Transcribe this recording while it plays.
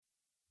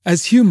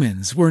As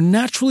humans, we're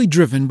naturally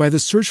driven by the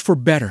search for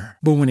better.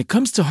 But when it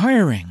comes to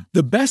hiring,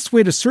 the best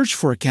way to search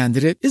for a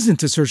candidate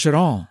isn't to search at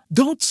all.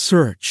 Don't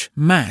search,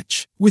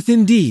 match with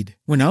Indeed.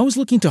 When I was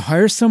looking to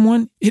hire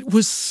someone, it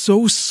was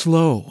so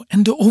slow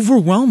and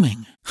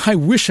overwhelming. I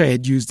wish I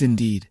had used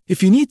Indeed.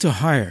 If you need to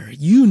hire,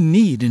 you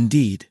need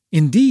Indeed.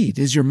 Indeed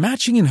is your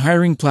matching and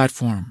hiring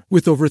platform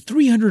with over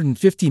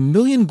 350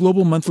 million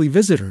global monthly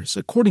visitors,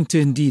 according to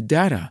Indeed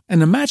data,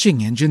 and a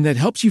matching engine that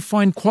helps you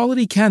find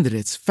quality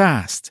candidates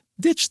fast.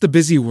 Ditch the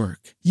busy work.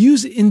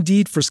 Use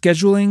Indeed for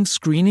scheduling,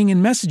 screening,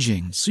 and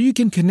messaging so you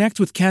can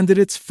connect with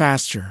candidates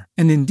faster.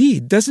 And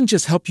Indeed doesn't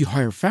just help you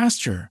hire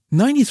faster.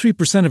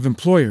 93% of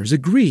employers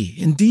agree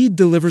Indeed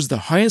delivers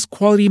the highest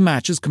quality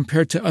matches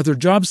compared to other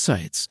job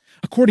sites,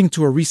 according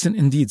to a recent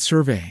Indeed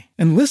survey.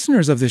 And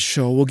listeners of this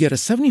show will get a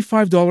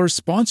 $75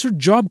 sponsored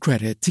job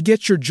credit to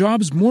get your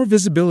jobs more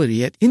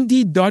visibility at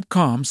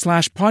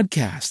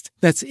Indeed.com/podcast.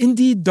 That's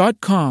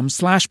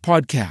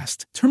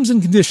Indeed.com/podcast. Terms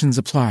and conditions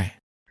apply.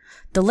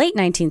 The late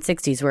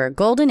 1960s were a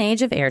golden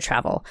age of air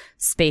travel.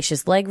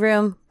 Spacious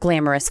legroom,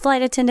 glamorous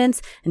flight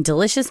attendants, and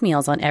delicious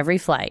meals on every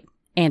flight.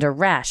 And a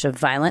rash of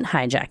violent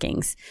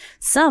hijackings.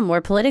 Some were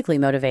politically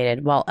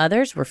motivated, while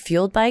others were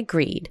fueled by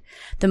greed.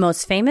 The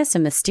most famous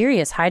and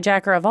mysterious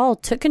hijacker of all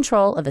took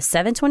control of a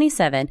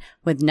 727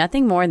 with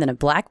nothing more than a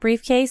black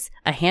briefcase,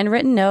 a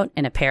handwritten note,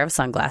 and a pair of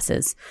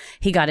sunglasses.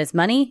 He got his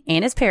money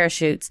and his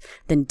parachutes,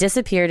 then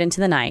disappeared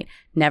into the night,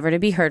 never to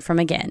be heard from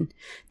again.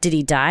 Did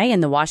he die in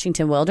the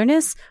Washington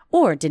wilderness,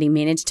 or did he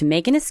manage to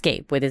make an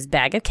escape with his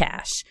bag of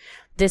cash?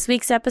 This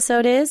week's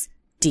episode is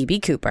D.B.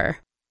 Cooper.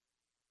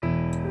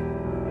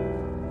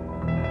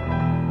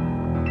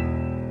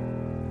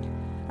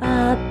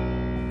 A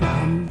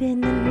bump in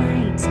the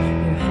night,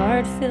 your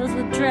heart fills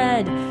with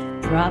dread.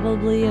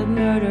 Probably a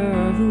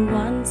murderer who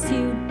wants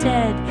you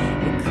dead.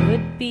 It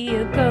could be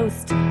a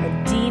ghost,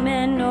 a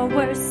demon, or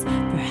worse.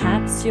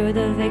 Perhaps you're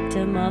the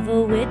victim of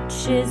a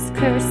witch's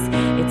curse.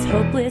 It's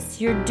hopeless,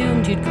 you're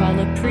doomed. You'd call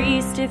a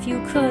priest if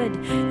you could.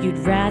 You'd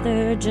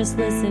rather just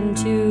listen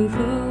to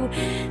who?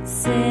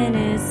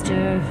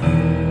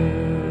 Sinisterhood.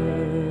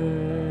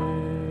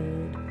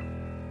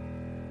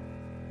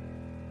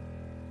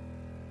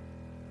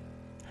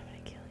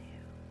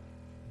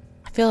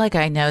 I feel like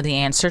I know the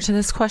answer to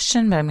this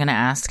question, but I'm going to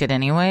ask it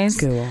anyways.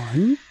 Go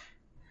on.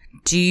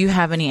 Do you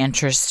have any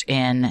interest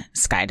in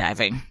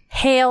skydiving?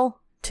 Hail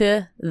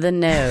to the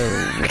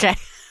no. Okay.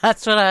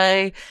 That's what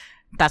I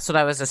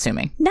was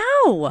assuming.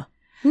 No.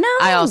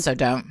 I also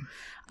don't.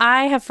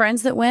 I have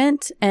friends that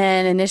went,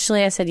 and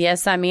initially I said,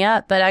 yes, sign me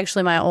up. But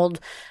actually my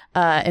old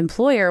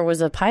employer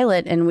was a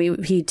pilot,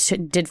 and he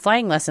did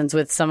flying lessons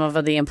with some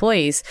of the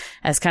employees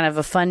as kind of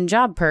a fun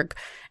job perk.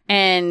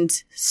 And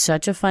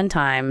such a fun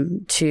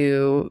time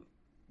to,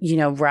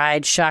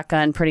 ride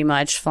shotgun pretty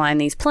much, flying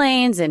these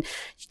planes, and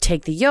you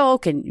take the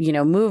yoke and,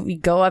 move, you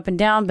go up and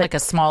down. But like a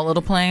small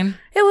little plane?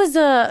 It was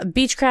a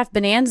Beechcraft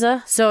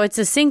Bonanza. So it's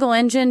a single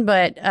engine,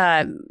 but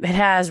it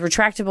has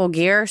retractable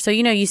gear. So,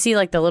 you see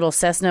like the little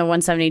Cessna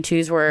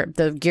 172s where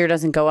the gear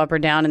doesn't go up or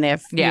down, and they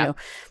have,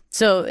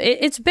 so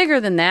it's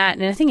bigger than that.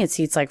 And I think it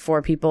seats like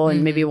 4 people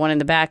and maybe one in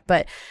the back.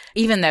 But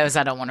even those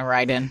I don't want to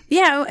ride in.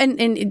 Yeah. And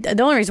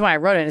the only reason why I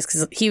wrote it is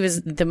because he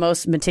was the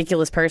most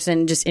meticulous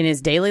person just in his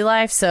daily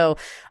life. So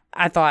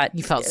I thought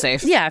you felt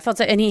safe. Yeah, I felt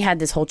safe. And he had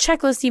this whole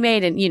checklist he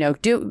made, and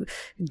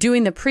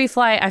doing the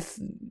pre-flight.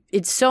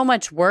 It's so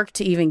much work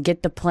to even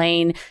get the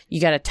plane. You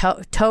got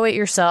to tow it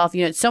yourself.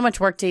 It's so much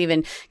work to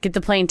even get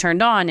the plane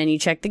turned on, and you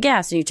check the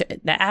gas, and you check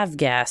the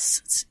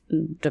avgas. It's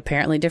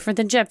apparently different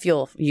than jet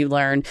fuel. You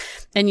learn,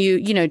 and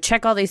you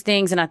check all these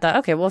things. And I thought,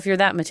 okay, well, if you're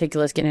that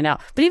meticulous getting it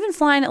out, but even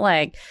flying at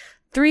like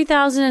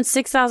 3,000 and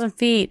 6,000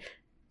 feet,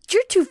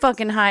 you're too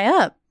fucking high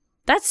up.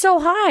 That's so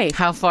high.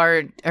 How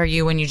far are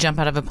you when you jump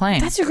out of a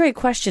plane? That's a great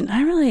question.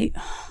 May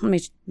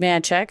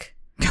I check?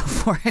 Go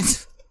for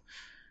it.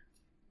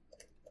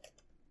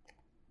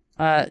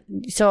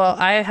 So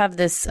I have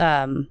this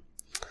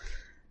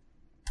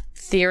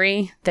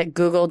theory that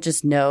Google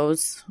just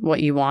knows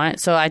what you want.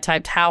 So I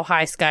typed how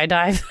high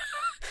skydive,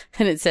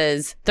 and it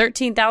says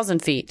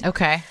 13,000 feet.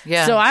 Okay.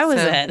 Yeah. So I was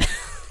at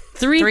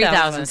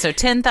 3,000. So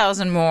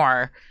 10,000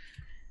 more.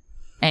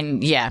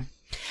 And yeah,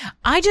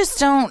 I just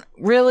don't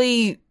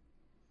really.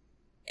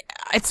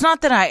 It's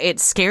not that it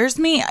scares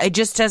me. It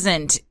just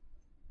doesn't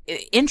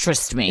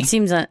interest me. It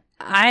seems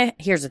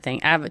here's the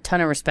thing. I have a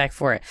ton of respect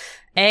for it.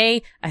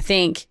 I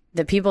think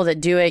the people that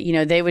do it,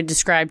 they would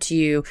describe to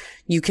you,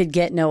 you could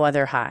get no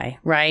other high,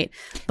 right?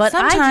 But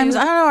sometimes,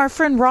 I don't know, our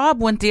friend Rob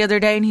went the other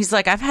day and he's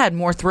like, I've had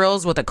more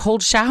thrills with a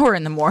cold shower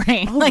in the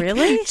morning. Oh,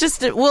 really?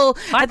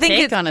 I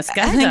think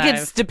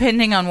it's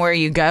depending on where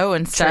you go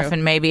and stuff. True.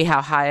 And maybe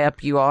how high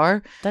up you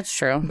are. That's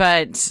true.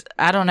 But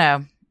I don't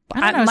know.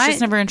 I don't know. It's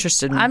just never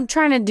interested me. I'm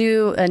trying to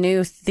do a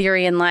new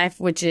theory in life,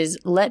 which is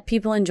let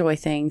people enjoy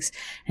things.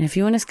 And if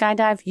you want to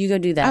skydive, you go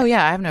do that. Oh,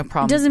 yeah. I have no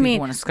problem. It doesn't mean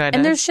want to skydive.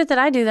 And there's shit that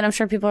I do that I'm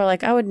sure people are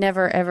like, I would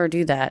never ever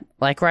do that.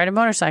 Like ride a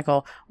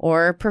motorcycle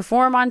or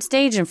perform on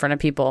stage in front of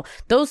people.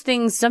 Those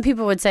things, some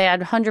people would say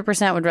I'd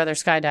 100% would rather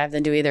skydive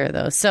than do either of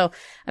those. So,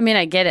 I mean,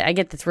 I get it. I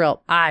get the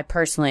thrill. I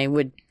personally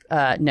would,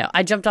 no.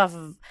 I jumped off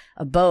of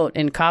a boat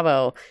in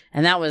Cabo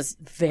and that was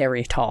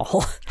very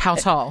tall. How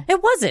tall?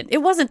 It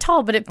wasn't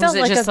tall, but it felt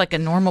Was it just like a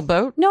normal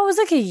boat? No, it was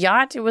like a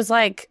yacht. It was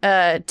like,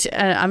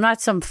 I'm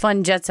not some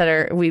fun jet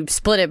setter. We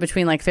split it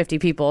between like 50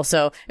 people.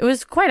 So it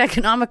was quite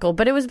economical,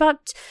 but it was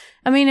about,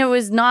 I mean, it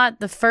was not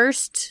the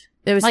first.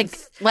 It was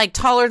like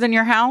taller than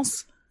your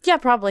house? Yeah,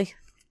 probably.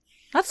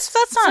 That's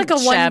not like a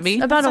shabby.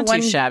 About that's a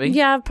not too shabby.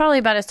 Yeah, probably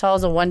about as tall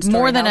as a one-story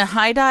More than house. a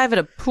high dive at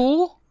a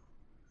pool?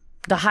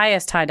 The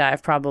highest high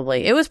dive,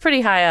 probably. It was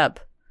pretty high up.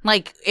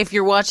 Like if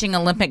you're watching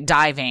Olympic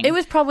diving. It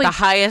was probably the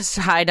highest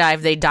high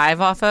dive they dive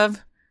off of?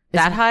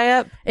 That high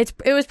up? It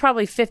was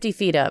probably 50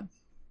 feet up.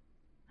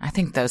 I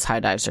think those high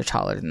dives are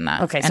taller than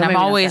that. Okay, so and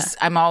maybe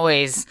I'm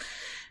always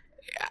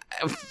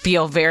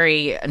feel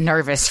very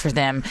nervous for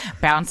them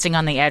bouncing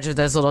on the edge of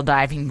those little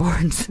diving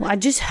boards. Well,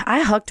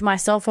 I hucked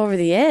myself over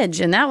the edge,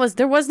 and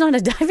there was not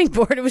a diving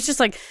board. It was just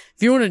like, if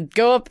you want to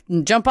go up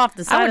and jump off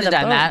the side I of would the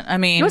have done boat. that. I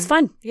mean, It was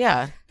fun.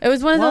 Yeah. It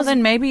was one of Well, those.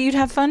 then maybe you'd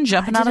have fun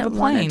jumping out of a didn't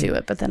want plane. to do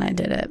it, but then I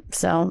did it.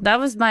 So that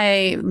was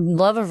my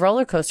love of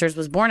roller coasters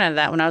was born out of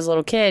that when I was a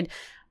little kid.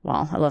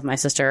 Well, I love my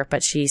sister,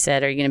 but she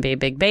said, are you going to be a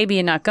big baby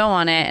and not go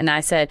on it? And I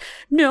said,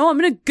 no, I'm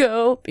going to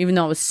go. Even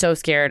though I was so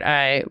scared,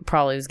 I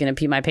probably was going to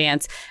pee my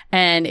pants.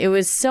 And it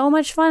was so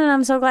much fun, and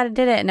I'm so glad I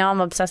did it. And now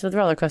I'm obsessed with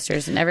roller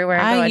coasters, and everywhere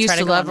I go, I used try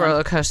to to go love on them.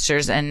 roller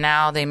coasters, and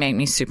now they make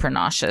me super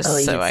nauseous, Oh,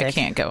 you so get I sick.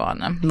 can't go on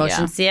them.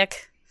 Motion Yeah.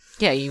 sick.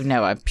 Yeah, you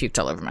know I puked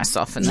all over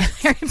myself in the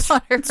Harry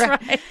Potter. That's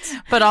right.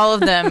 But all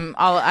of them,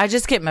 I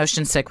just get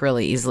motion sick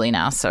really easily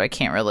now, so I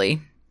can't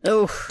really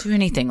Oh, do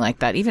anything like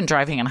that. Even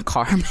driving in a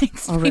car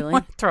makes me really?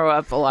 want to throw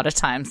up a lot of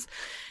times.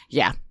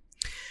 Yeah.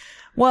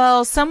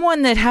 Well,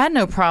 someone that had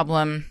no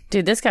problem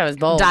dude, this guy was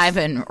bold.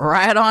 diving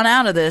right on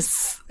out of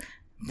this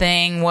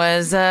thing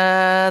was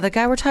the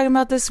guy we're talking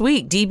about this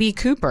week, DB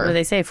Cooper. Where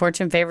they say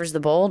fortune favors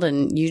the bold,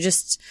 and you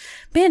just,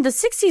 man, the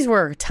 60s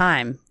were a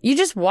time. You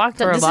just walked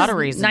For up. a This lot is of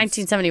reasons.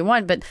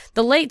 1971, but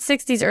the late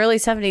 60s, early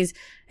 70s,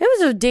 it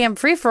was a damn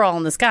free for all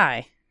in the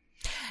sky.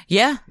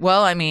 Yeah.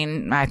 Well, I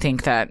mean, I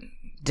think that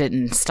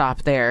didn't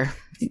stop there.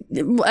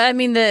 I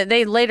mean,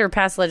 they later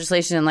passed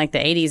legislation in like the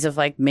 80s of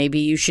like maybe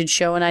you should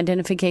show an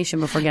identification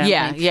before getting on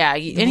a plane. Yeah.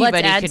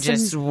 Anybody add could some-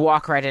 just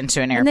walk right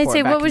into an airport. And they'd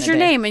say, back what in was the your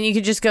day. name? And you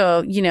could just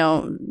go,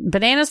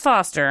 Bananas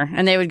Foster.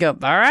 And they would go,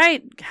 all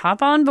right,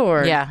 hop on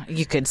board. Yeah,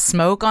 you could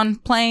smoke on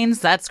planes.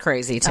 That's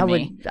crazy to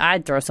me.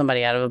 I'd throw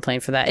somebody out of a plane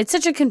for that. It's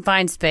such a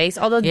confined space.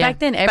 Although Yeah. back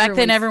then,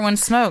 everyone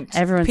smoked.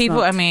 Everyone people.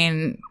 smoked. I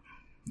mean,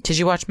 did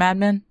you watch Mad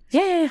Men?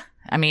 Yeah.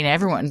 I mean,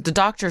 everyone. The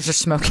doctors are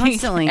smoking.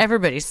 Constantly.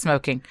 Everybody's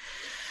smoking.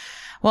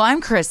 Well,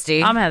 I'm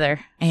Christy. I'm Heather.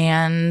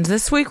 And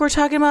this week we're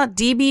talking about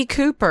DB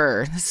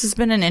Cooper. This has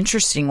been an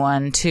interesting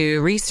one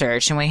to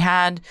research, and we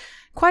had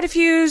quite a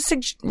few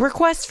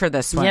requests for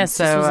this one. Yes,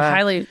 so this was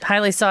highly,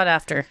 highly sought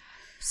after.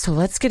 So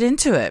let's get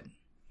into it.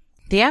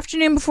 The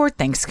afternoon before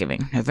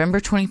Thanksgiving,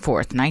 November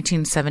 24th,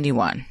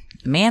 1971,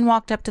 a man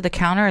walked up to the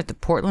counter at the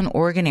Portland,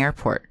 Oregon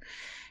airport.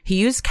 He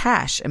used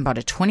cash and bought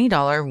a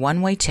 $20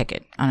 one-way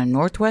ticket on a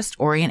Northwest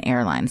Orient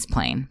Airlines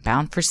plane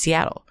bound for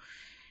Seattle.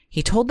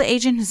 He told the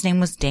agent his name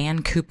was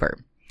Dan Cooper.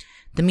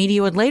 The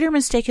media would later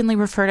mistakenly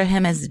refer to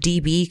him as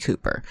DB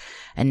Cooper,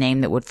 a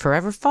name that would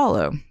forever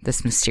follow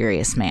this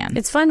mysterious man.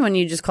 It's fun when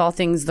you just call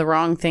things the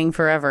wrong thing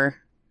forever,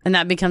 and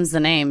that becomes the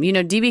name.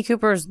 DB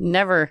Cooper's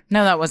never.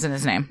 No, that wasn't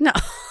his name. No.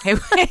 They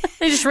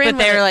just ran But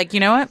with they were it. like, you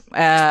know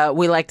what?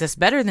 We like this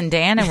better than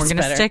Dan, and we're It's going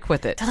to better. stick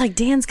with it. They're like,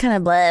 Dan's kind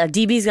of blah.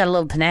 DB's got a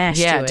little panache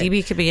Yeah, to it.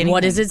 DB could be anything.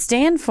 What does it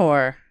stand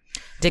for?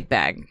 Dick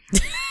Bag.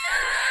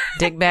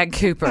 Dick Bag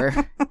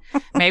Cooper.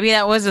 Maybe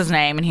that was his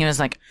name, and he was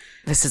like,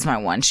 this is my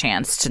one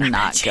chance to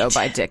not go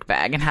by Dick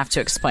Bag and have to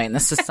explain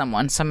this to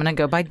someone, so I'm going to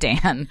go by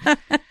Dan.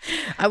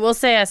 I will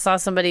say I saw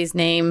somebody's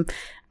name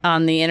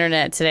on the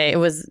internet today. It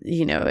was,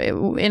 in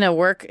a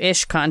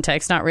work-ish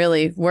context, not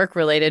really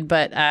work-related,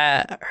 but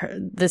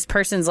this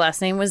person's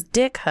last name was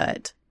Dick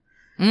Hut.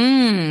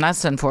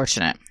 That's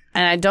unfortunate.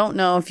 And I don't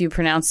know if you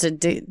pronounced it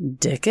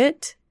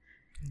Dickett.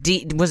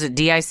 Was it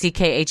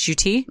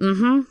Dickhut?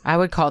 Mm-hmm. I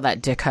would call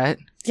that Dick Hut.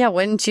 Yeah,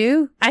 wouldn't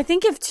you? I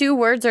think if two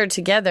words are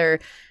together,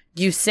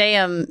 you say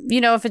them,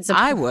 if it's a...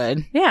 I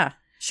would. Yeah,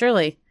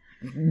 surely.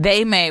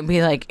 They may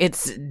be like,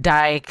 it's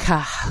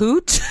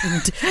Dickhut.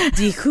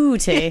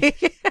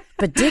 Dickute.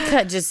 But Dick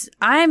Hut just...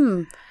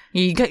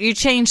 You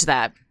change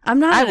that. I'm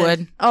not. I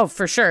would. Oh,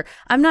 for sure.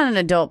 I'm not an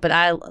adult,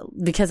 but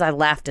because I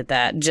laughed at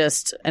that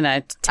and I.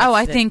 I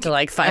texted it think to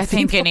like 5 I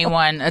think people.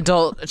 anyone,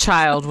 adult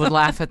child, would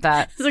laugh at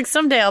that. It's like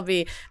someday I'll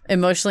be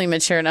emotionally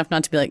mature enough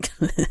not to be like.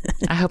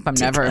 I hope I'm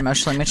never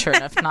emotionally mature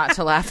enough not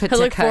to laugh at I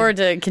look Dick Hut. forward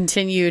to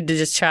continued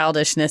just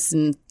childishness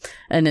and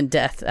in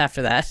death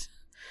after that.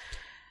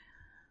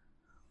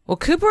 Well,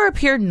 Cooper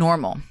appeared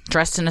normal,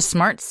 dressed in a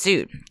smart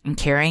suit and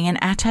carrying an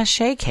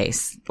attaché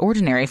case,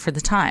 ordinary for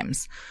the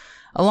times.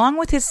 Along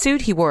with his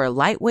suit, he wore a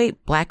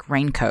lightweight black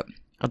raincoat,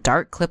 a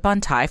dark clip-on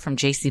tie from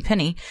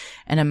JCPenney,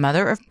 and a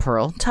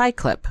mother-of-pearl tie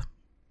clip.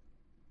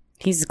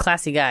 He's a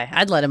classy guy.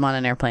 I'd let him on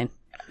an airplane.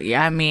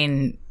 Yeah, I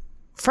mean,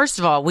 first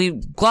of all, we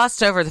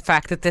glossed over the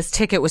fact that this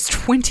ticket was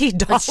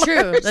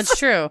 $20. That's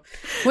true.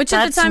 Which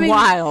at That's the time,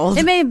 wild.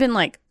 It may have been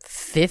like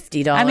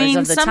 $50 I mean,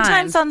 of the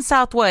sometimes time. on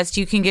Southwest,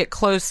 you can get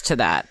close to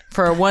that.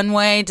 For a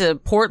one-way to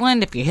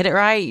Portland, if you hit it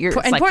right, it's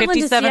like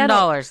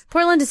 $57.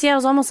 Portland to Seattle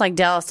is almost like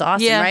Dallas to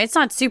Austin, Yeah. right? It's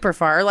not super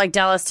far, like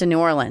Dallas to New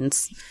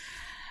Orleans.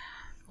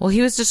 Well,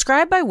 he was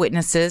described by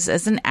witnesses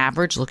as an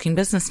average-looking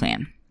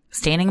businessman,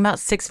 standing about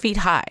 6 feet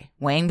high,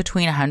 weighing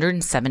between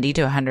 170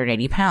 to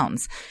 180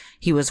 pounds.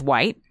 He was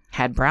white,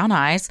 had brown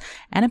eyes,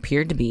 and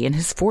appeared to be in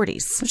his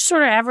 40s. Which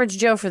sort of average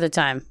Joe for the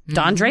time.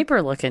 Don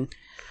Draper looking.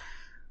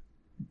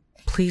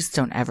 Please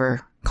don't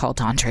ever call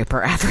Don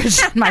Draper average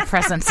in my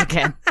presence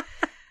again.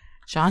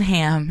 John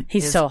Hamm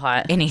He's is so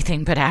hot.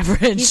 anything but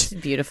average. He's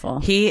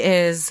beautiful. He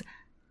is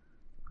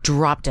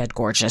drop dead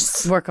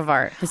gorgeous. Work of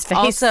art. His face.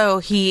 Also,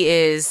 he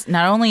is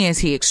not only is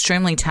he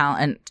extremely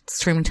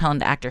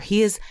talented actor,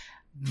 he is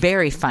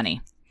very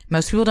funny.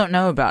 Most people don't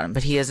know about him,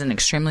 but he is an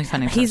extremely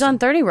funny person. He's on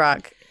 30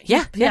 Rock.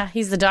 Yeah.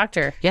 He's the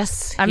doctor.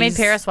 Yes. I made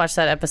Paris watch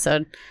that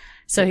episode.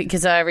 So,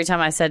 because every time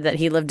I said that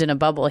he lived in a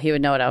bubble, he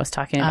would know what I was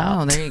talking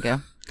about. Oh, there you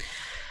go.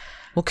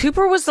 Well,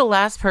 Cooper was the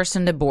last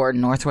person to board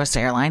Northwest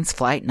Airlines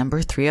flight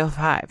number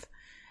 305.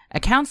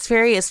 Accounts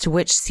vary as to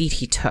which seat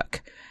he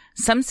took.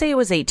 Some say it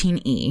was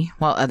 18E,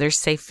 while others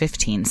say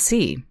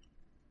 15C.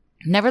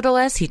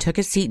 Nevertheless, he took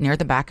a seat near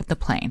the back of the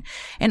plane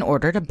and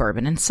ordered a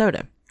bourbon and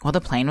soda while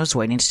the plane was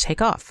waiting to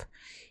take off.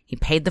 He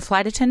paid the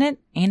flight attendant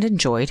and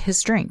enjoyed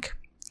his drink.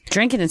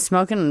 Drinking and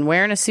smoking and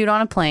wearing a suit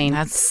on a plane.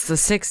 That's the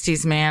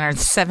 60s, man, or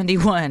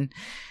 71.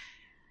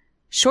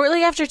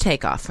 Shortly after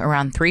takeoff,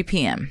 around 3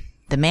 p.m.,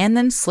 the man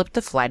then slipped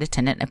the flight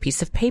attendant a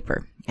piece of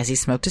paper as he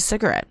smoked a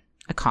cigarette,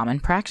 a common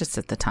practice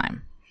at the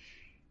time.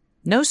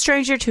 No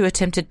stranger to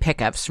attempted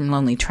pickups from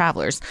lonely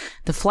travelers,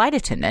 the flight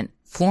attendant,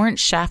 Florence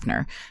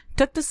Schaffner,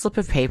 took the slip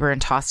of paper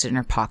and tossed it in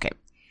her pocket.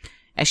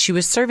 As she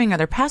was serving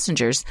other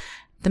passengers,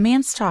 the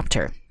man stopped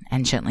her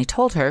and gently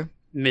told her,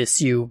 "Miss,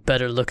 you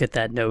better look at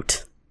that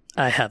note.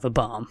 I have a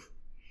bomb."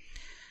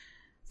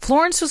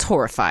 Florence was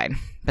horrified,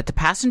 but the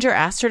passenger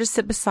asked her to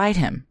sit beside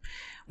him.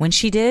 When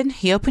she did,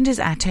 he opened his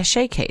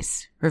attaché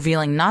case,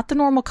 revealing not the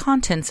normal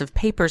contents of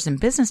papers and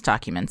business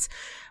documents,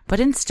 but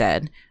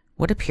instead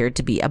what appeared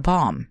to be a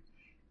bomb.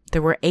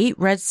 There were 8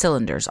 red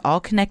cylinders,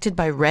 all connected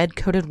by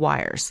red-coated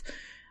wires.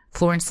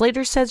 Florence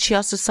later said she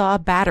also saw a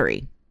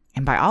battery,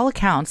 and by all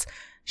accounts,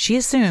 she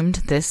assumed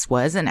this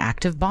was an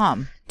active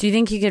bomb. Do you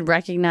think you could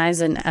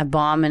recognize a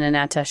bomb in an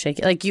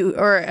attaché,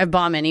 or a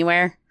bomb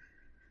anywhere?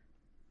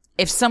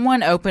 If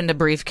someone opened a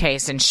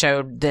briefcase and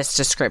showed this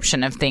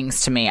description of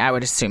things to me, I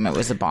would assume it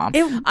was a bomb.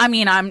 Who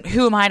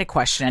am I to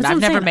question it?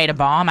 I've never made a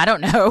bomb. I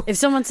don't know. If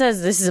someone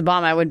says this is a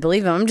bomb, I would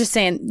believe them. I'm just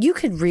saying you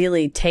could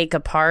really take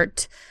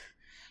apart.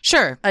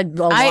 Sure.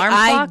 Alarm clock?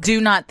 I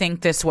do not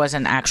think this was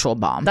an actual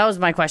bomb. That was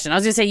my question. I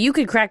was going to say you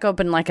could crack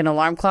open like an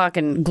alarm clock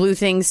and glue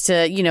things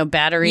to,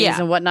 batteries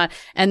and whatnot,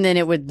 and then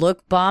it would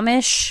look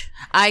bombish.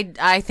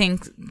 I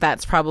think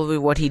that's probably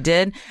what he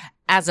did.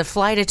 As a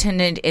flight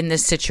attendant in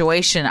this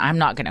situation, I'm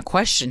not going to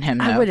question him,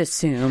 though. I would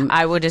assume.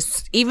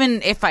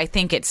 Even if I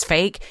think it's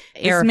fake,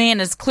 this man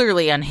is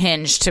clearly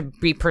unhinged to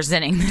be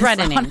presenting this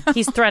threatening.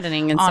 He's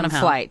threatening on somehow.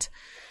 A flight.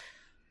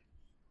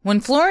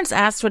 When Florence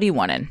asked what he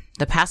wanted,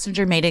 the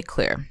passenger made it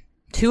clear.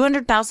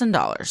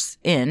 $200,000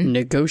 in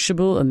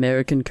negotiable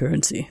American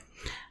currency.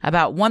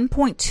 About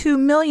 $1.2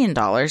 million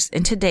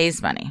in today's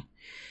money.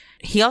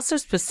 He also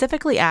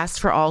specifically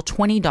asked for all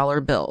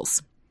 $20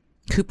 bills.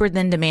 Cooper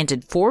then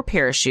demanded 4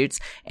 parachutes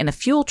and a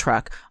fuel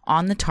truck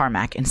on the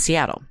tarmac in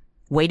Seattle,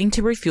 waiting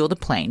to refuel the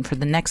plane for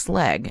the next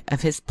leg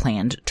of his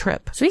planned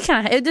trip. So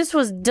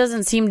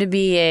doesn't seem to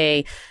be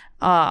a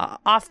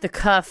off the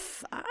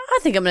cuff. I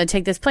think I'm going to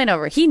take this plane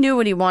over. He knew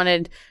what he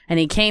wanted, and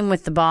he came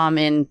with the bomb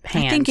in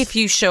hand. I think if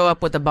you show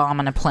up with a bomb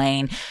on a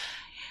plane,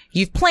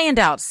 you've planned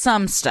out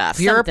some stuff.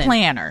 You're a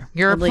planner.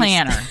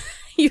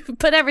 You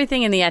put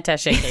everything in the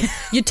attaché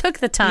case. You took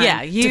the time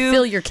to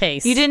fill your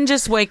case. You didn't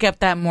just wake up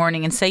that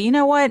morning and say, you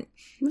know what?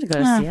 I'm going to go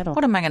to Seattle.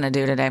 What am I going to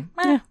do today?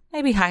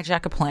 Maybe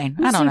hijack a plane.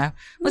 I don't know.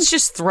 Let's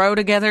just throw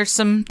together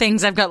some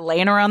things I've got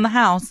laying around the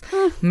house.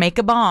 Make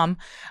a bomb.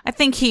 I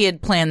think he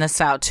had planned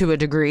this out to a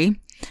degree.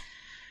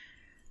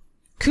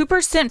 Cooper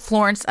sent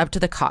Florence up to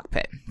the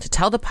cockpit to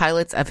tell the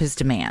pilots of his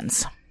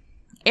demands.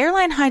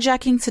 Airline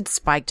hijackings had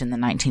spiked in the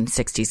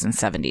 1960s and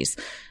 70s,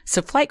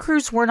 so flight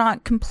crews were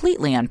not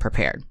completely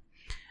unprepared.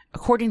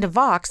 According to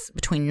Vox,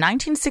 between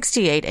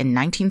 1968 and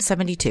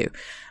 1972,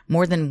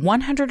 more than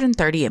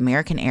 130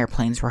 American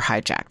airplanes were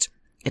hijacked.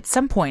 At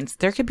some points,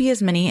 there could be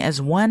as many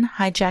as 1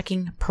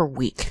 hijacking per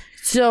week.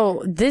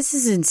 So this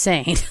is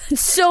insane.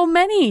 So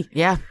many.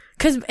 Yeah.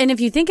 And if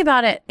you think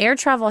about it, air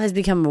travel has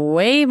become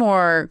way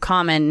more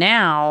common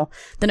now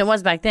than it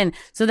was back then.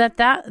 So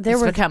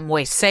It's become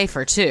way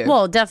safer too.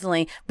 Well,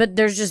 definitely. But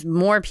there's just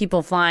more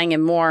people flying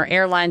and more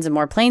airlines and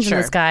more planes in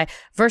the sky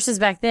versus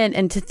back then.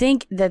 And to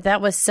think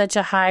that was such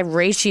a high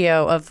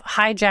ratio of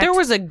hijacked. There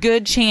was a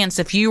good chance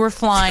if you were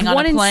flying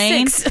on a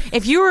plane,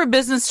 if you were a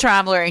business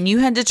traveler and you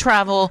had to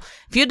travel,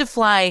 if you had to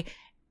fly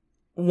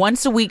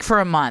once a week for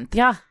a month.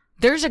 Yeah.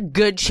 There's a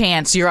good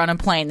chance you're on a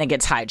plane that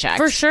gets hijacked.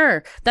 For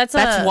sure. That's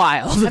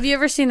wild. Have you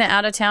ever seen the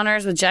Out of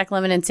Towners with Jack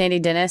Lemmon and Sandy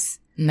Dennis?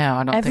 No,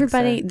 I don't think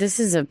so. This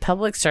is a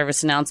public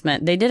service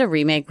announcement. They did a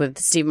remake with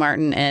Steve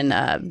Martin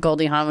and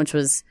Goldie Hawn, which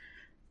was,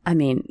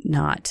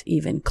 not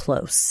even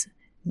close.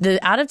 The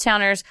Out of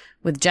Towners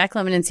with Jack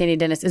Lemmon and Sandy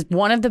Dennis is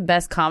one of the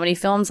best comedy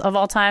films of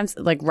all times,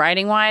 like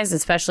writing wise,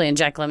 especially. And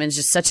Jack Lemmon's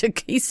just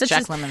Jack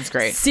Lemmon's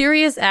great,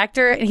 serious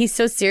actor, and he's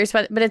so serious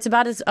about it. But it's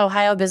about this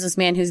Ohio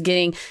businessman who's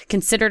getting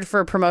considered for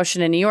a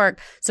promotion in New York.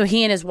 So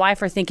he and his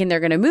wife are thinking they're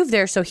going to move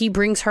there. So he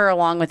brings her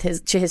along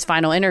with to his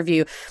final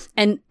interview,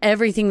 and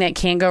everything that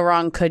can go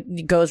wrong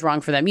goes wrong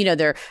for them.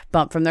 They're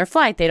bumped from their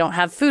flight. They don't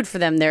have food for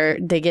them.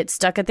 They get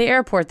stuck at the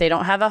airport. They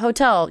don't have a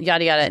hotel.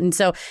 Yada yada. And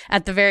so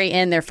at the very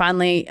end, they're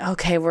finally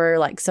okay. We're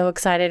like so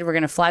excited. We're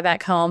going to fly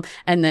back home,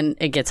 and then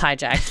it gets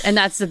hijacked. And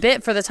that's the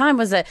bit for the time,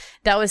 was that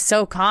was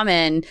so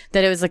common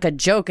that it was like a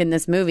joke in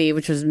this movie,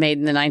 which was made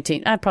in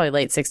the probably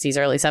late 60s,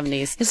 early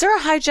 70s. Is there a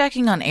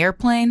hijacking on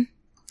Airplane?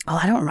 Oh,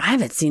 I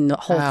haven't seen the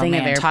whole thing of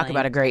Airplane. Talk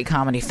about a great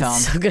comedy film.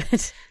 So good.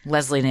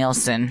 Leslie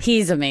Nielsen.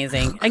 He's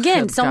amazing.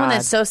 Again, someone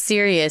that's so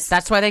serious.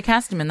 That's why they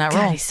cast him in that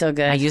role. He's so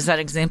good. I use that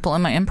example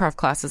in my improv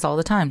classes all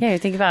the time. Yeah, you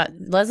think about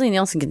Leslie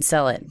Nielsen can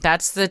sell it.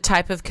 That's the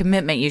type of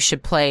commitment you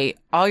should play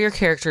all your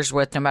characters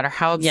with, no matter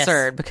how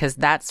absurd, because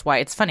that's why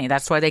it's funny.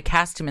 That's why they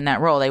cast him in that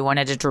role. They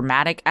wanted a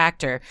dramatic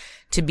actor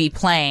to be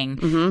playing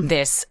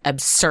this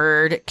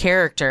absurd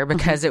character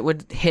because it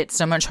would hit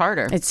so much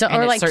harder. It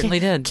certainly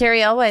did.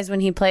 Cary Elwes, when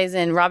he plays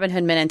in Robin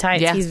Hood Men in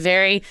Tights, he's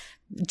very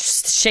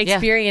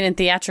Shakespearean and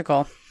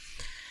theatrical.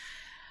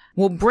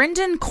 Well,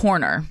 Brendan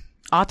Corner,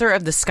 author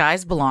of The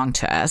Skies Belong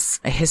to Us,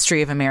 A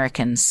History of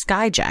American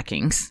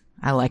Skyjackings.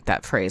 I like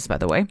that phrase, by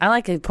the way. I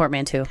like a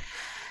portmanteau.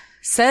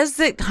 Says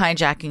that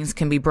hijackings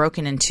can be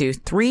broken into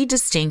 3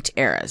 distinct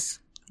eras.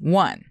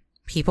 1,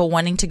 people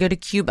wanting to go to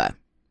Cuba.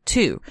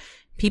 2,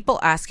 people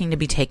asking to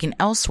be taken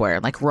elsewhere,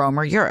 like Rome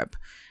or Europe.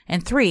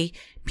 And 3,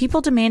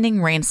 people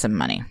demanding ransom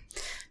money.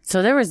 So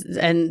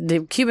and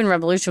the Cuban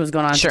Revolution was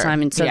going on at the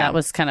time, and so that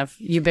was kind of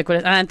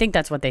ubiquitous. And I think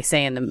that's what they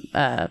say in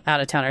the Out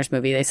of Towners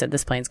movie. They said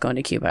this plane's going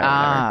to Cuba or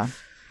whatever.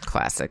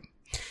 Classic.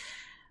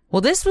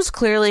 Well, this was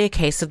clearly a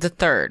case of the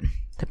third.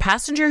 The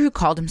passenger who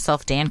called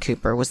himself Dan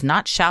Cooper was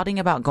not shouting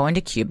about going to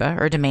Cuba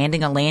or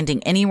demanding a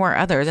landing anywhere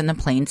other than the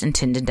plane's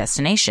intended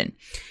destination.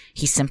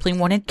 He simply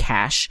wanted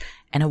cash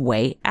and a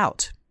way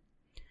out.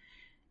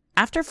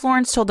 After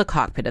Florence told the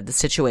cockpit of the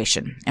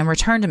situation and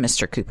returned to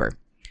Mr. Cooper,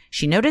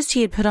 she noticed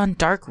he had put on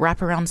dark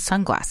wraparound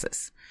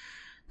sunglasses.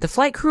 The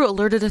flight crew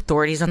alerted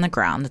authorities on the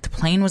ground that the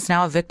plane was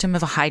now a victim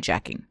of a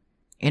hijacking.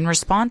 In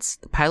response,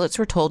 the pilots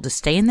were told to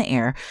stay in the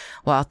air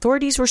while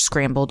authorities were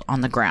scrambled on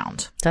the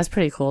ground. That's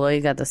pretty cool, though.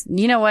 You got this.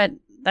 You know what?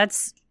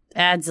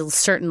 Adds a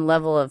certain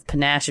level of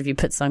panache if you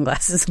put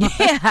sunglasses on.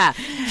 Yeah.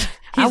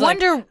 I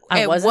wonder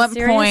at what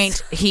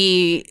point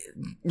he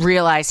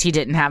realized he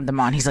didn't have them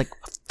on. He's like,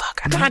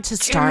 fuck, I'm going to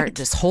start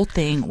this whole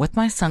thing with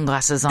my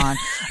sunglasses on.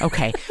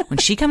 Okay, when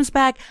she comes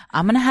back,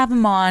 I'm going to have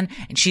them on,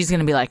 and she's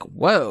going to be like,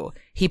 whoa,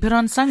 he put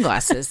on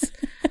sunglasses.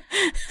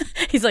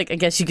 He's like, I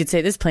guess you could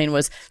say this plane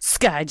was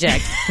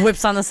skyjacked.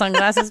 Whips on the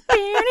sunglasses.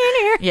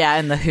 Yeah,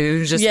 and the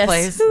Who just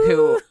plays.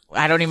 Who,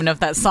 I don't even know if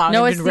that song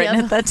had been written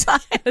at that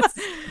time.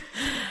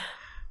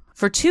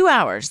 For 2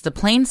 hours, the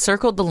plane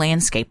circled the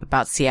landscape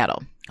about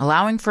Seattle,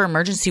 allowing for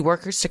emergency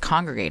workers to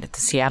congregate at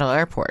the Seattle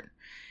airport.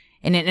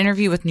 In an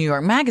interview with New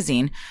York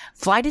Magazine,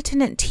 flight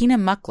attendant Tina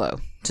Mucklow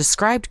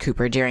described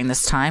Cooper during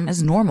this time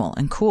as normal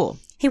and cool.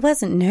 He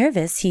wasn't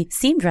nervous. He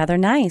seemed rather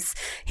nice.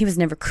 He was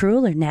never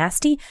cruel or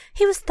nasty.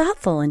 He was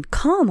thoughtful and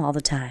calm all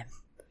the time.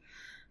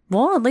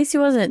 Well, at least he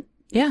wasn't.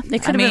 Yeah,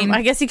 it could have been.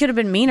 I guess he could have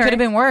been meaner. Could have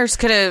been worse.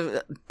 Could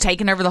have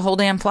taken over the whole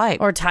damn flight,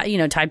 or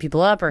tied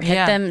people up or hit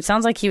them. It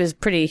sounds like he was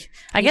pretty.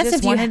 I guess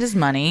if you wanted his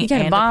money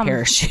and a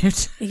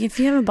parachute. If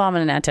you have a bomb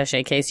in an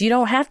attaché case, you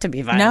don't have to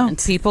be violent.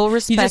 No, people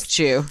respect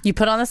you. You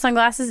put on the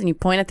sunglasses and you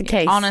point at the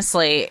case.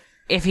 Honestly,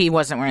 if he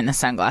wasn't wearing the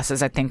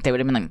sunglasses, I think they would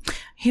have been like,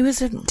 he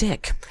was a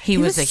dick. He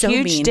was a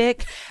huge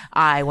dick.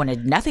 I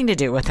wanted nothing to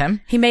do with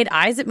him. He made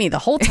eyes at me the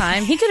whole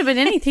time. He could have been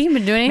anything. He could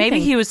have been doing anything.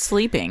 Maybe he was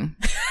sleeping.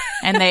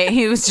 And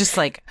he was just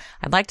like,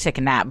 I'd like to take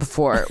a nap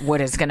before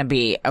what is going to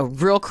be a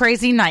real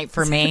crazy night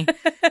for me.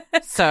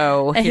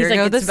 So and here he's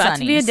go like, the it's about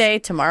to be a day.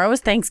 Tomorrow is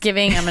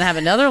Thanksgiving. I'm going to have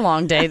another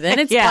long day. Then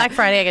it's Black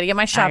Friday. I got to get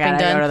my shopping done. I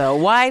got to go to the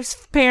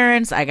wife's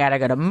parents. I got to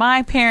go to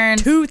my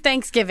parents. 2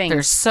 Thanksgivings.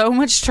 There's so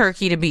much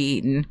turkey to be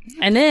eaten.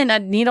 And then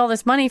I'd need all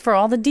this money for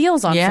all the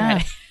deals on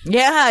Friday.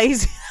 Yeah,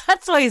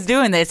 That's why he's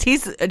doing this.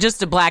 He's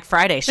just a Black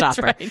Friday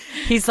shopper. right.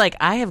 He's like,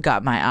 I have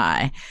got my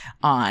eye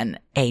on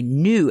a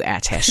new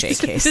attaché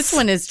case. This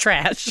one is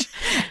trash.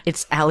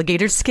 It's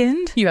alligator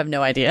skinned. You have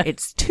no idea.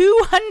 It's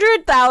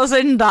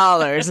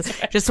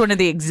 $200,000. Just one of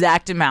the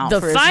exact amount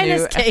The for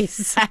finest his new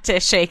case.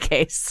 attaché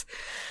case.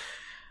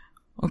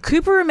 Well,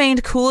 Cooper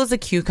remained cool as a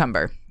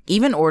cucumber,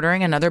 even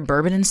ordering another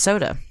bourbon and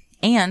soda.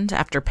 And,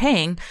 after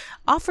paying,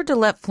 offered to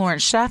let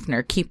Florence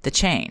Schaffner keep the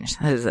change.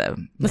 That is a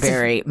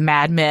very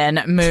Mad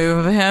Men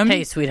move of him.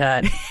 Hey,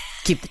 sweetheart.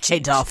 Keep the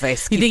change. Hey,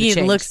 dollface. You think he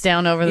looks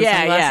down over the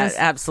sunglasses?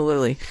 Yeah,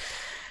 absolutely.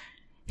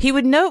 He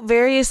would note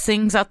various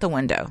things out the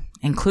window,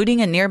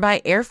 including a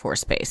nearby Air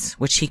Force base,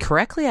 which he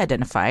correctly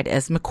identified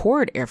as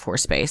McChord Air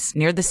Force Base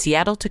near the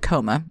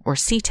Seattle-Tacoma, or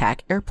SeaTac,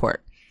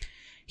 airport.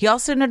 He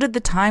also noted the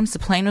times the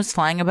plane was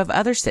flying above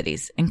other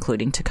cities,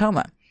 including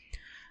Tacoma.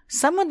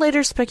 Some would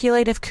later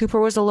speculate if Cooper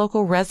was a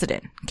local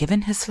resident,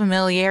 given his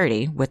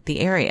familiarity with the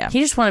area.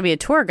 He just want to be a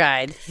tour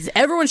guide.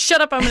 Everyone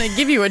shut up, I'm going to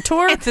give you a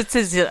tour. He's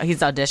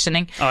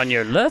auditioning. On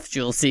your left,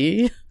 you'll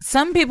see.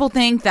 Some people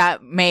think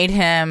that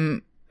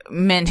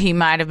meant he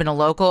might have been a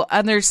local.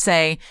 Others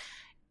say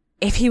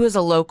if he was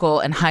a local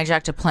and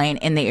hijacked a plane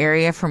in the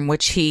area from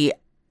which he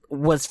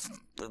was,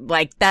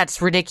 like, that's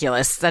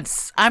ridiculous.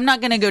 I'm not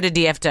going to go to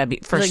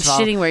DFW. First of all,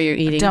 shitting where you're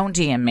eating. Don't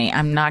DM me.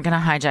 I'm not going to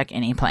hijack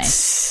any plane.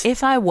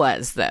 If I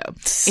was, though,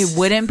 it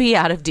wouldn't be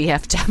out of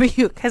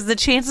DFW because the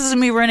chances of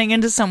me running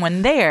into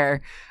someone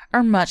there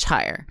are much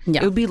higher.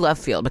 Yeah. It would be Love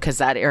Field because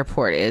that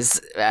airport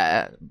is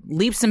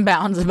leaps and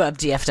bounds above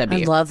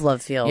DFW. I love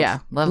Love Field. Yeah,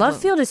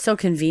 Love Field is so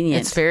convenient.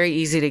 It's very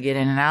easy to get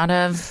in and out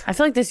of. I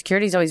feel like the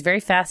security is always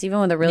very fast, even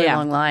with a really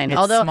long line. It's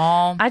Although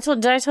small.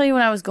 did I tell you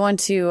when I was going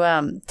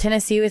to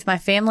Tennessee with my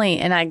family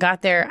and I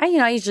got there?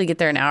 I usually get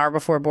there an hour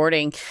before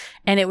boarding,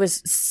 and it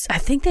was, I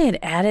think they had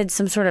added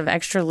some sort of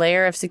extra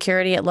layer of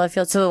security at Love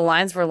Field, so the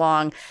lines were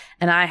long,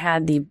 and I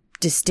had the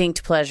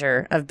distinct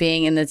pleasure of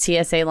being in the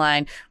TSA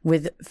line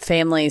with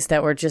families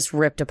that were just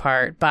ripped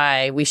apart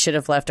by we should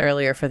have left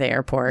earlier for the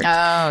airport.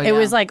 Oh, It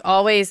was like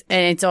always,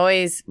 and it's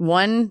always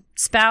one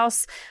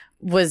spouse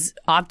was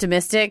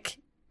optimistic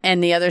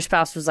and the other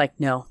spouse was like,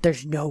 no,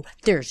 there's no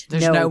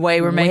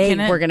way we're making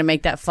it. We're going to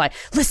make that flight.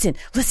 Listen,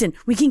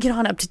 we can get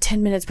on up to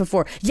 10 minutes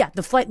before. Yeah,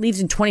 the flight leaves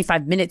in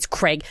 25 minutes,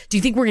 Craig. Do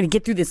you think we're going to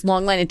get through this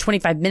long line in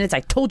 25 minutes? I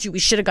told you we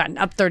should have gotten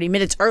up 30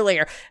 minutes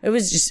earlier. It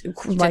was just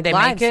like, Did they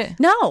make it?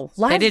 No.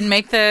 They didn't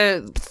make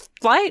the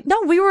flight?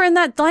 No, we were in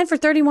that line for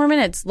 30 more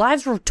minutes.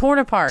 Lives were torn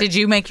apart. Did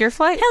you make your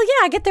flight? Hell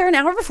yeah, I get there an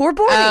hour before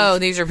boarding. Oh,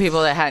 these are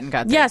people that hadn't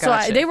got there. Yeah,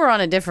 Gotcha. so they were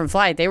on a different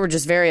flight. They were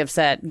just very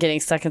upset getting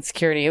stuck in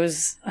security. It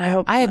was,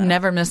 I have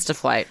never missed a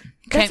flight.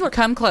 Come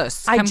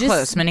close. Come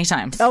close many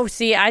times. Oh,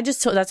 see,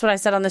 that's what I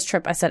said on this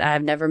trip. I said, I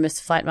have never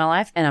missed a flight in my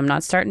life, and I'm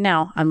not starting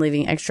now. I'm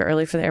leaving extra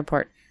early for the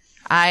airport.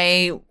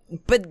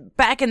 But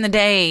back in the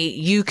day,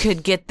 you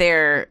could get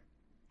there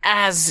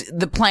as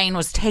the plane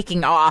was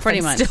taking off Pretty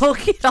and much. still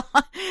get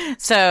on.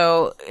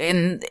 So,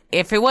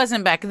 if it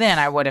wasn't back then,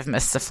 I would have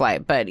missed the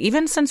flight. But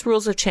even since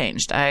rules have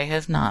changed, I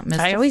have not missed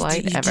a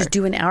flight ever. Just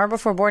do an hour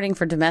before boarding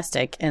for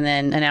domestic and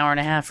then an hour and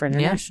a half for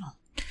international.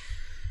 Yeah.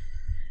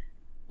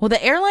 Well,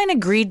 the airline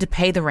agreed to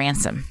pay the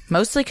ransom,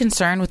 mostly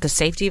concerned with the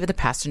safety of the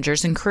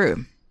passengers and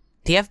crew.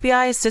 The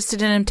FBI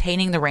assisted in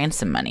obtaining the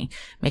ransom money,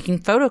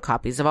 making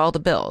photocopies of all the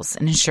bills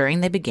and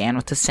ensuring they began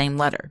with the same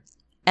letter,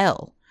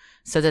 L,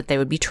 so that they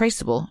would be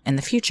traceable in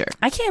the future.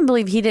 I can't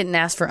believe he didn't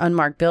ask for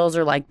unmarked bills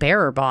or like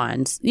bearer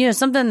bonds.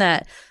 Something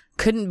that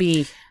couldn't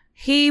be.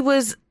 He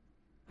was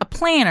a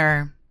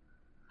planner.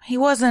 He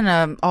wasn't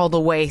a all the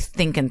way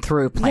thinking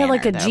through planner. Yeah,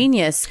 like a though.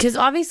 genius. Because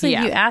obviously,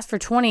 if you ask for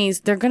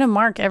 20s, they're going to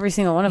mark every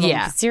single one of them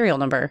with a serial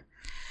number.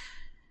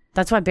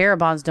 That's why bearer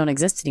bonds don't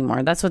exist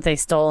anymore. That's what they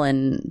stole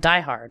in Die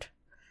Hard.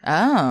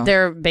 Oh.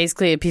 They're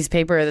basically a piece of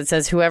paper that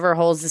says whoever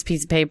holds this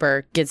piece of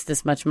paper gets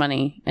this much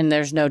money, and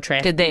there's no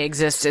trace. Did they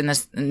exist in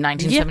this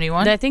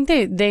 1971? Yeah, I think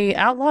they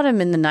outlawed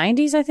him in the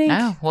 90s, I think.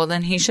 Oh, well,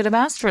 then he should have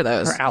asked for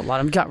those. Or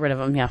outlawed him, got rid of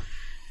him, yeah.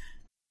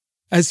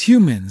 As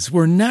humans,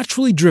 we're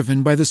naturally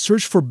driven by the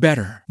search for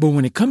better. But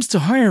when it comes to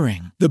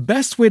hiring, the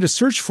best way to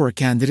search for a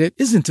candidate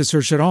isn't to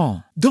search at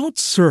all. Don't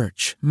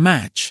search,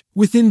 match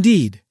with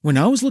Indeed. When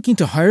I was looking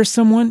to hire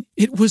someone,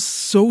 it was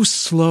so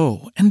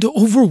slow and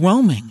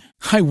overwhelming.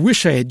 I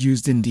wish I had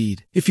used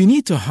Indeed. If you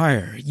need to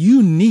hire,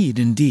 you need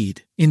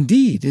Indeed.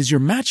 Indeed is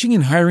your matching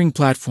and hiring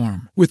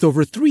platform with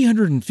over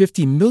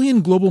 350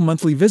 million global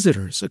monthly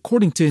visitors,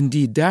 according to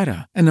Indeed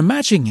data, and a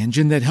matching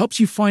engine that helps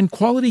you find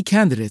quality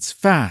candidates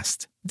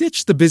fast.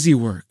 Ditch the busy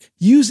work.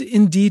 Use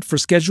Indeed for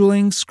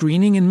scheduling,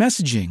 screening, and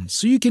messaging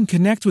so you can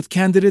connect with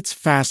candidates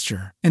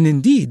faster. And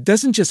Indeed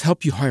doesn't just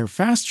help you hire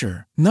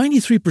faster.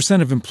 93%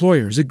 of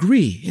employers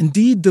agree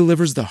Indeed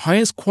delivers the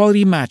highest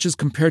quality matches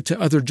compared to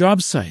other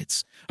job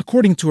sites,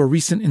 according to a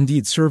recent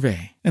Indeed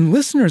survey. And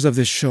listeners of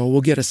this show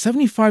will get a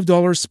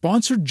 $75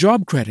 sponsored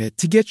job credit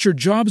to get your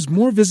jobs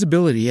more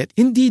visibility at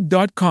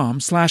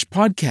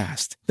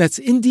Indeed.com/podcast. That's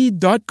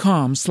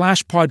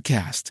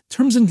Indeed.com/podcast.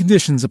 Terms and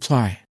conditions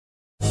apply.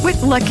 With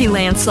Lucky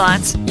Land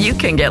Slots, you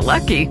can get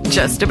lucky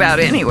just about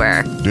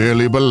anywhere.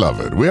 Dearly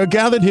beloved, we are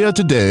gathered here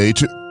today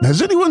to...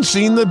 Has anyone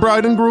seen the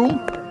bride and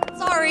groom?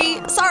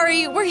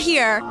 Sorry, we're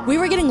here. We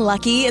were getting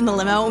lucky in the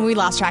limo and we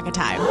lost track of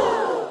time.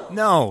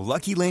 No,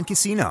 Lucky Land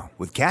Casino,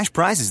 with cash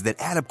prizes that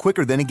add up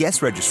quicker than a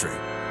guest registry.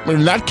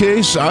 In that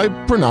case, I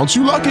pronounce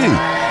you lucky.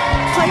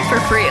 Play for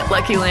free at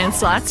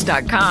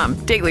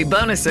LuckyLandSlots.com. Daily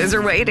bonuses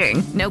are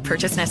waiting. No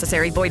purchase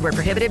necessary. Void where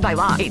prohibited by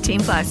law.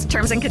 18+.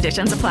 Terms and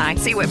conditions apply.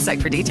 See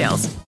website for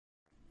details.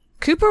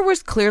 Cooper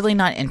was clearly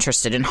not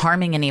interested in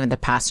harming any of the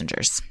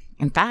passengers.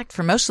 In fact,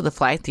 for most of the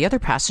flight, the other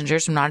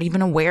passengers were not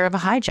even aware of a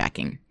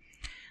hijacking.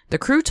 The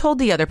crew told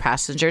the other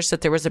passengers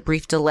that there was a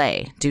brief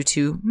delay due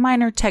to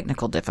minor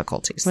technical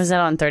difficulties. Was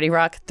that on 30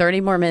 Rock? 30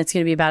 more minutes,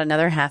 going to be about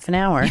another half an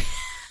hour.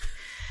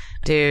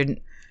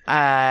 Dude,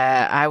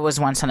 I was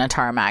once on a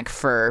tarmac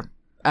for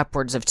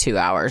upwards of 2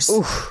 hours.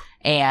 Oof.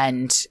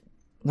 And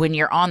when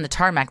you're on the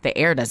tarmac, the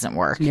air doesn't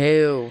work.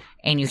 No.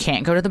 And you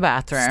can't go to the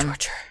bathroom. It's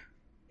torture.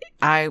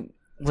 I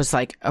was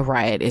like, a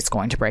riot is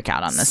going to break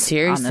out on this,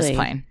 Seriously. on this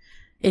plane.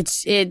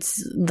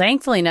 It's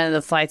thankfully none of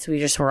the flights we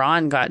just were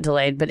on got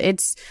delayed, but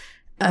it's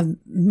a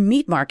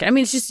meat market. I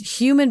mean, it's just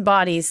human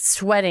bodies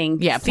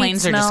sweating. Yeah,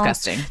 planes are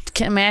disgusting.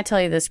 May I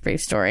tell you this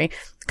brief story?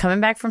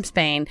 Coming back from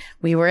Spain,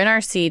 we were in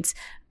our seats.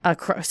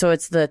 So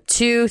it's the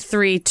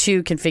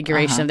 2-3-2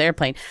 configuration of the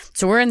airplane.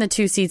 So we're in the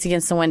 2 seats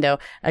against the window.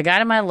 A guy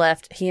to my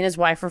left, he and his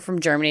wife were from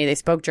Germany. They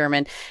spoke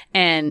German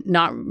and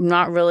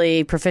not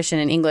really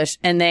proficient in English.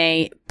 And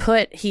they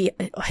put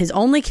his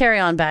only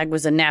carry-on bag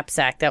was a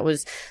knapsack that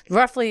was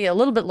roughly a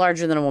little bit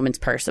larger than a woman's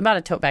purse, about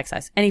a tote bag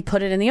size. And he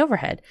put it in the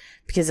overhead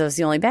because it was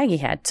the only bag he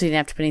had. So he didn't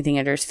have to put anything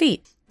under his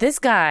feet. This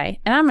guy,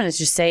 and I'm going to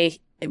just say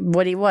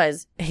what he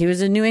was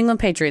a New England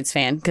Patriots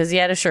fan because he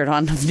had a shirt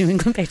on of New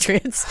England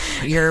Patriots.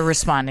 You're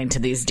responding to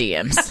these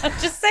DMs. I'm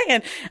just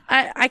saying,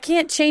 I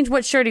can't change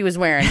what shirt he was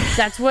wearing.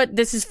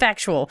 This is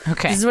factual.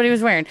 Okay. This is what he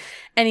was wearing.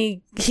 And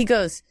he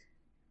goes,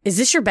 "Is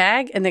this your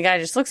bag?" And the guy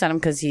just looks at him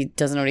because he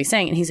doesn't know what he's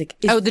saying. And he's like,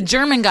 the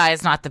German guy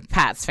is not the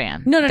Pats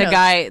fan. No. The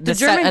guy,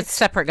 a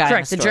separate guy.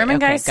 Correct. The German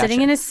guy is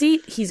sitting in his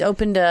seat. He's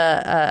opened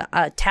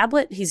a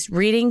tablet. He's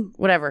reading,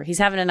 whatever. He's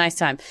having a nice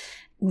time.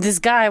 This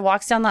guy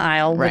walks down the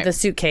aisle with a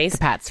suitcase. The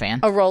Pats fan.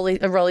 A rolly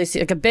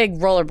suit, like a big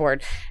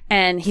rollerboard.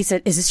 And he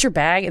said, "Is this your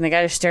bag?" And the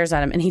guy just stares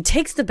at him. And he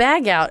takes the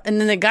bag out.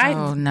 And then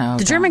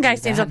the German guy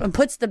stands up and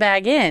puts the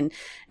bag in.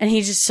 And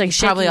he's just like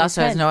shaking probably his also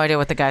head. has no idea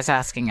what the guy's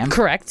asking him.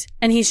 Correct.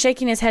 And he's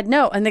shaking his head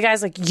no. And the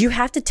guy's like, "You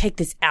have to take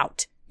this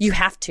out. You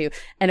have to."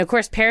 And of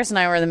course, Paris and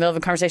I were in the middle of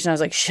a conversation. I was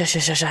like,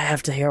 shush, I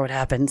have to hear what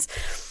happens.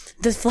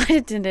 The flight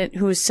attendant,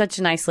 who was such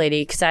a nice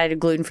lady, because I had a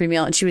gluten-free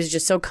meal, and she was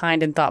just so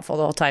kind and thoughtful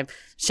the whole time.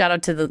 Shout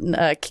out to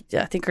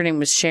I think her name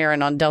was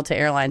Sharon on Delta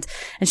Airlines.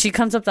 And she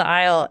comes up the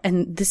aisle,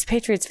 and this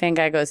Patriots fan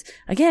guy goes,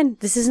 again,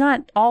 this is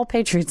not all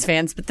Patriots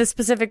fans, but this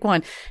specific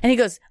one. And he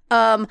goes,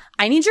 "I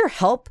need your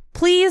help,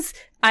 please.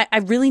 I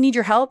really need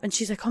your help." And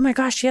she's like, "Oh my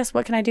gosh, yes,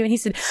 what can I do?" And he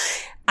said,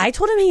 "I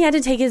told him he had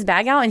to take his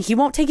bag out, and he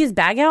won't take his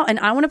bag out, and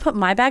I want to put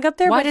my bag up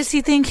there." Why does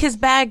he think his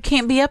bag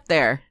can't be up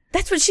there?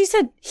 That's what she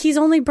said. He's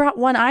only brought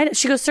one item.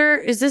 She goes, "Sir,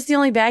 is this the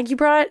only bag you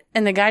brought?"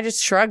 And the guy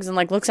just shrugs and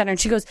like looks at her and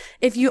she goes,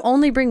 "If you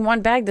only bring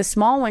one bag, the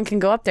small one can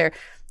go up there."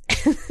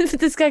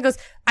 This guy goes,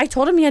 "I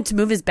told him he had to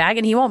move his bag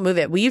and he won't move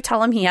it. Will you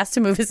tell him he has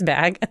to move his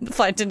bag?" And the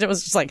flight attendant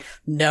was just like,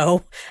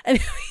 "No." And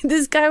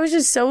this guy was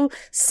just so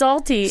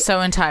salty. So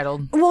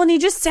entitled. Well, and he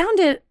just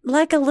sounded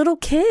like a little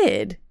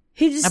kid.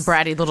 A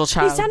bratty little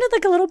child. He sounded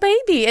like a little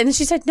baby. And then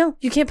she said, "No,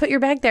 you can't put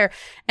your bag there."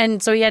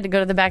 And so he had to go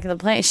to the back of the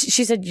plane.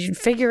 She said, "You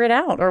figure it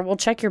out or we'll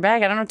check your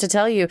bag. I don't know what to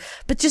tell you."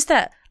 But just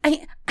that,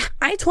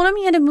 I told him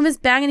he had to move his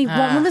bag and he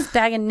won't move his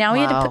bag. And now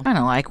he had to put. Kind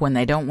of like when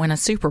they don't win a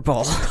Super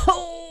Bowl.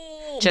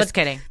 Just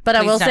kidding. But please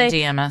I will don't say,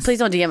 DM us. please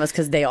don't DM us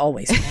because they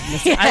always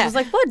win. I was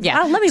like, "What?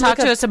 Yeah. Let me talk look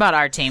to up. us about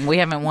our team. We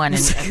haven't won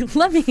in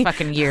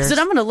fucking years." So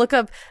I'm going to look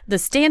up the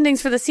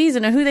standings for the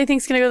season and who they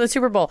think is going to go to the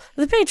Super Bowl.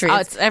 The Patriots.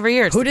 Oh, it's every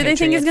year. Who do they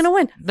think is going to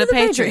win? The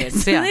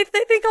Patriots. Yeah. they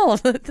think all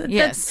of it.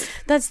 Yes.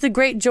 That's the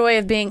great joy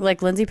of being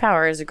like Lindsay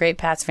Power is a great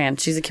Pats fan.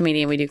 She's a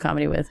comedian we do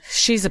comedy with.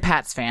 She's a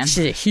Pats fan.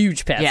 She's a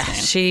huge Pats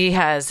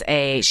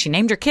fan. She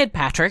named her kid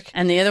Patrick.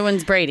 And the other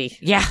one's Brady.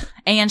 Yeah.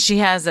 And she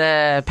has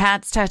a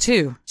Pats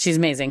tattoo. She's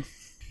amazing.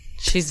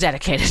 She's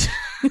dedicated.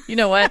 You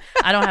know what?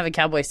 I don't have a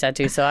Cowboys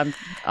tattoo, so I'm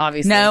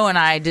obviously. No, and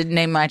I didn't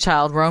name my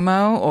child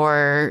Romo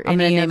or I'm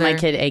going to name other... my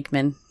kid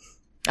Aikman.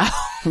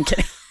 Oh. I'm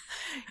kidding.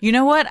 You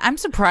know what? I'm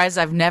surprised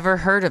I've never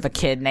heard of a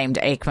kid named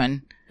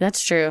Aikman.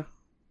 That's true.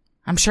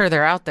 I'm sure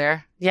they're out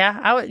there. Yeah.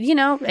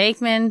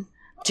 Aikman,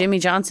 Jimmy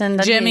Johnson.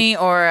 Jimmy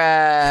or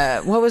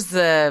what was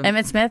the...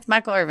 Emmitt Smith,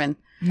 Michael Irvin.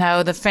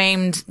 No, the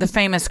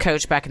famous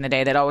coach back in the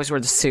day that always wore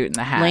the suit and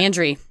the hat.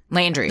 Landry.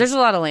 There's a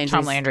lot of Landrys.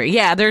 Tom Landry.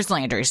 Yeah, there's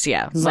Landrys.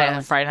 Yeah.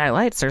 On Friday Night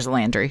Lights, there's a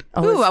Landry.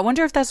 Oh, I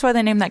wonder if that's why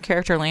they named that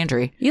character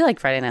Landry. You like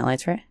Friday Night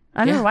Lights, right?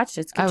 I never watched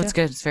it. It's good. It's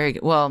good. It's very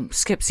good. Well,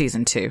 skip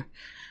season 2.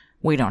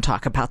 We don't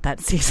talk about that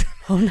season.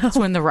 Oh, no. It's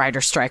when the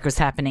writer's strike was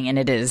happening, and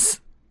it is.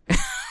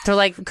 They're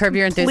like Curb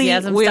Your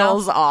Enthusiasm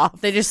wheels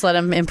off. They just let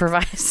them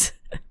improvise.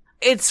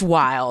 It's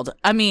wild.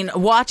 I mean,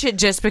 watch it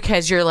just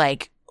because you're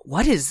like,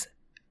 what is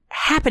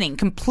happening?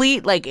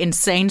 Complete, like,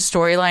 insane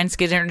storylines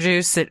get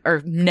introduced that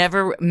are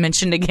never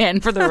mentioned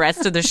again for the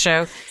rest of the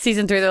show.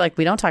 Season 3, they're like,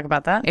 we don't talk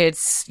about that.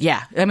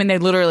 I mean, they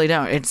literally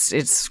don't.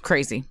 It's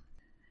crazy.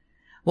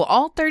 Well,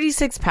 all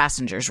 36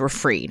 passengers were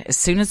freed as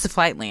soon as the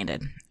flight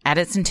landed at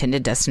its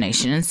intended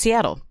destination in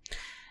Seattle.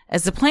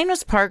 As the plane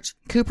was parked,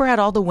 Cooper had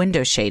all the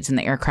window shades in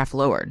the aircraft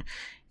lowered,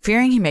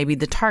 fearing he may be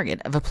the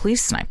target of a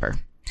police sniper.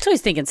 So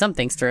he's thinking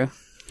something's true.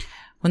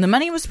 When the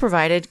money was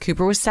provided,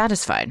 Cooper was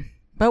satisfied.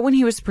 But when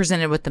he was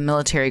presented with the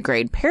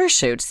military-grade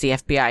parachutes the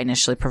FBI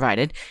initially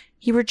provided,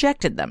 he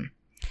rejected them.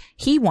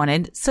 He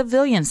wanted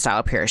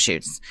civilian-style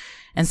parachutes,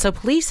 and so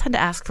police had to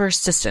ask for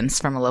assistance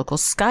from a local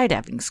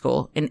skydiving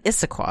school in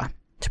Issaquah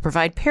to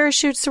provide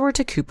parachutes that were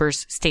to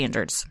Cooper's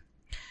standards.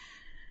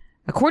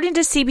 According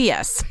to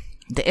CBS,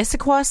 the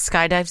Issaquah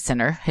Skydive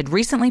Center had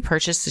recently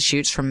purchased the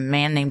chutes from a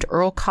man named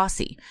Earl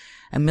Cossey,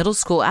 a middle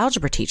school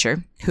algebra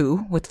teacher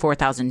who, with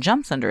 4,000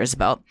 jumps under his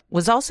belt,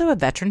 was also a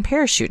veteran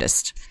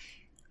parachutist.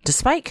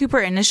 Despite Cooper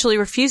initially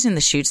refusing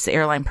the chutes the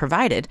airline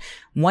provided,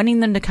 wanting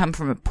them to come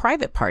from a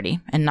private party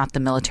and not the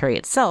military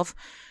itself,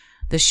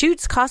 the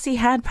chutes Cossey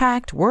had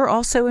packed were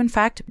also, in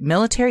fact,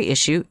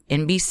 military-issue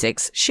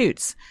NB6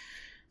 chutes.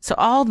 So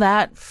all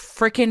that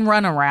freaking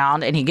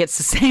runaround, and he gets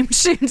the same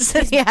chutes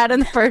that he had in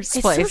the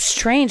first place. It's so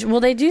strange. Well,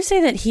 they do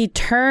say that he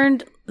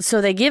turned, so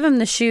they give him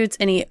the chutes,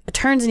 and he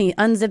turns and he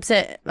unzips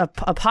it, a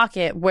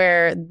pocket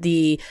where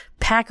the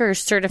Packer's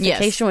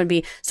certification would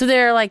be. So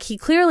they're like, he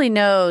clearly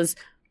knows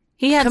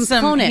he had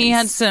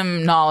components.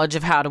 some knowledge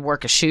of how to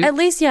work a chute. At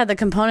least, the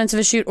components of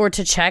a chute, or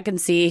to check and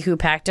see who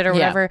packed it or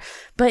whatever.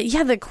 But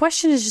the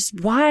question is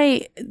just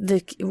why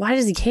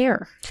does he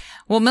care?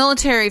 Well,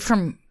 military,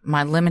 from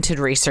my limited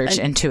research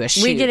into a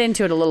chute. We get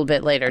into it a little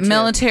bit later, too.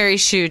 Military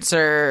chutes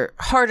are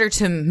harder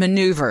to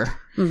maneuver.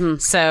 Mm-hmm.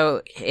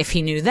 So if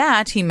he knew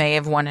that, he may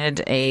have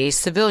wanted a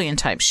civilian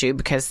type chute,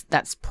 because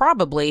that's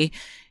probably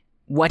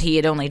what he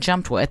had only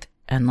jumped with,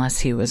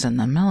 unless he was in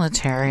the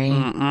military.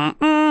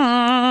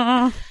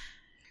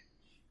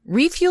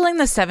 Refueling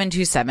the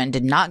 727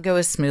 did not go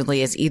as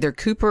smoothly as either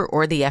Cooper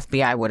or the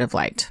FBI would have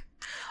liked.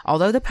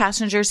 Although the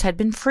passengers had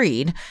been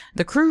freed,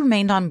 the crew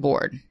remained on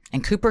board,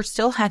 and Cooper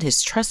still had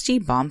his trusty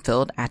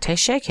bomb-filled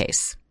attaché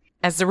case.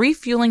 As the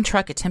refueling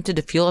truck attempted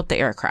to fuel up the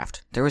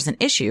aircraft, there was an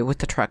issue with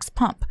the truck's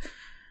pump.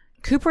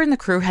 Cooper and the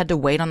crew had to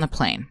wait on the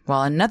plane,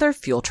 while another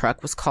fuel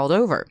truck was called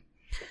over.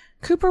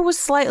 Cooper was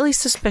slightly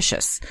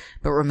suspicious,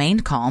 but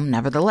remained calm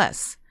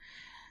nevertheless.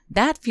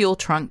 That fuel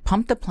trunk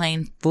pumped the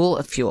plane full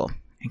of fuel,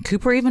 and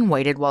Cooper even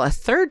waited while a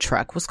third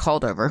truck was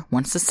called over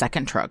once the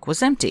second truck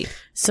was empty.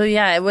 So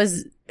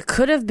it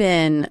could have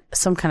been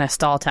some kind of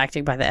stall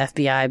tactic by the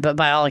FBI, but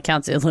by all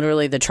accounts,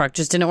 the truck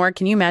just didn't work.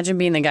 Can you imagine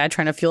being the guy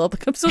trying to fuel up?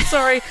 Like, I'm so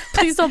sorry.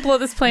 Please don't blow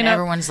this plane up.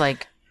 Everyone's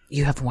like,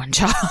 you have one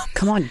job.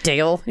 Come on,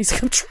 Dale. He's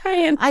like, I'm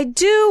trying. I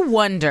do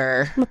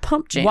wonder I'm a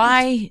pump jam.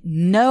 why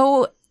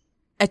no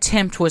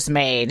attempt was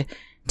made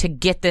to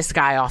get this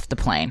guy off the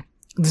plane.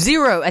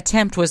 Zero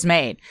attempt was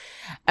made.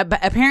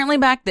 Apparently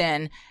back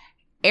then,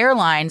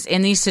 airlines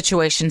in these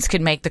situations could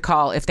make the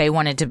call if they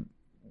wanted to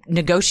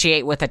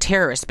negotiate with a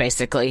terrorist,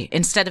 basically,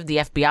 instead of the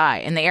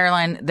FBI. And the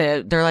airline,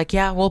 they're like,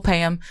 yeah, we'll pay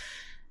him.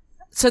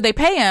 So they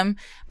pay him,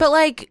 but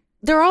like,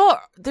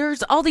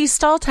 there's all these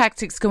stall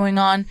tactics going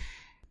on.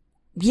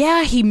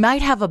 Yeah, he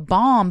might have a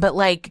bomb, but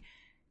like,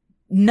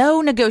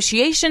 no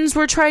negotiations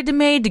were tried to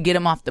made to get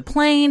him off the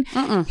plane.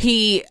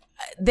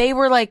 They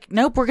were like,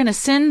 nope, we're going to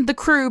send the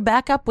crew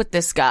back up with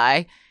this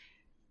guy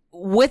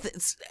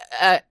with,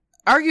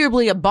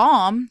 arguably a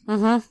bomb,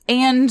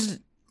 and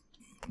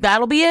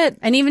that'll be it.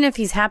 And even if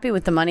he's happy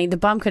with the money, the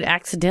bomb could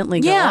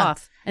accidentally go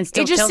off and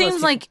still kill those people. It just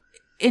seems like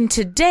in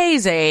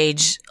today's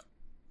age,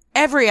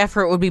 every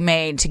effort would be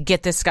made to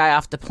get this guy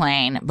off the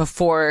plane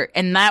before,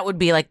 and that would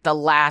be like the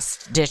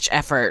last ditch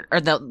effort, or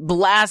the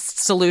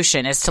last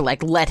solution is to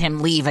like let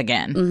him leave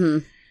again. Mm-hmm.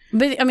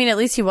 But I mean, at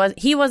least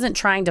he wasn't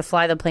trying to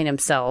fly the plane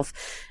himself.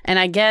 And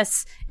I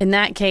guess in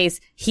that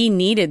case, he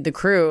needed the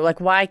crew. Like,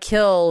 why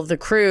kill the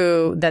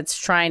crew that's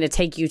trying to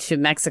take you to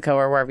Mexico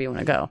or wherever you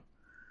want to go?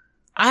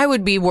 I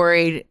would be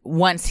worried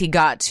once he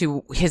got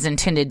to his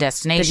intended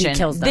destination,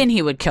 then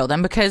he would kill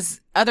them,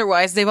 because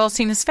otherwise they've all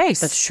seen his face.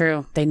 That's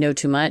true. They know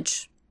too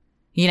much.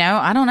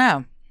 I don't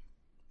know.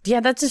 Yeah,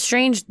 that's a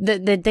strange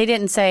that they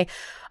didn't say,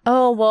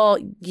 oh, well,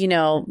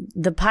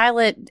 the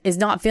pilot is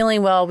not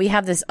feeling well. We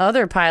have this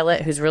other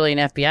pilot who's really an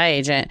FBI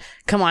agent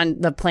come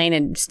on the plane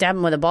and stab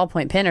him with a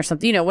ballpoint pen or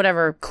something,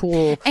 whatever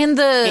cool. And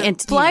the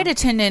flight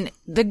attendant,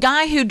 the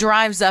guy who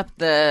drives up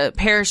the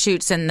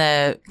parachutes and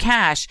the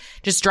cash,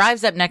 just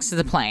drives up next to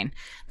the plane.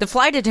 The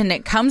flight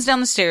attendant comes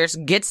down the stairs,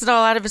 gets it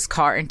all out of his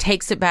car, and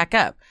takes it back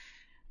up.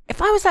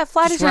 If I was that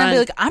flight attendant, I'd be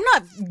like, I'm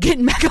not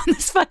getting back on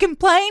this fucking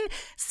plane.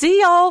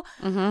 See y'all.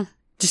 Mm-hmm.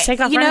 Just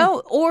take off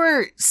running.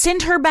 Or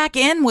send her back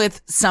in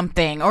with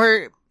something,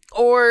 or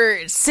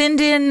send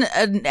in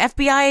an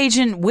FBI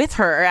agent with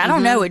her. I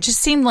don't know. It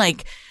just seemed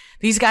like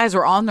These guys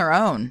were on their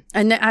own.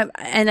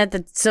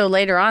 So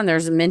later on,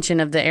 there's a mention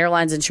of the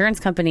airline's insurance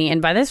company.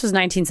 And by this was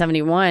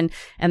 1971.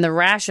 And the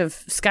rash of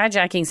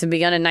skyjackings had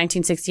begun in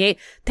 1968.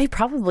 They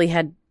probably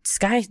had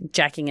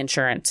skyjacking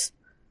insurance.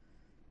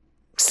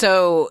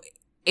 So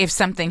if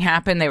something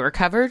happened, they were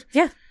covered?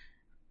 Yeah.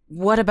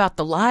 What about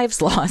the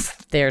lives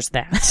lost? There's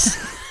that.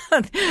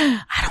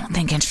 I don't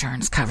think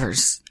insurance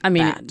covers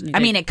that.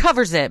 It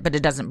covers it, but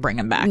it doesn't bring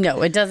them back.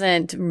 No, it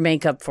doesn't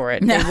make up for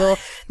it. No. It will,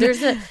 there's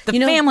the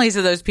families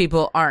of those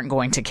people aren't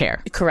going to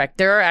care. Correct.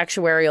 There are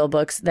actuarial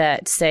books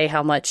that say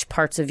how much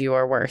parts of you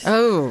are worth.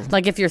 Oh.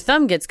 Like if your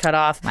thumb gets cut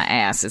off. My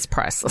ass is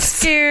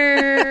priceless.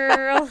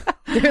 Girl.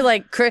 They're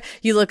like,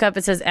 you look up,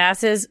 it says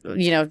asses,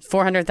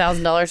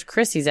 $400,000.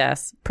 Chrissy's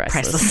ass,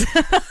 priceless.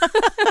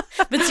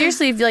 But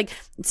seriously, if you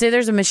say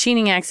there's a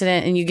machining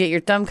accident and you get your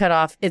thumb cut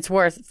off, it's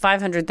worth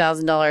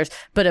 $500,000,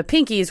 but a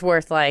pinky's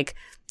worth like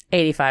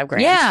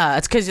 $85,000. Yeah,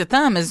 it's because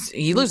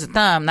you lose a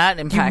thumb, that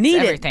impacts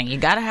everything. You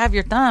got to have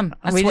your thumb.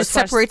 That's what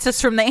separates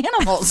us from the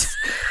animals.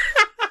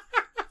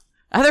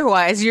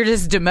 Otherwise, you're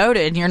just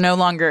demoted. You're no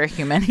longer a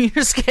human. You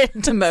just get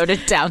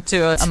demoted down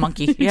to a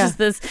monkey. Yeah.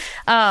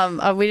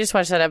 We just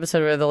watched that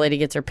episode where the lady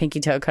gets her pinky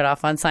toe cut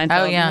off on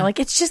Seinfeld. Oh, yeah. And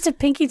it's just a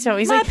pinky toe.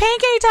 He's My like,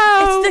 pinky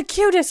toe. It's the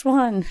cutest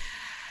one.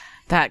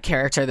 That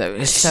character, though,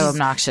 is so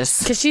obnoxious.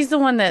 Because she's the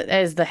one that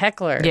is the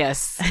heckler.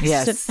 Yes.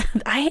 That's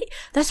what I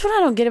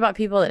don't get about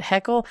people that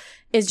heckle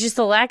is just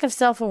the lack of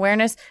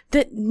self-awareness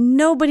that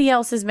nobody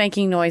else is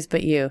making noise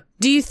but you.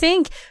 Do you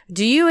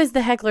as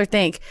the heckler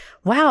think,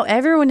 wow,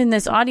 everyone in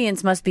this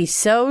audience must be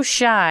so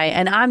shy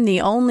and I'm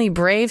the only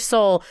brave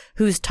soul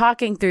who's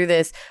talking through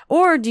this?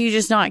 Or do you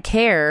just not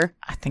care?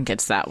 I think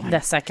it's that one.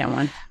 The second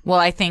one. Well,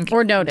 I think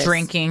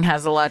drinking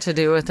has a lot to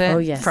do with it. Oh,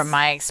 yes. From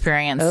my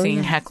experience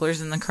seeing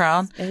hecklers in the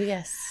crowd. Oh,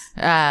 yes.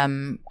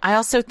 I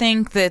also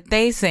think that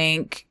they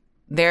think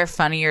they're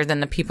funnier than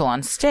the people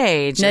on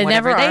stage. They and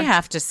whatever never are. they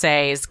have to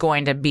say is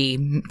going to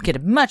get a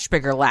much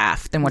bigger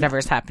laugh than whatever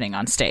is happening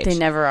on stage. They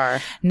never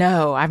are.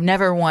 No, I've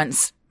never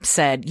once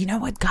said, you know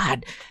what,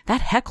 God,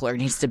 that heckler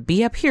needs to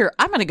be up here.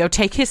 I'm going to go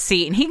take his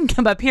seat and he can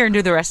come up here and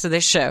do the rest of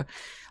this show.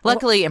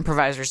 Luckily,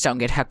 improvisers don't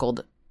get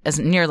heckled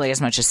nearly as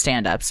much as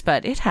stand-ups,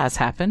 but it has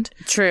happened.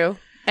 True.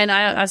 And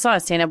I saw a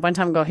stand-up one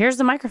time go, here's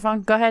the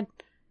microphone. Go ahead.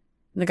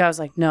 And the guy was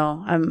like,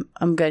 no,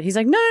 I'm good. He's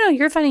like, no,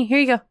 you're funny. Here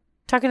you go.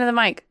 Talking to the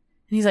mic.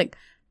 And he's like,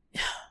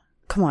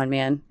 come on,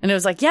 man. And it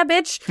was like, yeah,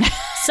 bitch.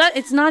 So,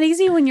 it's not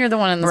easy when you're the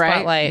one in the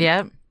spotlight.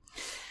 Yep.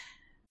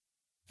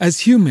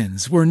 As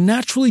humans, we're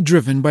naturally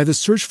driven by the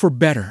search for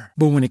better.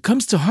 But when it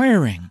comes to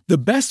hiring, the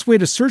best way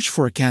to search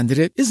for a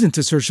candidate isn't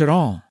to search at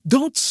all.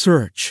 Don't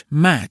search,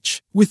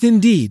 match with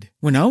Indeed.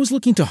 When I was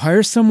looking to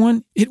hire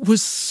someone, it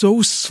was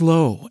so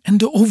slow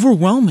and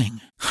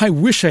overwhelming. I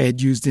wish I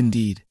had used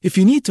Indeed. If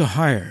you need to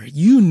hire,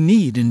 you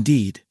need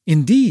Indeed.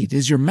 Indeed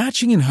is your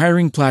matching and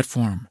hiring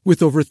platform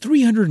with over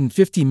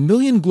 350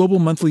 million global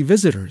monthly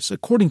visitors,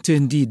 according to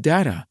Indeed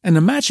data, and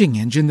a matching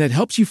engine that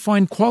helps you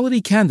find quality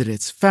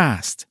candidates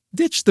fast.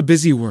 Ditch the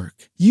busy work.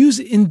 Use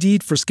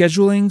Indeed for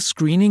scheduling,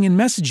 screening, and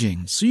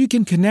messaging so you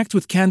can connect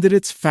with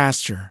candidates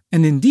faster.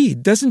 And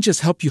Indeed doesn't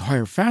just help you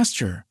hire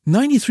faster.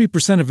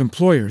 93% of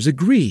employers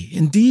agree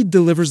Indeed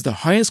delivers the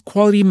highest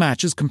quality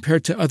matches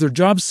compared to other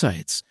job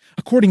sites,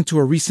 according to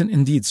a recent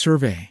Indeed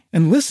survey.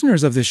 And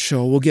listeners of this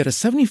show will get a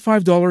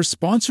 $75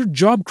 sponsored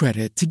job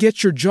credit to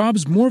get your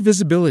jobs more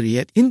visibility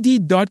at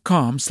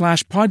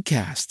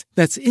Indeed.com/podcast.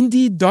 That's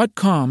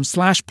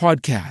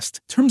Indeed.com/podcast.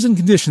 Terms and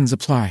conditions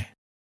apply.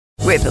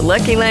 With the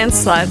Lucky Land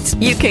Slots,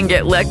 you can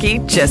get lucky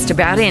just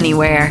about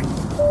anywhere.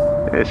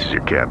 This is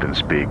your captain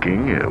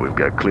speaking. We've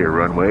got clear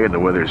runway and the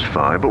weather's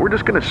fine, but we're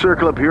just going to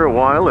circle up here a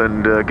while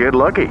and get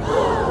lucky.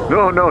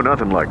 No,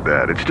 nothing like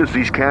that. It's just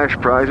these cash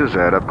prizes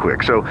add up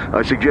quick. So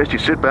I suggest you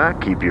sit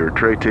back, keep your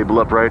tray table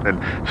upright,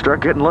 and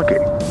start getting lucky.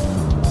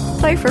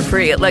 Play for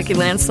free at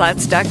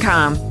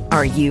LuckyLandSlots.com.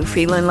 Are you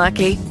feeling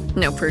lucky?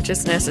 No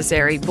purchase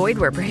necessary. Void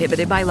where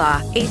prohibited by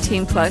law.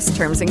 18+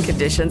 terms and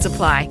conditions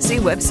apply. See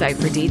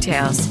website for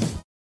details.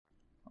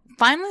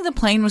 Finally, the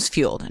plane was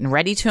fueled and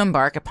ready to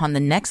embark upon the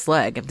next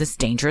leg of this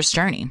dangerous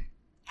journey.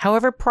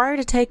 However, prior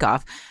to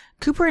takeoff,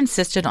 Cooper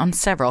insisted on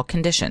several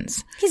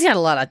conditions. He's got a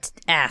lot of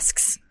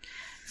asks.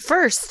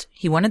 First,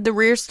 he wanted the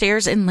rear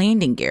stairs and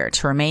landing gear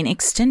to remain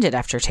extended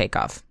after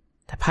takeoff.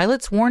 The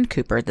pilots warned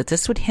Cooper that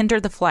this would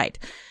hinder the flight,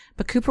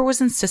 but Cooper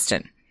was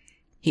insistent.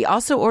 He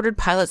also ordered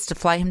pilots to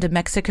fly him to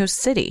Mexico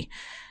City,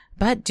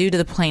 but due to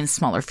the plane's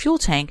smaller fuel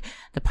tank,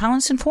 the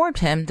pilots informed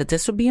him that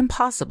this would be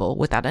impossible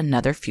without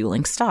another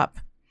fueling stop.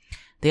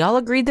 They all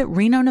agreed that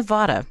Reno,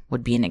 Nevada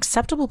would be an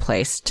acceptable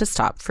place to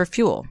stop for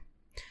fuel.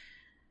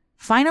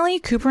 Finally,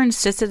 Cooper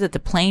insisted that the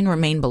plane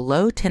remain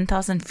below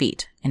 10,000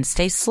 feet and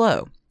stay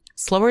slow,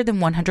 slower than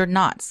 100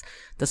 knots,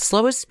 the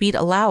slowest speed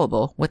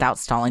allowable without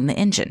stalling the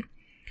engine.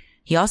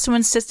 He also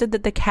insisted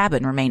that the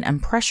cabin remain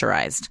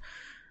unpressurized.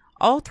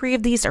 All three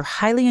of these are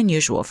highly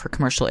unusual for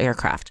commercial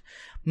aircraft.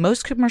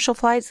 Most commercial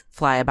flights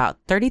fly about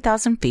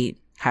 30,000 feet,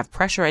 have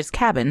pressurized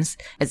cabins,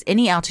 as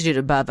any altitude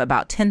above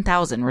about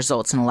 10,000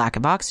 results in a lack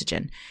of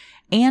oxygen,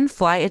 and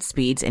fly at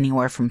speeds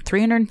anywhere from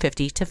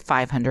 350 to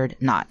 500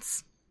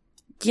 knots.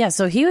 Yeah,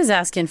 so he was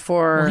asking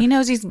for... Well, he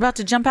knows he's about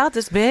to jump out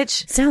this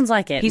bitch. Sounds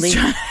like it. He's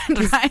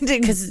trying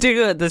to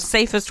do it the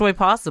safest way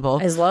possible.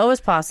 As low as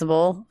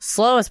possible,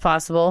 slow as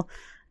possible,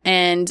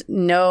 and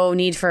no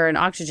need for an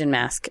oxygen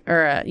mask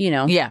or,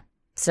 Yeah.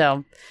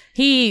 So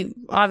he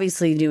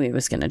obviously knew he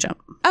was going to jump.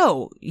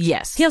 Oh,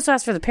 yes. He also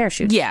asked for the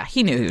parachute. Yeah,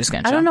 he knew he was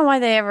going to jump. I don't know why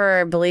they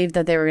ever believed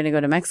that they were going to go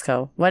to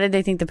Mexico. What did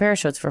they think the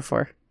parachutes were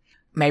for?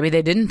 Maybe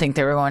they didn't think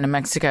they were going to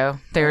Mexico.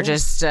 They were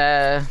just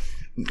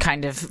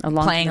kind of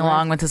playing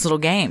along with this little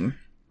game.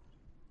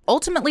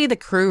 Ultimately, the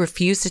crew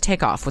refused to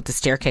take off with the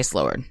staircase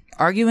lowered,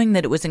 arguing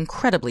that it was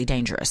incredibly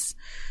dangerous.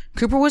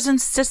 Cooper was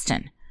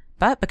insistent,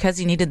 but because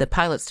he needed the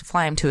pilots to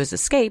fly him to his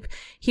escape,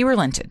 he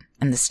relented,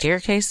 and the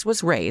staircase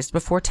was raised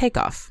before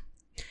takeoff.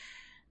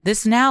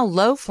 This now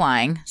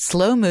low-flying,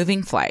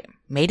 slow-moving flight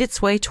made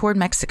its way toward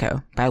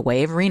Mexico by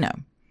way of Reno.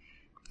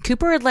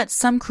 Cooper had let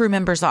some crew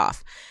members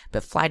off,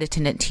 but flight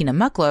attendant Tina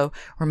Mucklow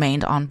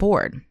remained on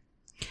board.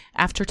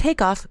 After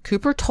takeoff,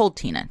 Cooper told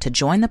Tina to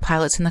join the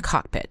pilots in the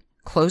cockpit,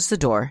 close the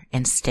door,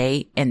 and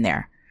stay in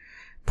there.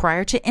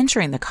 Prior to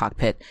entering the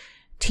cockpit,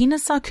 Tina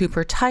saw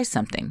Cooper tie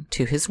something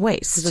to his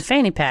waist. It's a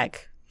fanny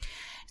pack.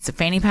 It's a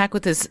fanny pack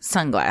with his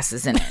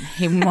sunglasses in it.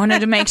 He wanted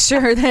to make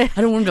sure that...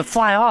 I don't want him to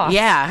fly off.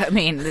 Yeah, I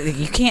mean,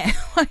 you can't...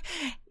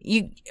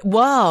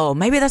 Whoa,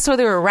 maybe that's why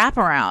they were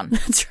wraparound.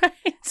 That's right.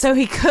 So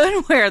he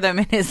could wear them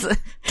in his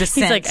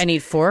descent. He's like, I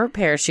need 4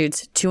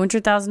 parachutes,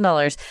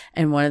 $200,000,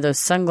 and one of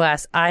those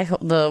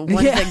the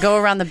ones that go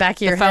around the back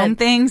of your head. Foam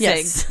things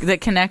yes.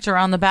 that connect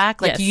around the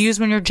back, like yes. you use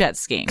when you're jet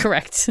skiing.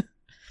 Correct.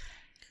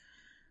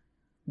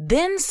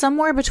 Then,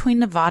 somewhere between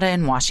Nevada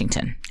and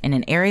Washington, in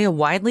an area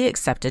widely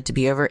accepted to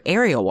be over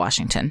aerial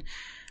Washington,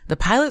 the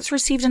pilots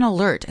received an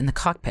alert in the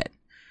cockpit.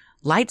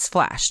 Lights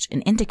flashed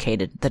and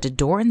indicated that a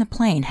door in the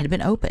plane had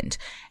been opened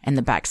and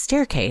the back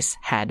staircase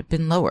had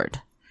been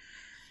lowered.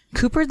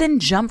 Cooper then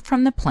jumped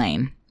from the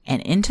plane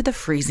and into the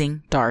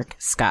freezing dark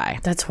sky.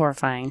 That's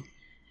horrifying.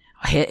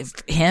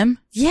 Him?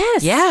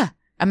 Yes. Yeah.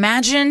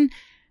 Imagine,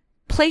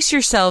 place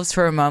yourselves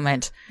for a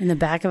moment. In the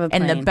back of a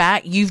plane. In the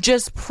back, you've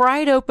just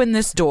pried open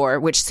this door,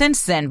 which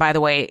since then, by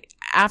the way,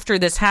 after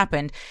this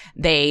happened,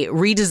 they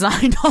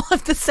redesigned all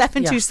of the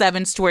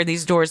 727s to where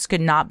these doors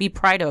could not be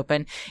pried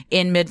open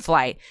in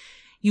mid-flight.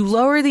 You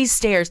lower these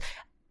stairs,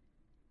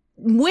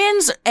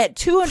 winds at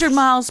 200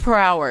 miles per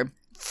hour,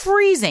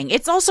 freezing.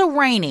 It's also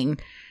raining.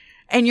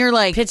 And you're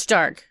like, pitch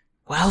dark.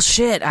 Well,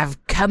 shit,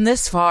 I've come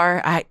this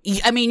far. I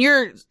mean,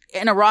 you're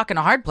in a rock and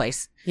a hard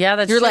place. Yeah,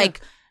 that's You're true.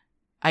 like,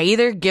 I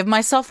either give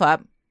myself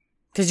up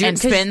and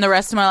spend the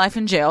rest of my life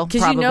in jail.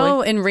 Because you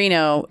know in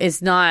Reno,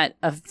 it's not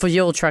a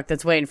fuel truck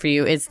that's waiting for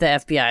you. It's the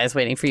FBI is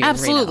waiting for you.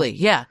 Absolutely, in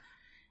Reno. yeah.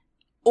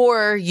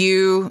 Or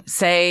you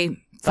say,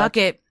 fuck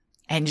it,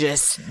 and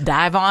just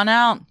dive on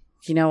out.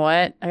 You know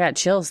what? I got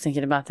chills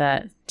thinking about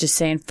that. Just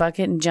saying fuck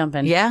it and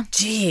jumping. Yeah.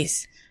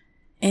 Jeez.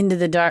 Into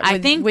the dark. I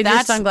think with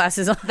that's, your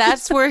sunglasses on.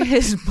 That's where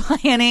his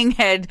planning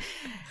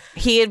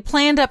he had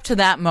planned up to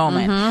that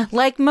moment. Mm-hmm.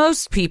 Like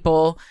most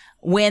people,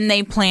 when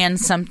they plan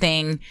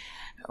something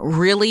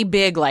really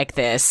big like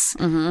this,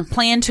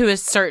 plan to a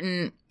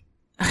certain,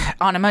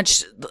 on a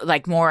much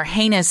like more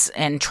heinous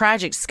and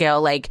tragic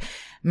scale, like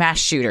mass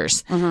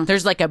shooters.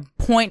 There's like a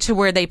point to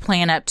where they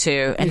plan up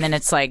to, and then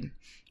it's like,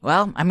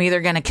 well, I'm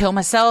either going to kill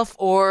myself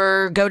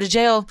or go to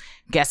jail.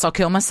 Guess I'll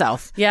kill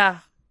myself. Yeah.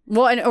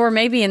 Well, or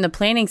maybe in the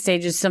planning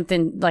stages,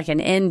 something like an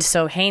end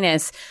so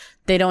heinous,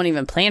 they don't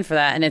even plan for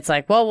that. And it's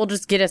like, well, we'll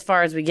just get as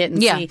far as we get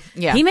and see.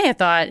 Yeah. He may have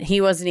thought he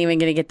wasn't even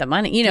going to get the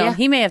money.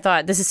 He may have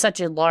thought this is such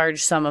a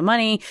large sum of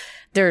money.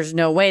 There's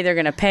no way they're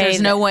going to pay.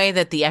 There's no way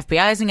that the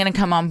FBI isn't going to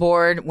come on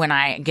board when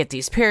I get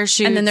these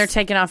parachutes. And then they're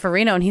taking off for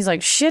Reno. And he's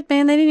like, shit,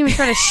 man, they didn't even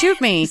try to shoot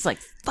me. He's like,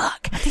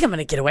 fuck. I think I'm going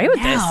to get away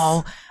with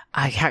this.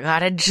 I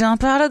gotta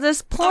jump out of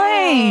this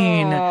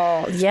plane.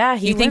 Oh, yeah.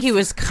 You think he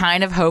was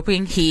kind of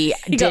hoping he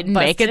didn't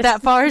make it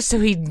that far, so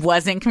he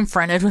wasn't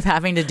confronted with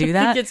having to do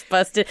that? He gets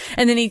busted.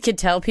 And then he could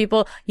tell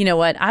people, you know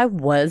what, I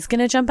was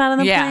going to jump out of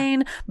the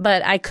plane,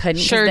 but I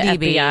couldn't. Sure, the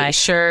DB. FBI.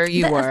 Sure,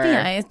 you the were.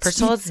 FBI,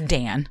 First of all, it's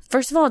Dan.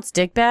 First of all, it's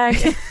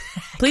Dickbag.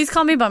 Please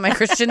call me by my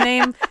Christian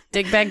name,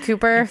 Dickbag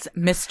Cooper. It's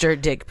Mr.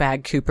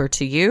 Dickbag Cooper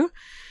to you.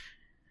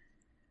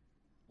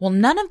 Well,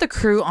 none of the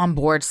crew on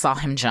board saw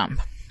him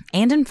jump.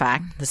 And in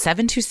fact, the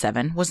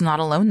 727 was not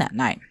alone that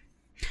night.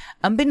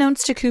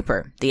 Unbeknownst to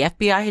Cooper, the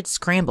FBI had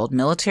scrambled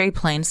military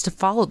planes to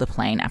follow the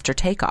plane after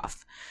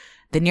takeoff.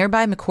 The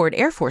nearby McChord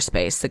Air Force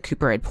Base that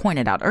Cooper had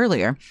pointed out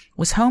earlier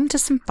was home to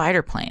some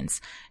fighter planes,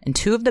 and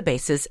 2 of the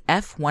base's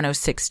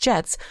F-106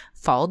 jets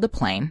followed the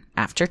plane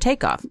after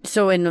takeoff.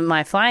 So in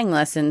my flying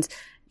lessons,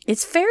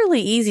 it's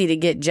fairly easy to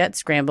get jet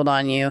scrambled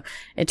on you.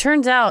 It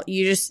turns out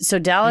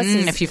Dallas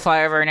is... If you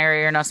fly over an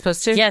area you're not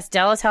supposed to? Yes,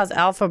 Dallas has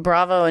Alpha,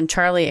 Bravo, and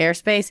Charlie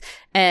airspace.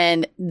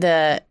 And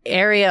the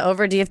area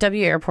over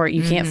DFW Airport,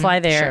 you can't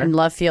fly there in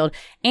Love Field.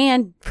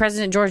 And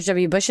President George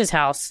W. Bush's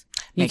house,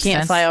 you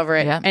can't fly over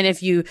it. Yep. And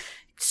if you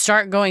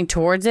start going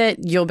towards it,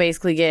 you'll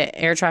basically get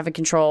air traffic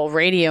control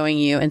radioing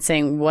you and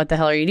saying, what the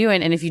hell are you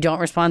doing? And if you don't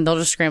respond, they'll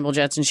just scramble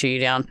jets and shoot you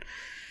down.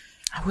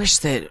 I wish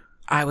that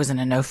I was in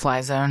a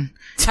no-fly zone.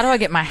 How do I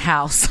get my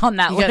house on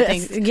that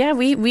list?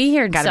 We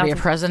hear gotta be a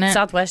president.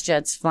 Southwest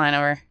jets flying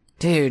over.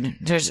 Dude,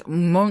 there's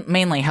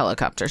mainly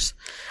helicopters.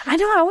 I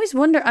know. I always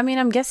wonder. I mean,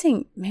 I'm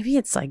guessing maybe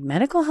it's like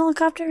medical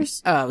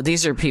helicopters. Oh,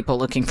 these are people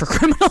looking for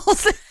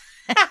criminals.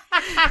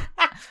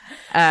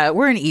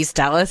 We're in East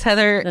Dallas,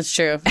 Heather. That's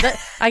true.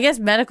 I guess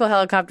medical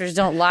helicopters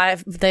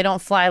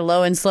don't fly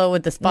low and slow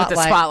with the spotlight. With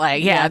the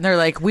spotlight, yeah. And they're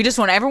like, we just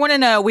want everyone to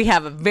know we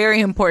have a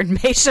very important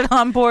patient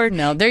on board.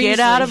 No, they're Get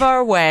out of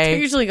our way.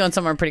 They're usually going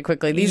somewhere pretty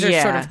quickly. These are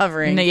sort of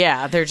hovering.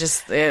 Yeah, they're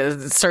just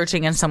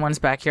searching in someone's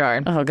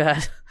backyard. Oh,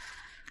 God.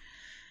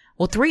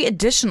 Well, 3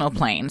 additional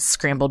planes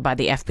scrambled by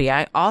the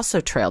FBI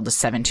also trailed the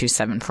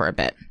 727 for a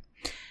bit.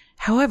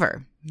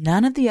 However,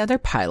 none of the other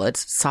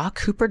pilots saw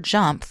Cooper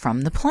jump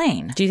from the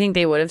plane. Do you think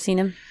they would have seen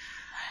him?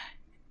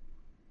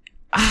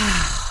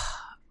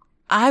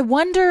 I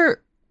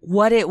wonder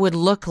what it would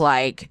look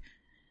like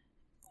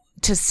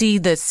to see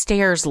the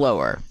stairs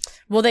lower.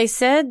 Well, they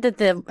said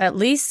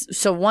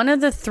that one of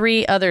the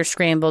 3 other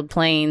scrambled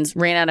planes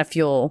ran out of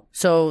fuel.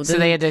 So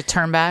they had to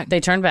turn back?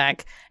 They turned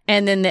back.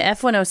 And then the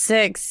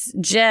F-106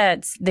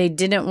 jets, they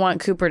didn't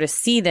want Cooper to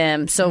see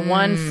them. So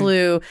one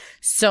flew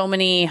so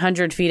many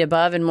 100 feet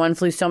above and one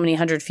flew so many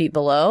 100 feet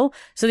below.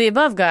 So the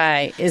above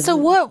guy is... So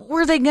what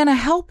were they going to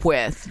help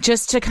with?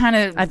 Just to kind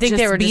of I think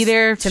they were be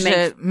there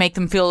to make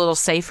them feel a little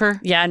safer?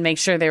 Yeah, and make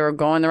sure they were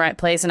going the right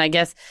place. And I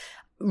guess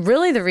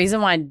really the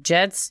reason why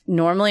jets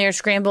normally are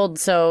scrambled,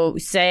 so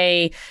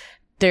say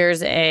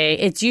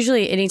it's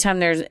usually anytime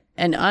there's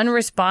an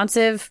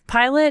unresponsive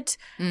pilot.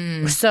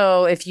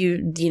 So if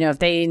if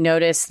they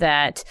notice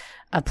that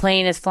a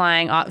plane is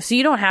flying off, so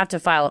you don't have to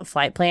file a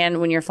flight plan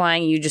when you're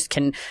flying. You just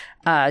can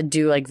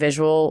do like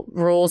visual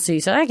rules. So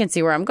you say, I can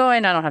see where I'm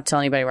going. I don't have to tell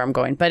anybody where I'm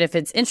going. But if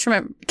it's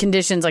instrument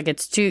conditions, like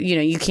it's too,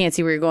 you can't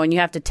see where you're going, you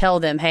have to tell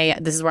them, hey,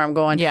 this is where I'm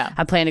going. Yeah.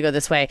 I plan to go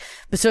this way.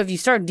 But so if you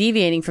start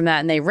deviating from that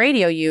and they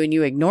radio you and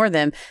you ignore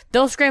them,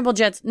 they'll scramble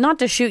jets not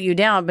to shoot you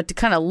down, but to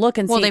kind of look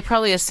and see. Well, they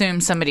probably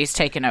assume somebody's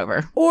taken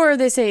over. Or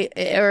they say,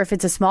 or if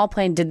it's a small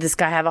plane, did this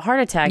guy have a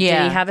heart attack? Yeah.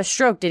 Did he have a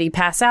stroke? Did he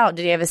pass out?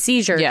 Did he have a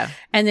seizure? Yeah.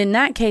 And in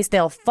that case,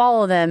 they'll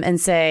follow them and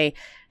say,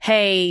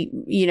 hey,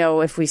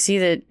 if we see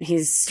that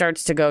he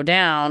starts to go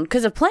down,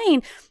 because a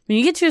plane, when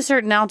you get to a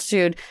certain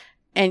altitude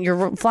and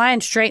you're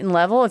flying straight and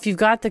level, if you've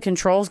got the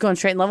controls going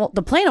straight and level,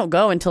 the plane will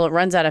go until it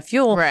runs out of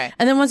fuel. Right.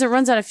 And then once it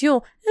runs out of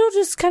fuel, it'll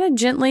just kind of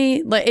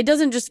gently,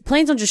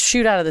 planes don't just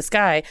shoot out of the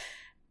sky.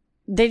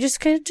 They just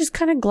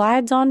kind of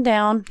glides on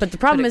down. But the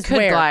problem is could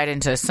glide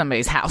into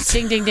somebody's house.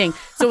 Ding, ding, ding.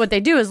 So what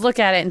they do is look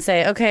at it and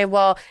say, okay,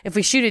 well, if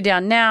we shoot it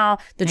down now,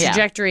 the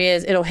trajectory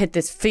is it'll hit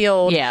this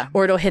field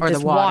or it'll hit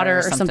this water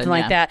or something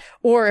like that.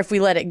 Or if we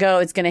let it go,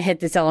 it's going to hit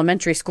this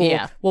elementary school.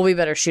 Yeah. Well, we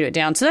better shoot it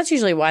down. So that's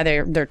usually why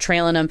they're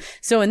trailing them.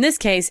 So in this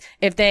case,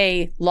 if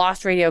they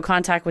lost radio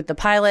contact with the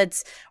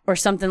pilots or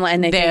something like,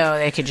 and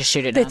they could just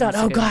shoot it down. They thought,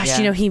 oh gosh,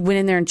 he went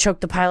in there and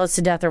choked the pilots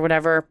to death or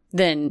whatever.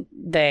 Then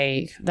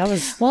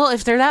well,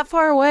 if they're that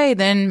far away,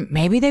 then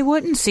maybe they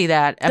wouldn't see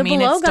that. I mean,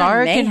 it's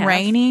dark and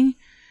rainy.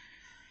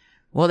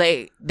 Well,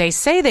 they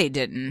say they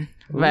didn't,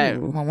 but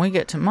when we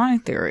get to my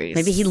theories,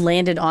 maybe he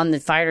landed on the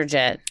fighter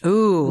jet.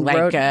 Ooh,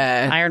 like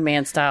Iron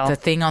Man style, the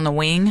thing on the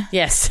wing.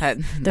 Yes,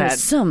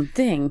 there's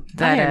something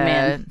that Iron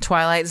Man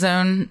Twilight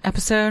Zone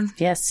episode.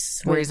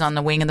 Yes, where he's on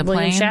the wing of the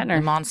William plane, Shatner.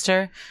 the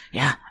monster.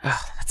 Yeah,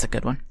 that's a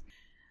good one.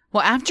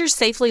 Well, after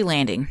safely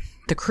landing,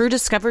 the crew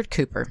discovered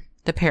Cooper,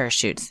 the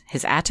parachutes,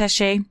 his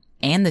attaché,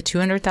 and the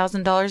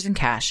 $200,000 in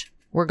cash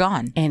were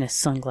gone. And his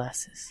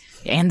sunglasses.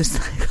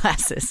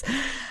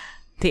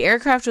 The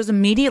aircraft was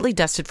immediately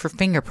dusted for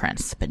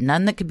fingerprints, but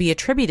none that could be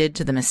attributed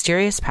to the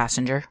mysterious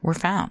passenger were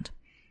found.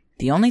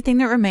 The only thing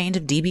that remained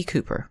of D.B.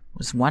 Cooper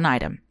was one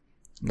item.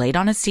 Laid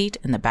on a seat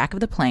in the back of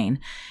the plane,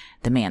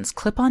 the man's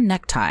clip-on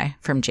necktie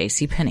from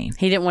JCPenney.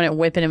 He didn't want it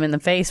whipping him in the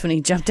face when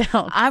he jumped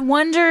out. I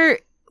wonder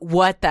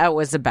what that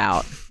was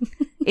about.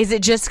 Is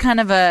it just kind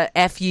of a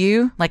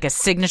FU, like a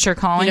signature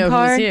calling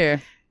card? Who's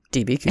here?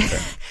 D.B. Cooper.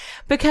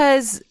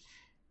 Because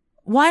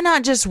why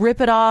not just rip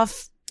it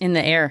off in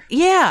the air?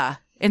 Yeah.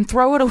 And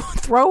throw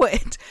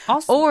it.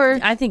 Also, or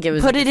I think it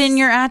was put it in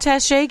your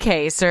attaché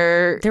case,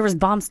 or there was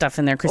bomb stuff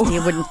in there, Christy.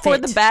 It wouldn't fit. Or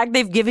the bag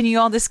they've given you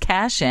all this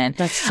cash in.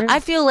 That's true. I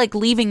feel like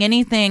leaving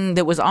anything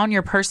that was on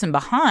your person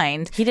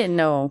behind, he didn't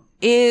know,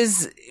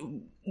 is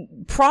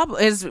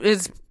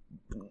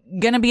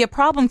going to be a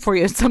problem for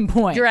you at some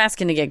point. You're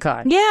asking to get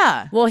caught.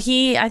 Yeah. Well,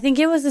 I think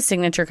it was a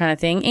signature kind of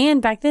thing.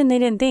 And back then they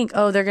didn't think,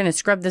 they're going to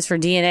scrub this for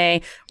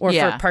DNA or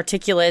for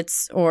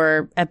particulates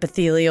or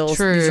epithelials.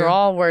 True. These are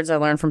all words I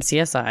learned from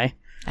CSI.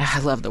 I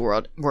love the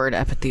word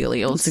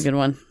epithelials. It's a good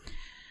one.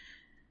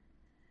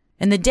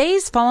 In the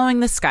days following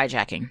the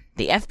skyjacking,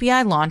 the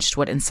FBI launched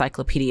what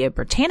Encyclopedia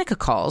Britannica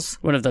calls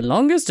one of the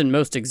longest and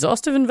most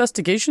exhaustive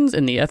investigations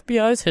in the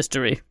FBI's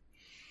history.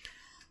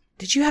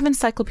 Did you have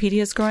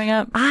encyclopedias growing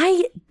up?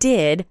 I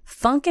did.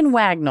 Funk and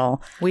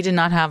Wagnall. We did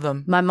not have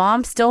them. My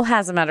mom still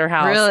has them at her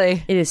house.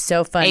 Really? It is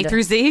so fun. A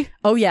through Z?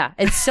 Oh, yeah.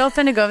 It's so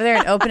fun to go over there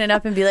and open it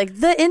up and be like,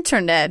 the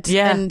internet.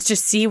 Yeah. And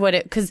just see what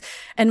it,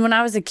 and when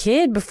I was a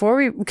kid,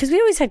 because we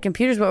always had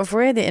computers, but before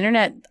we had the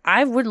internet,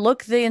 I would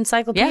look the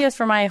encyclopedias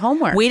for my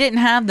homework. We didn't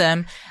have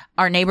them.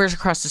 Our neighbors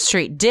across the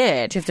street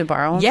did. Did you have to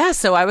borrow them? Yeah,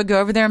 so I would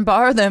go over there and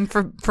borrow them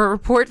for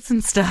reports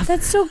and stuff.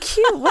 That's so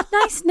cute. What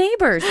nice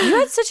neighbors. You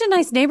had such a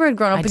nice neighborhood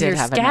growing up with your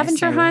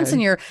scavenger hunts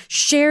and your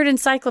shared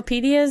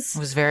encyclopedias. I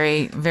was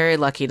very, very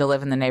lucky to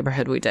live in the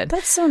neighborhood we did.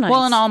 That's so nice.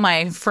 Well, and all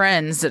my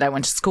friends that I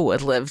went to school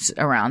with lived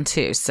around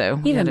too, so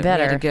we had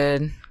a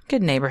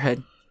good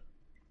neighborhood.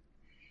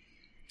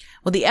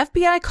 Well, the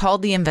FBI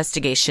called the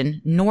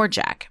investigation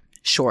NORJAC,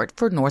 short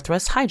for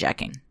Northwest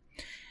Hijacking.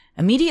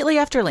 Immediately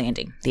after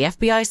landing, the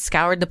FBI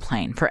scoured the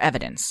plane for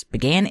evidence,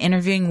 began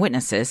interviewing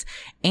witnesses,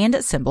 and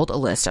assembled a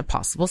list of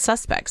possible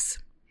suspects.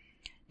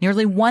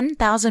 Nearly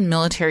 1,000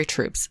 military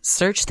troops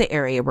searched the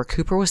area where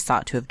Cooper was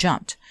thought to have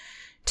jumped.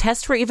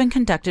 Tests were even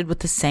conducted with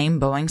the same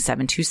Boeing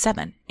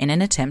 727 in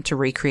an attempt to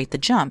recreate the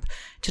jump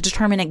to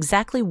determine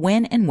exactly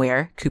when and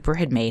where Cooper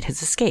had made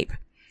his escape.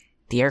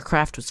 The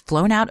aircraft was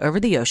flown out over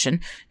the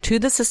ocean to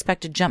the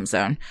suspected jump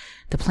zone.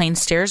 The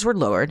plane's stairs were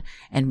lowered,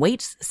 and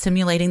weights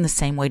simulating the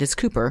same weight as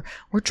Cooper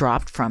were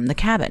dropped from the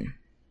cabin.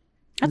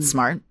 That's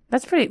smart.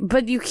 That's pretty,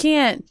 but you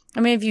can't, I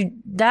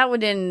mean, that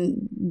would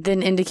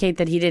then indicate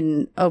that he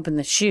didn't open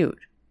the chute.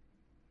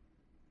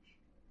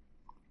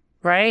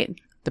 Right?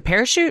 The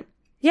parachute?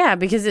 Yeah,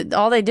 because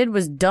all they did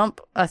was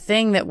dump a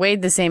thing that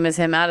weighed the same as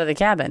him out of the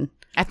cabin.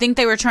 I think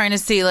they were trying to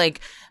see,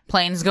 like,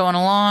 planes going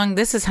along.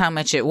 This is how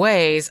much it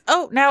weighs.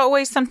 Oh, now it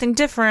weighs something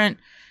different.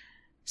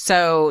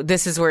 So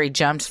this is where he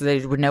jumped so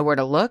they would know where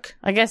to look.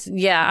 I guess,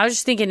 yeah. I was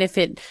just thinking if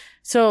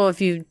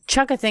you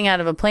chuck a thing out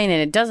of a plane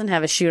and it doesn't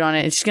have a chute on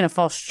it, it's just going to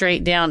fall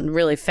straight down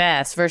really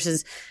fast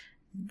versus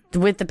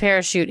with the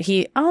parachute.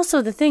 The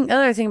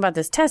other thing about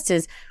this test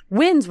is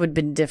winds would have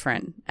been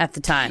different at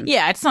the time.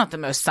 Yeah, it's not the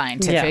most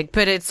scientific,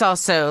 but it's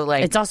also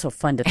like... It's also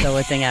fun to throw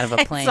a thing out of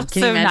a plane. It's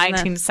Can you also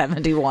imagine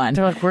 1971.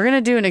 They're like, we're going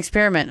to do an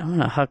experiment. I'm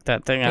going to huck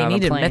that thing out of a plane.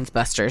 They needed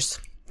Mythbusters.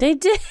 They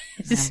did.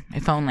 Yeah,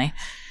 if only.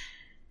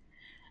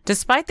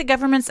 Despite the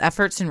government's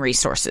efforts and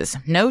resources,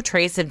 no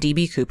trace of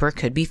D.B. Cooper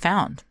could be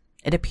found.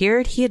 It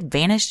appeared he had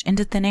vanished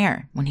into thin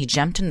air when he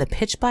jumped in the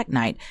pitch-black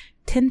night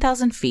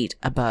 10,000 feet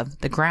above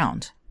the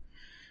ground.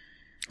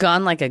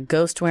 Gone like a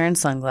ghost wearing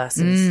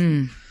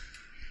sunglasses.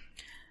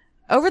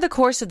 Over the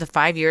course of the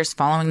 5 years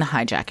following the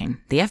hijacking,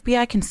 the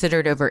FBI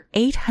considered over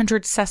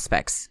 800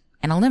 suspects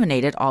and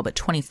eliminated all but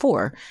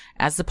 24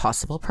 as the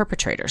possible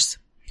perpetrators.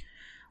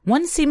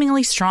 One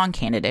seemingly strong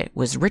candidate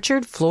was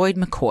Richard Floyd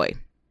McCoy.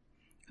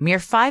 A mere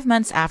 5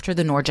 months after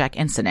the NORJAC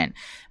incident,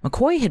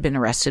 McCoy had been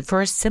arrested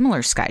for a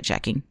similar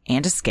skyjacking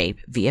and escape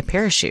via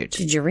parachute.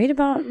 Did you read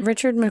about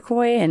Richard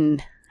McCoy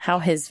and how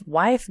his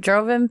wife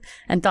drove him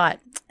and thought,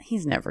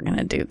 he's never going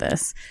to do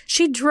this?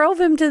 She drove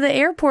him to the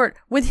airport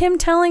with him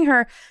telling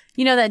her,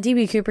 you know, that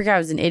D.B. Cooper guy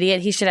was an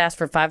idiot. He should ask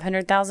for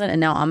 $500,000, and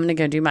now I'm going to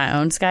go do my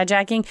own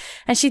skyjacking.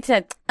 And she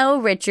said, "Oh,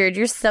 Richard,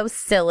 you're so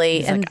silly."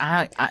 He's and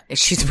like,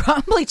 she's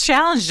probably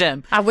challenged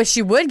him. I wish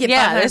you would get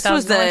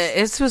 $500,000.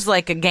 This was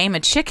like a game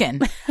of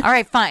chicken. All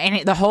right, fine.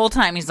 And the whole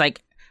time he's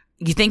like,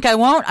 "You think I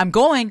won't? I'm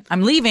going.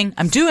 I'm leaving.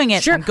 I'm doing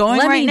it. Sure, I'm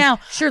going right now.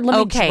 Sure,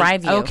 let me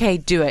drive you. Okay,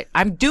 do it.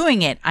 I'm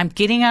doing it. I'm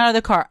getting out of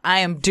the car. I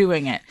am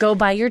doing it. Go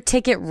buy your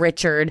ticket,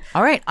 Richard.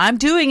 All right, I'm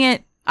doing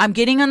it. I'm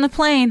getting on the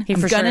plane. I'm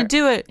going to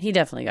do it." He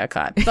definitely got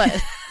caught.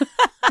 But,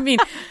 I mean,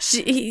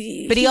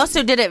 he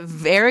also did it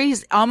very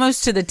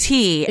almost to the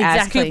T.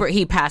 Exactly. As Cooper,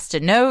 he passed a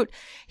note.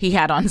 He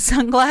had on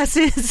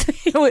sunglasses.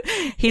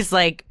 He's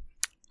like,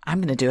 I'm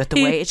going to do it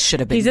the way it should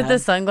have been He's done. at the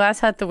Sunglass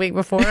Hut the week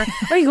before.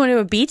 Are you going to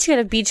a beach? You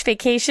got a beach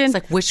vacation? It's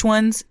like, which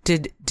ones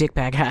did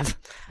Dickbag have?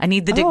 I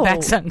need the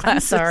Dickbag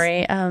sunglasses. I'm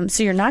sorry.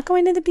 So you're not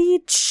going to the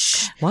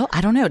beach? Well, I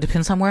don't know. It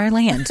depends on where I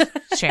land.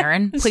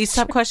 Sharon, please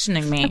stop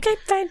questioning me. Okay,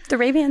 fine. The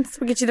Ray-Bans.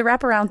 We'll get you the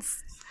wraparounds.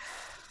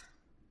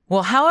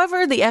 Well,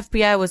 however, the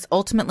FBI was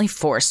ultimately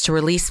forced to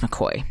release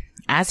McCoy,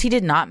 as he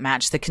did not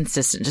match the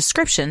consistent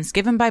descriptions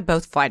given by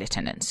both flight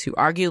attendants, who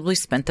arguably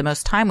spent the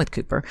most time with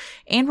Cooper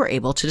and were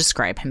able to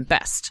describe him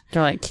best.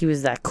 They're like, he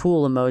was that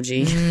cool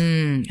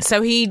emoji.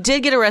 So he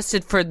did get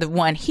arrested for the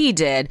one he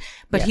did,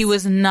 but he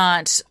was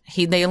not,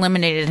 they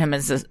eliminated him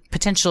as a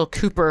potential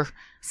Cooper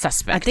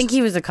suspect. I think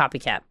he was a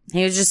copycat.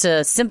 He was just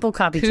a simple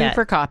copycat.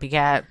 Cooper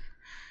copycat.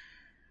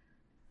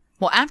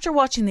 Well, after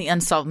watching the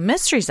Unsolved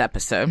Mysteries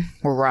episode,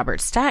 where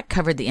Robert Stack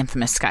covered the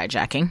infamous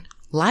skyjacking,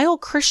 Lyle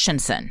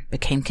Christensen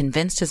became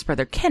convinced his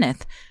brother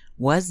Kenneth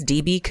was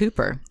D.B.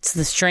 Cooper. It's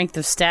the strength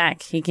of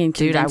Stack. He can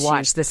convince I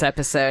watched this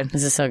episode.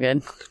 Is it so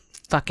good?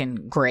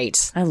 Fucking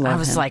great. I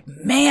was like,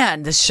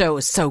 man, this show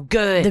is so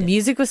good. The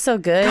music was so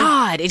good.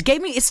 God,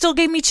 it still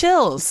gave me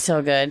chills.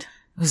 So good.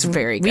 It was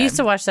very good. We used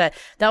to watch that.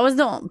 That was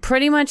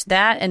pretty much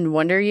that and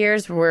Wonder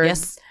Years were.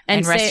 Yes.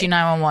 And Rescue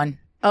 911.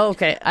 Oh,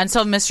 okay.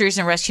 Unsolved Mysteries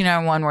and Rescue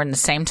 911 were in the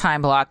same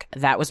time block.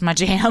 That was my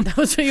jam. That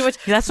was what you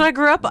watched. That's what I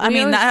grew up.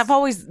 I've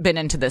always been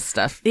into this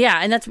stuff. Yeah,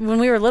 and that's when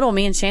we were little.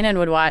 Me and Shannon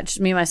would watch.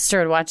 Me and my sister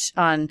would watch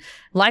on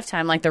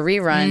Lifetime, like the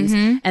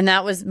reruns. And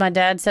that was, my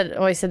dad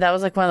always said that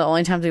was like one of the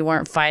only times we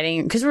weren't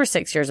fighting, because we were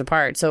 6 years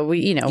apart. So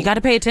we, you got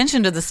to pay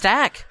attention to the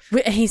stack.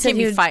 He said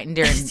he would fighting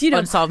during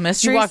Unsolved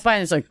Mysteries. You walk by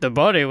and it's like, the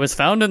body was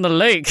found in the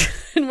lake,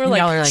 and we're like,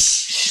 y'all are like,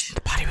 shh,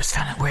 the body was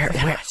found at where?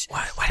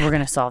 What? We're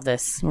gonna solve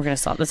this. We're gonna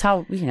solve this.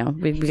 How we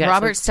got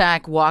Robert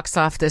Stack walks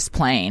off this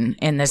plane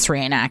in this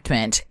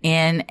reenactment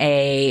in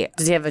a.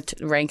 Does he have a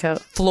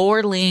raincoat?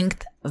 Floor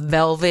length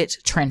velvet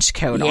trench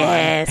coat on.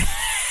 Yes.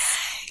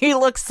 He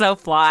looks so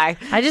fly.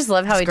 I just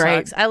love how he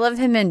talks. I love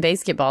him in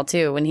Basketball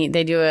too. When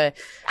they do a.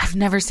 I've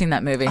never seen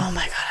that movie. Oh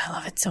my God, I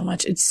love it so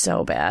much. It's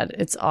so bad.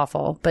 It's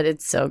awful, but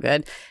it's so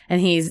good. And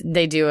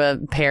they do a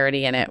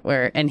parody in it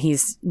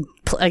he's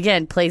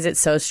again plays it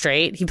so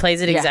straight. He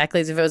plays it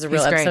exactly as if it was a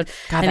real episode.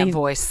 God, that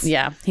voice.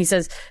 Yeah. She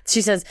says,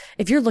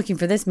 if you're looking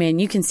for this man,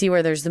 you can see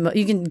where there's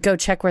you can go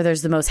check where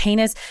there's the most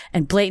heinous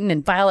and blatant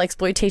and vile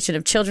exploitation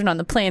of children on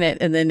the planet.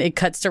 And then it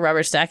cuts to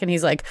Robert Stack and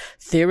he's like,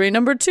 theory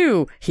number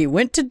 2, he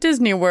went to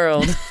Disney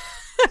World.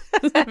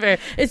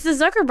 It's the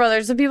Zucker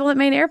brothers, the people that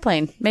made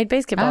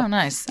Basketball. Oh,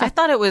 nice. I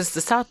thought it was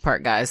the South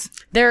Park guys.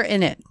 They're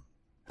in it.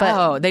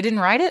 But they didn't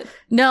write it?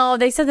 No,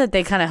 they said that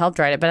they kind of helped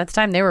write it, but at the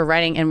time they were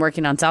writing and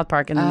working on South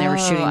Park, and then they were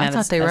shooting that. I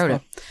thought they wrote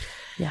it.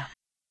 Yeah.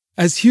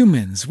 As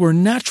humans, we're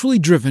naturally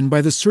driven by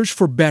the search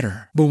for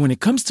better. But when it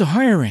comes to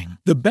hiring,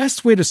 the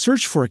best way to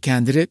search for a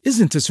candidate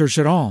isn't to search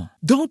at all.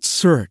 Don't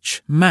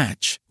search,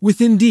 match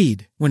with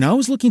Indeed. When I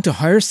was looking to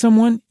hire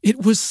someone,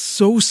 it was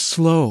so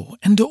slow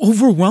and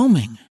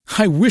overwhelming.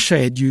 I wish I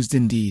had used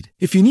Indeed.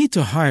 If you need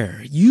to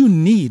hire, you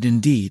need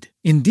Indeed.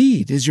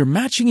 Indeed is your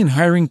matching and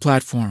hiring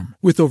platform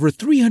with over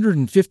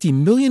 350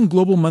 million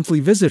global monthly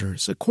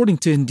visitors, according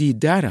to Indeed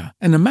data,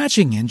 and a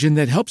matching engine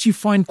that helps you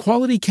find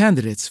quality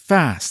candidates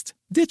fast.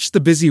 Ditch the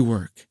busy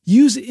work.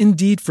 Use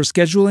Indeed for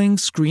scheduling,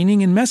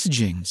 screening, and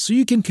messaging so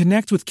you can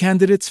connect with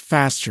candidates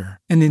faster.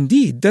 And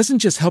Indeed doesn't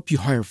just help you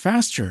hire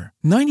faster.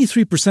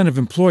 93% of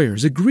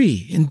employers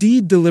agree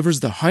Indeed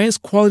delivers the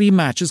highest quality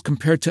matches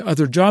compared to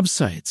other job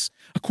sites,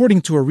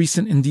 according to a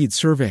recent Indeed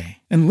survey.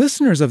 And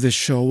listeners of this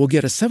show will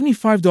get a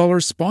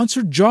 $75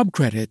 sponsored job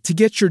credit to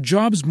get your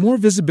jobs more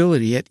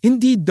visibility at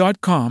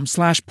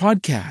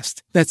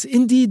Indeed.com/podcast. That's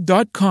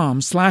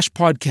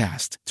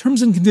Indeed.com/podcast.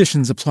 Terms and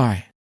conditions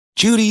apply.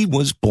 Judy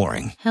was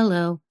boring.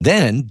 Hello.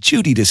 Then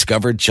Judy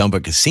discovered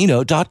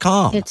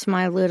ChumbaCasino.com. It's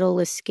my little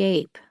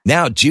escape.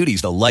 Now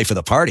Judy's the life of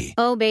the party.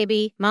 Oh,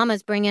 baby,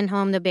 mama's bringing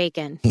home the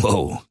bacon.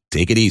 Whoa,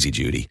 take it easy,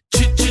 Judy.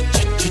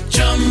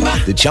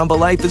 The Chumba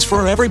life is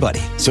for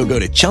everybody. So go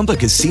to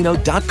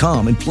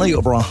ChumbaCasino.com and play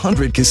over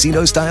 100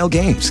 casino-style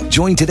games.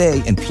 Join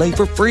today and play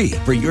for free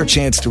for your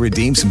chance to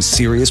redeem some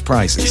serious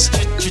prizes.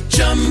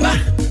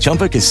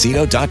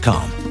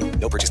 ChumbaCasino.com.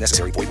 No purchase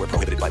necessary. Void where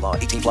prohibited by law.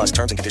 18+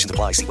 terms and conditions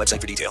apply. See website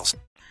for details.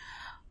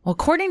 Well,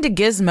 according to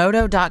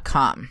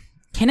Gizmodo.com,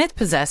 Kenneth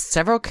possessed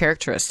several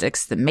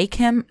characteristics that make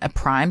him a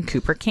prime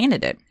Cooper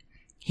candidate.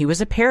 He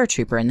was a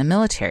paratrooper in the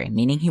military,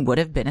 meaning he would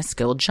have been a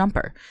skilled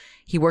jumper.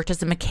 He worked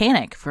as a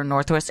mechanic for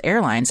Northwest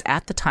Airlines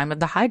at the time of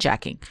the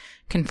hijacking,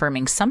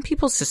 confirming some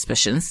people's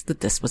suspicions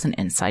that this was an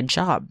inside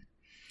job.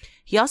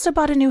 He also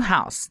bought a new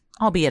house,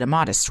 albeit a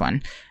modest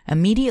one,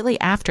 immediately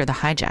after the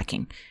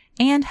hijacking,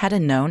 and had a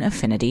known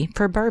affinity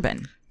for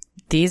bourbon.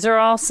 These are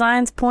all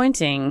signs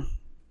pointing.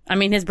 I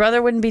mean, his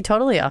brother wouldn't be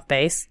totally off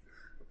base.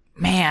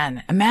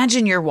 Man,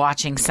 imagine you're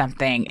watching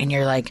something and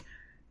you're like,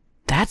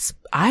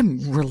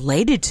 I'm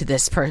related to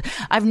this person.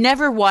 I've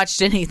never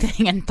watched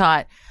anything and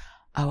thought,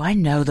 oh, I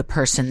know the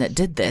person that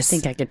did this. I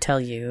think I could tell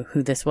you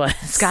who this was.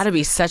 It's got to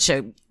be such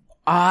a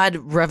odd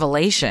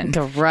revelation. Like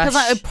a rush.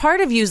 Because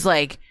part of you's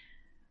like,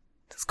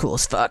 that's cool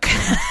as fuck.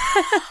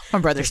 My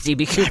brother's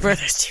DB Cooper.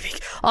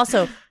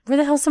 Also, where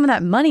the hell's some of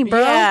that money, bro?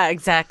 Yeah,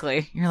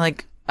 exactly. You're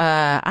like,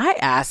 I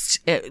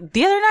asked the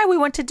other night we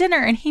went to dinner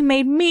and he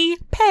made me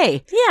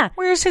pay. Yeah.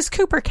 Where's his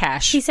Cooper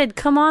cash? He said,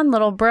 come on,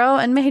 little bro,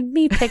 and made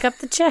me pick up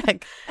the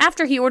check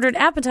after he ordered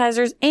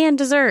appetizers and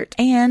dessert.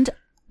 And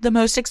the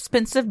most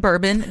expensive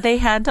bourbon they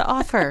had to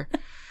offer.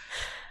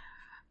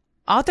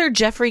 Author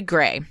Jeffrey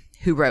Gray,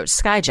 who wrote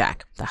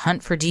Skyjack, The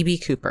Hunt for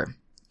DB Cooper,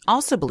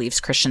 also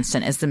believes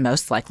Christensen is the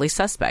most likely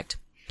suspect.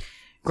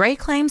 Gray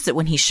claims that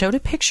when he showed a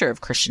picture of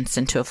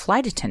Christensen to a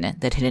flight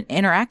attendant that had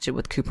interacted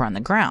with Cooper on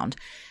the ground,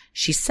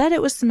 she said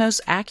it was the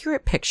most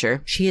accurate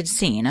picture she had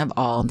seen of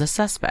all the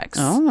suspects.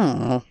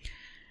 Oh.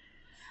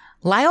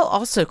 Lyle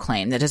also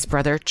claimed that his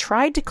brother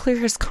tried to clear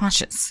his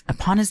conscience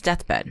upon his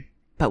deathbed,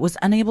 but was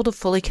unable to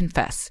fully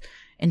confess,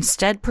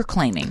 instead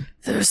proclaiming,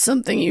 "There's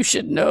something you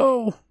should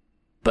know,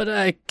 but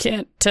I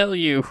can't tell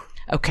you."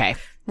 Okay.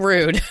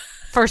 Rude.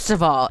 First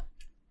of all,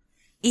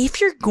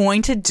 if you're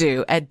going to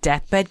do a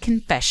deathbed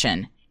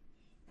confession,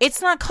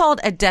 it's not called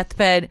a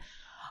deathbed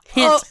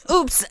hint.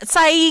 Oh, oops,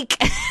 psych.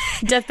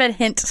 Deathbed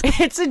hint.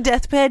 It's a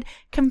deathbed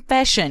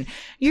confession.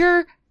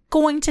 You're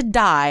going to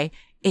die.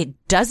 It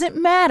doesn't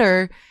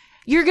matter.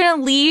 You're going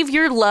to leave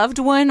your loved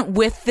one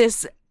with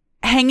this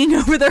hanging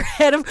over their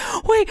head of,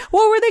 wait,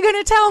 what were they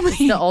going to tell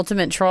me? The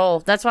ultimate troll.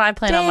 That's why I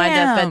plan on my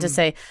deathbed to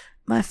say,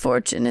 my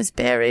fortune is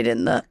buried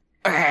in the...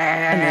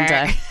 and then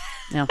die.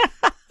 No.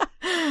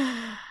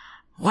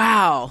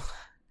 Wow.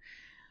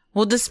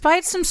 Well,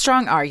 despite some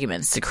strong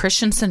arguments that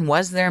Christensen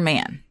was their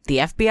man, the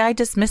FBI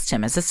dismissed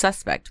him as a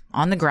suspect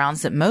on the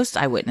grounds that most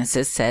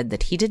eyewitnesses said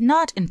that he did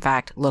not, in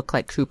fact, look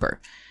like Cooper.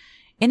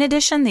 In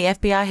addition, the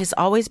FBI has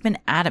always been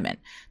adamant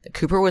that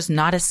Cooper was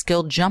not a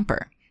skilled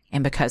jumper.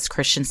 And because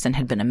Christensen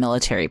had been a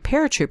military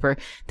paratrooper,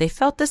 they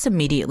felt this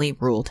immediately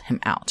ruled him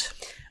out.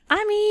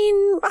 I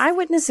mean,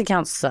 eyewitness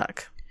accounts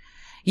suck.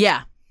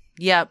 Yeah.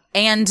 Yep.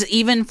 And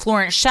even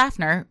Florence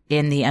Schaffner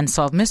in the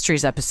Unsolved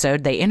Mysteries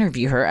episode, they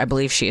interview her. I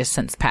believe she has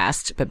since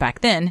passed, but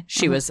back then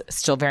she was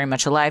still very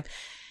much alive.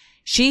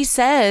 She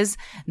says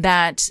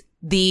that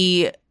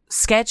the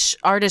sketch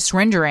artist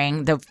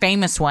rendering, the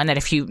famous one that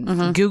if you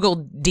Google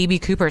D.B.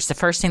 Cooper, it's the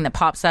first thing that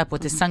pops up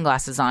with his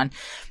sunglasses on.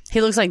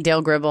 He looks like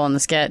Dale Gribble in the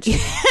sketch.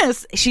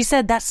 Yes. She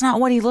said that's not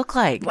what he looked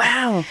like.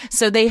 Wow.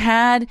 So they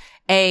had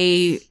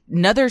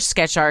another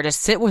sketch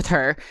artist sit with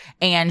her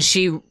and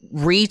she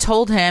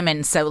retold him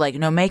and said, like,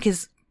 no, make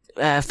his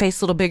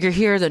face a little bigger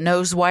here, the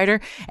nose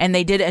wider. And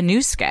they did a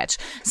new sketch.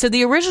 So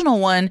the original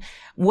one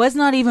was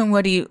not even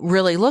what he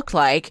really looked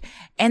like.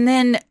 And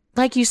then,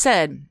 like you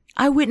said,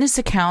 eyewitness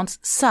accounts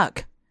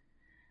suck.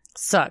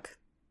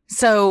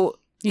 So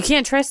you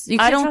can't trust.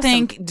 I don't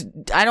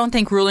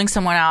think ruling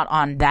someone out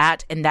on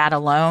that and that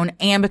alone,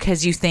 and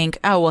because you think,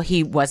 oh well,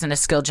 he wasn't a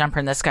skilled jumper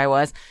and this guy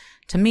was.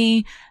 To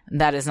me,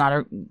 that is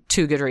not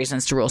two good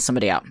reasons to rule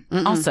somebody out.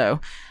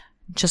 Also,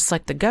 just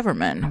like the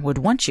government would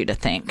want you to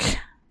think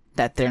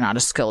that they're not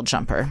a skilled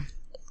jumper,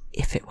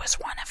 if it was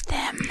one of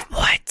them.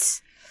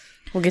 What?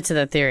 We'll get to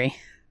that theory.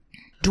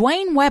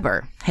 Dwayne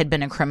Weber had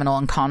been a criminal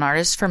and con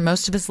artist for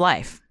most of his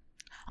life.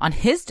 On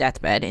his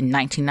deathbed in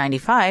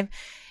 1995,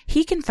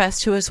 he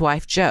confessed to his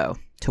wife, Jo,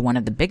 to one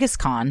of the biggest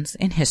cons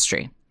in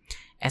history.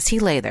 As he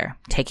lay there,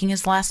 taking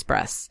his last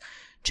breaths,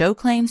 Jo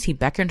claims he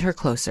beckoned her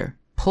closer,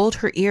 pulled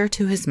her ear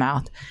to his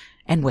mouth,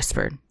 and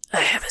whispered,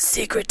 I have a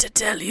secret to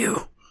tell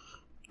you.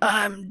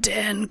 I'm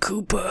Dan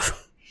Cooper.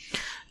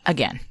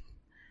 Again.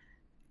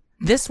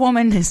 This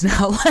woman is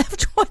now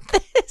left with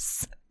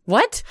this.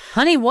 What?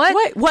 Honey,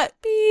 what? What?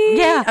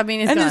 Yeah. I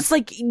mean, and it's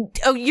like,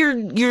 oh,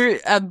 you're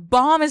a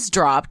bomb is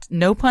dropped,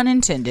 no pun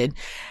intended.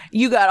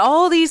 You got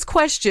all these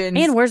questions.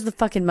 And where's the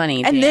fucking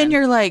money? And then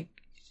you're like,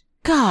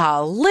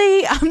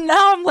 golly,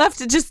 I'm left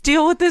to just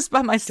deal with this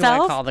by myself.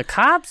 Do I call the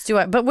cops?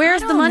 But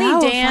where's the money,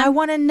 Dan? I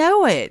want to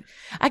know it.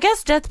 I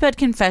guess deathbed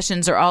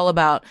confessions are all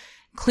about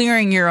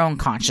clearing your own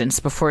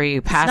conscience before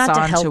you pass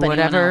on to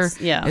whatever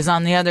is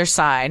on the other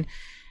side.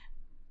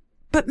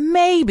 But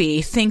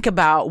maybe think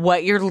about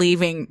what you're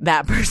leaving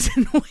that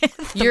person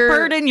with. The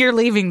burden you're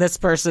leaving this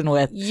person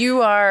with.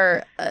 You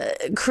are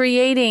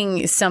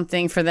creating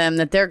something for them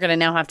that they're going to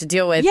now have to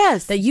deal with.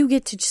 Yes. That you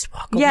get to just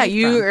walk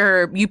away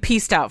from. You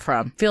pieced out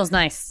from. Feels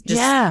nice.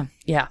 Yeah.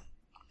 Yeah.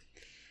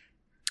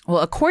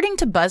 Well, according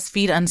to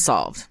BuzzFeed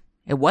Unsolved,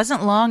 it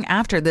wasn't long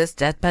after this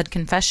deathbed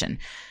confession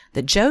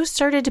that Jo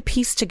started to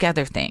piece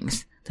together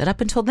things that up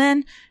until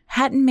then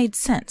hadn't made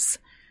sense.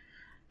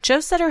 Jo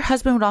said her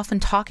husband would often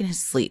talk in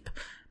his sleep,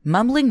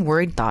 mumbling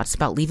worried thoughts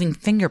about leaving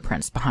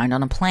fingerprints behind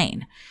on a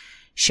plane.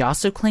 She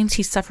also claims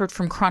he suffered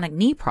from chronic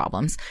knee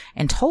problems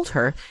and told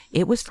her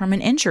it was from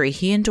an injury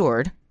he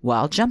endured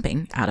while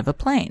jumping out of a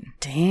plane.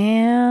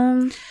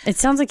 Damn. It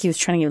sounds like he was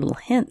trying to give little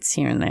hints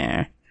here and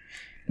there.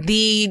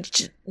 The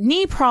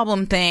knee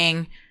problem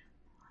thing,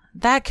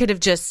 that could have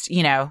just,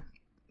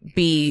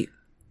 he's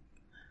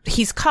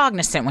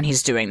cognizant when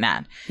he's doing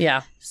that.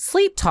 Yeah.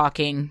 Sleep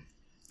talking,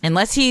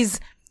 unless he's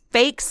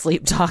fake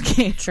sleep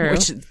talking,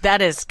 which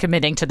that is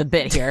committing to the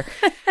bit here.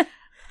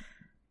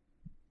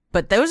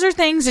 But those are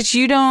things that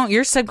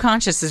your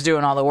subconscious is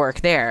doing all the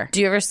work there.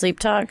 Do you ever sleep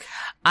talk?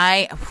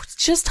 I was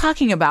just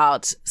talking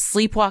about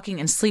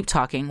sleepwalking and sleep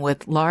talking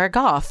with Laura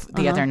Goff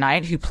the other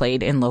night, who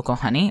played in Local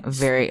Honey.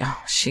 Laura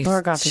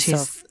Goff is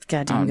so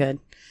goddamn good.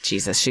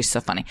 Jesus, she's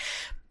so funny.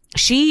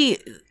 She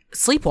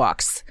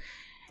sleepwalks.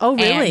 Oh,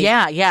 really?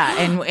 And, yeah.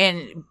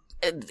 And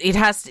it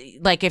has to,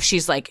 like, if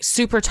she's like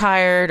super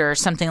tired or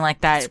something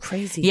like that. That's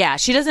crazy. Yeah.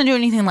 She doesn't do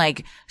anything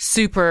like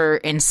super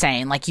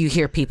insane. Like you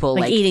hear people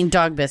like eating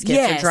dog biscuits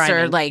or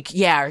driving.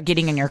 Or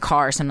getting in your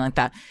car or something like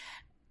that.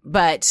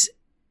 But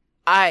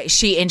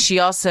she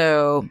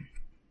also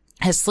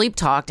has sleep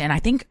talked, and I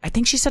think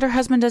she said her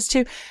husband does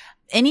too.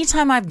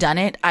 Anytime I've done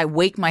it, I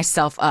wake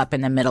myself up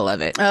in the middle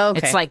of it. Oh, okay.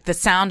 It's like the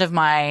sound of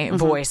my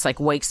voice like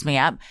wakes me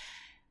up.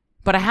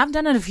 But I have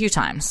done it a few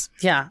times.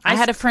 Yeah. I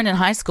had a friend in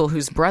high school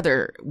whose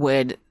brother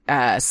would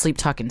sleep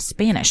talk in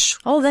Spanish.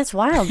 Oh, that's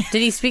wild.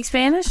 Did he speak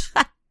Spanish?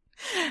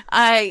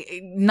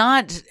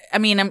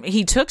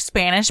 He took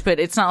Spanish, but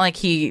it's not like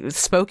he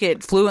spoke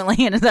it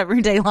fluently in his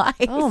everyday life.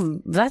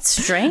 Oh,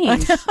 that's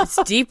strange.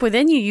 It's deep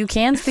within you. You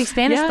can speak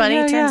Spanish, buddy.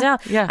 It turns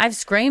out. Yeah. I've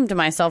screamed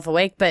myself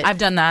awake, but I've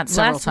done that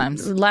several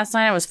times. Last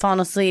night I was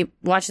falling asleep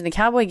watching the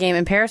Cowboy game,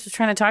 and Paris was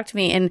trying to talk to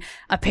me, and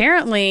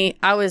apparently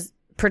I was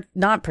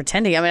not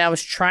pretending. I mean, I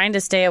was trying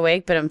to stay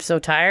awake, but I'm so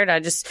tired.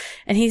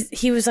 And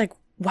he was like,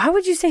 why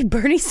would you say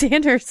Bernie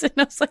Sanders? And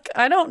I was like,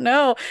 I don't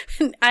know.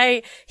 And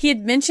he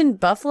had mentioned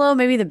Buffalo.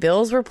 Maybe the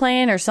Bills were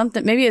playing or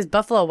something. Maybe it was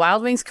Buffalo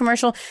Wild Wings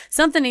commercial.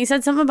 Something. He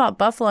said something about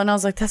Buffalo. And I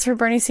was like, that's where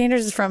Bernie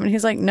Sanders is from. And he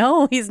was like,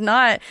 no, he's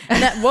not.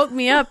 And that woke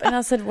me up. And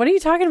I said, what are you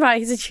talking about?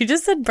 He said, you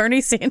just said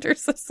Bernie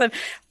Sanders. I said,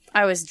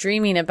 I was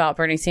dreaming about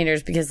Bernie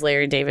Sanders because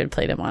Larry David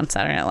played him on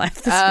Saturday Night Live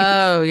this week.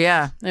 Oh,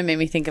 yeah. It made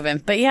me think of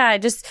him. But yeah,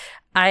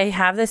 I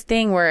have this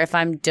thing where if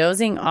I'm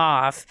dozing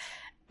off,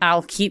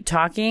 I'll keep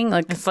talking.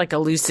 Like it's like a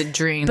lucid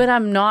dream. But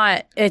I'm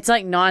not. It's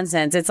like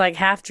nonsense. It's like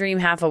half dream,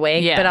 half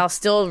awake. Yeah. But I'll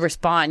still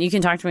respond. You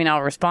can talk to me and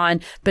I'll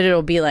respond, but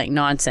it'll be like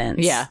nonsense.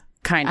 Yeah.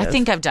 Kind of. I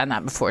think I've done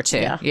that before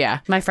too.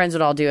 Yeah. My friends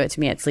would all do it to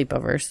me at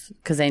sleepovers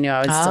because they knew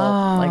I would still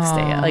like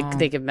stay. Like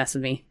they could mess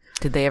with me.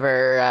 Did they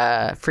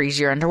ever freeze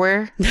your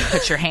underwear?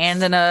 Put your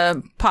hand in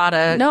a pot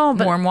of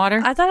warm water?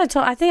 I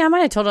think I might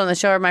have told it on the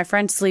show. Or my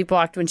friend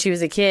sleepwalked when she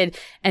was a kid,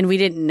 and we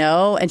didn't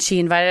know. And she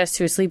invited us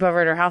to a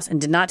sleepover at her house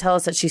and did not tell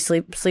us that she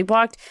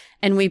sleepwalked.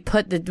 And we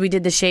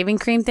did the shaving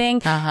cream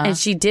thing, and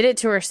she did it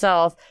to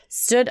herself.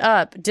 Stood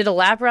up, did a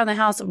lap around the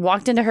house,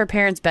 walked into her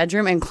parents'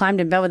 bedroom, and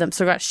climbed in bed with them.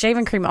 So got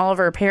shaving cream all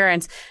over her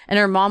parents. And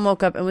her mom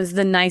woke up and was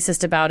the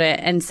nicest about it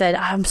and said,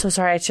 "I'm so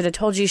sorry. I should have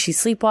told you she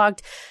sleepwalked."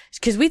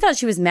 Because we thought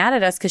she was mad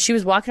at us because she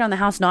was walking around the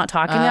house not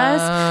talking to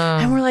us.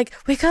 And we're like,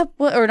 wake up.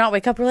 Or not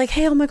wake up. We're like,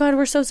 hey, oh my God,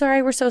 we're so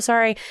sorry. We're so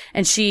sorry.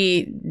 And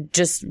she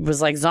just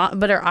was like,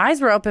 but her eyes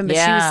were open, but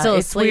she was still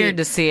asleep. It's weird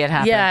to see it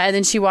happen. Yeah. And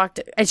then she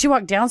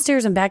walked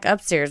downstairs and back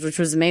upstairs, which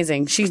was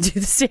amazing. She could do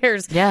the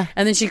stairs. Yeah.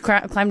 And then she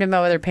climbed in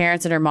bed with her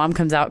parents, and her mom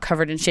comes out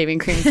covered in shaving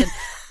cream and said,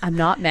 I'm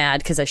not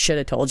mad because I should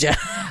have told you.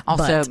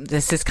 Also,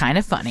 this is kind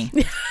of funny.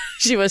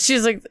 She was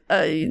like,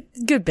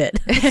 good bit.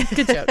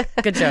 Good joke.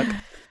 Good joke.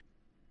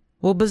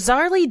 Well,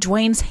 bizarrely,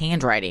 Dwayne's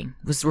handwriting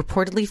was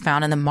reportedly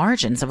found in the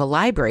margins of a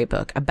library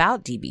book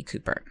about D.B.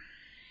 Cooper.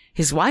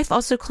 His wife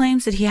also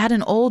claims that he had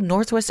an old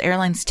Northwest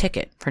Airlines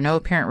ticket for no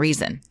apparent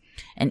reason,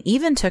 and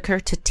even took her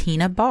to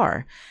Tina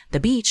Bar,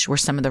 the beach where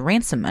some of the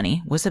ransom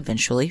money was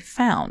eventually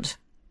found.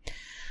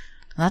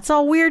 That's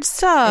all weird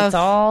stuff. It's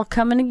all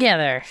coming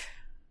together.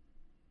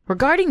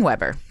 Regarding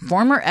Weber,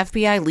 former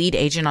FBI lead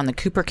agent on the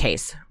Cooper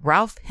case,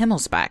 Ralph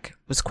Himmelsbach,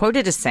 was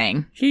quoted as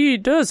saying, "He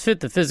does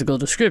fit the physical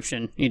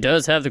description. He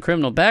does have the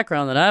criminal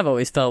background that I've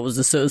always felt was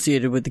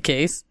associated with the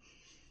case."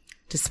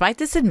 Despite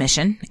this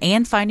admission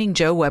and finding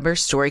Joe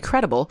Weber's story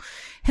credible,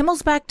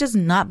 Himmelsbach does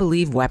not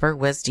believe Weber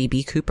was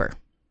D.B. Cooper.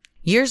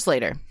 Years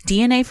later,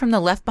 DNA from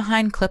the Left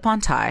Behind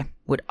clip-on tie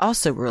would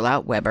also rule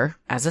out Weber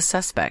as a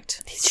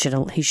suspect. He should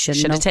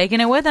have taken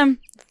it with him.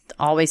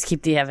 Always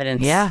keep the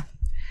evidence. Yeah.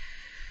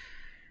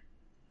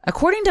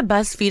 According to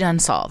BuzzFeed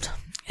Unsolved,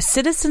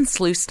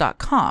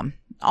 CitizenSleuth.com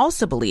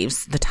also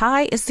believes the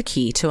tie is the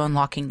key to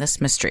unlocking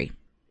this mystery.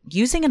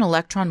 Using an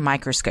electron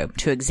microscope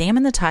to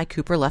examine the tie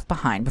Cooper left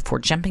behind before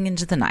jumping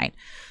into the night,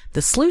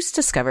 the sleuths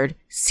discovered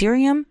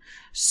cerium,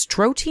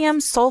 strontium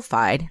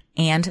sulfide,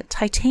 and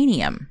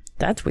titanium.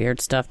 That's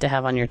weird stuff to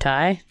have on your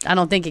tie. I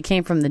don't think it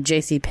came from the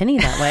JCPenney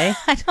that way.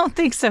 I don't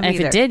think so either. And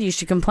if it did, you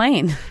should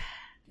complain.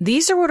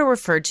 These are what are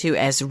referred to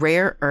as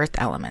rare earth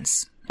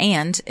elements,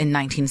 and in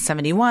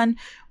 1971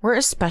 were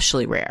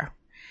especially rare.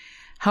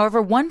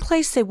 However, one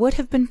place they would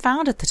have been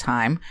found at the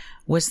time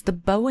was the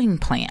Boeing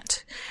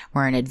plant,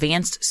 where an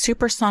advanced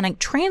supersonic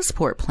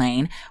transport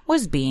plane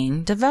was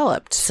being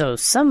developed. So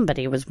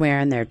somebody was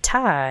wearing their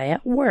tie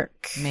at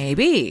work.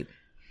 Maybe.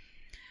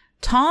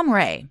 Tom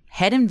Ray,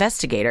 head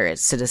investigator at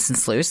Citizen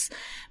Sleuths,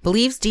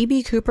 believes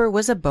D.B. Cooper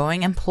was a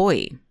Boeing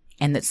employee,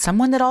 and that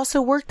someone that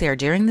also worked there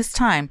during this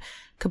time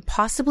could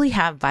possibly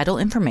have vital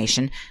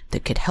information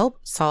that could help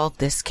solve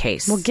this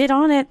case. Well, get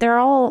on it. They're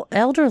all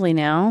elderly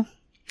now.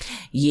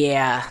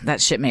 Yeah,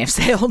 that ship may have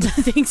sailed. I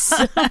think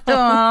so. I don't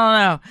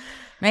know.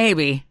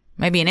 Maybe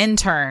an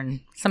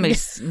intern.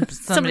 Somebody's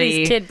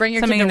kid. Bring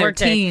your kid to work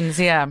teens.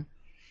 Yeah.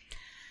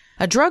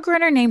 A drug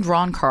runner named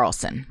Ron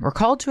Carlson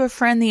recalled to a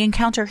friend the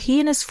encounter he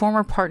and his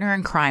former partner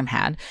in crime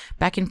had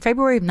back in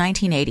February of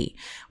 1980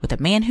 with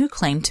a man who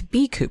claimed to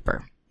be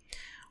Cooper.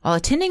 While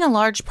attending a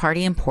large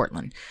party in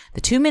Portland,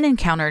 the two men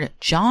encountered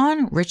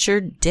John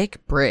Richard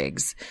Dick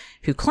Briggs,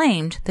 who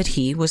claimed that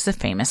he was the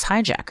famous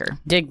hijacker.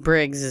 Dick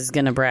Briggs is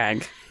going to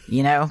brag.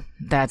 You know,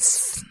 I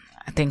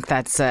think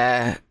that's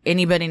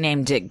anybody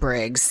named Dick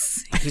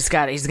Briggs. He's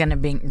going to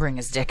bring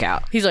his dick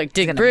out. He's like,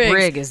 Dick Briggs.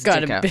 Brig his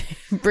got dick a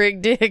out.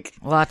 Brig Dick.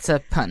 Lots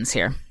of puns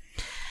here.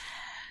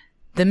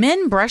 The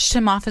men brushed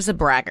him off as a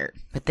braggart,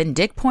 but then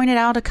Dick pointed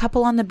out a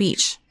couple on the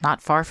beach,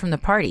 not far from the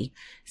party,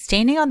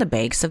 standing on the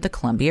banks of the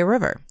Columbia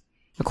River.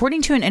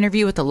 According to an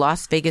interview with the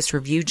Las Vegas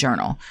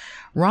Review-Journal,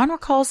 Ron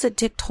recalls that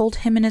Dick told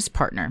him and his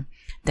partner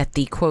that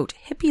the, quote,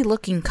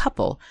 hippie-looking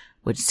couple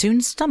would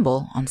soon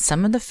stumble on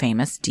some of the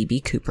famous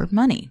D.B. Cooper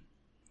money.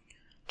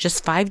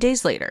 Just 5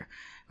 days later,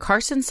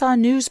 Carson saw a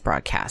news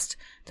broadcast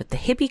that the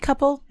hippie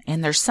couple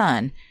and their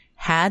son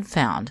had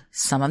found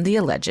some of the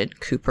alleged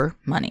Cooper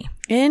money.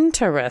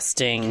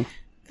 Interesting.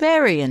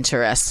 Very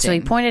interesting. So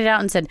he pointed out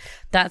and said,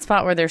 that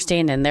spot where they're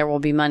standing, there will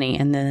be money.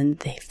 And then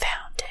they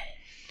found it.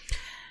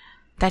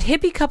 That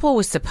hippie couple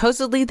was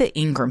supposedly the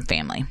Ingram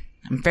family.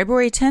 On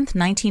February 10th,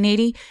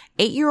 1980,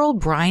 8-year-old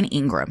Brian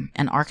Ingram,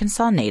 an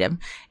Arkansas native,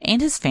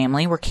 and his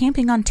family were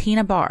camping on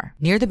Tina Bar,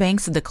 near the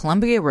banks of the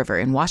Columbia River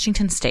in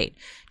Washington state,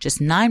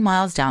 just 9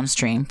 miles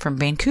downstream from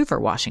Vancouver,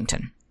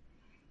 Washington.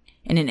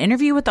 In an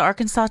interview with the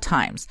Arkansas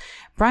Times,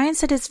 Brian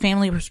said his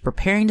family was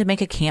preparing to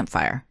make a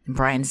campfire, and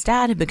Brian's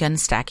dad had begun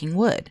stacking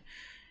wood.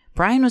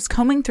 Brian was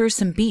combing through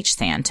some beach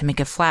sand to make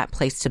a flat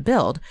place to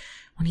build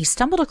when he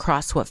stumbled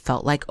across what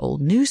felt like old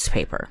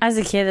newspaper. As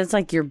a kid, it's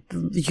like your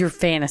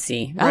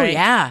fantasy. Oh, right?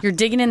 yeah. You're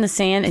digging in the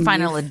sand and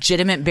find a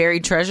legitimate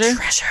buried treasure.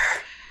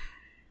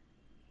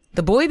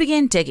 The boy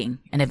began digging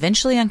and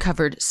eventually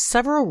uncovered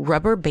several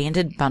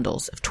rubber-banded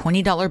bundles of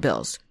 $20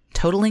 bills,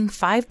 totaling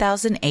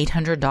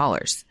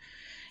 $5,800.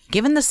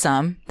 Given the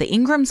sum, the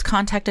Ingrams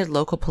contacted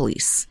local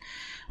police.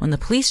 When the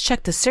police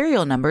checked the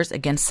serial numbers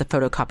against the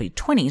photocopied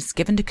 20s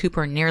given to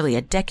Cooper nearly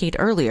a decade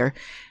earlier,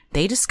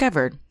 they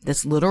discovered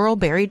this literal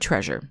buried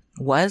treasure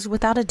was,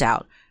 without a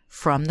doubt,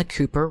 from the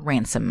Cooper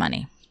ransom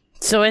money.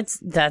 So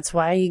that's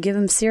why you give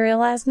him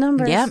serialized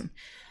numbers. Yep.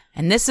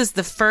 And this is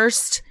the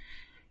first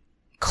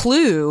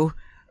clue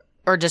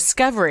or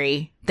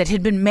discovery that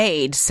had been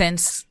made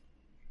since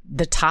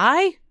the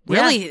tie.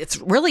 Really, it's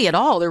really at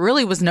all. There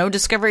really was no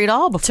discovery at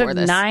all before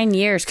this. Took 9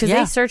 years because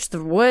they searched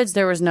the woods.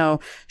 There was no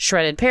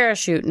shredded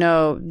parachute,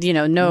 no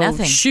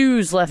Nothing.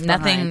 shoes left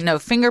behind. No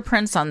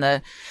fingerprints on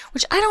the,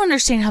 which I don't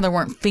understand how there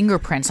weren't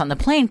fingerprints on the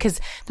plane because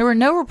there were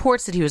no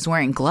reports that he was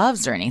wearing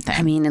gloves or anything.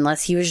 I mean,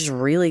 unless he was just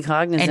really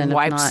cognizant and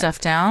wiped stuff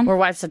down. Or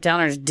wiped stuff down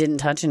or just didn't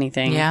touch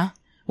anything. Yeah.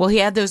 Well, he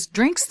had those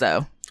drinks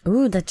though.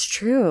 Ooh, that's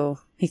true.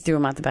 He threw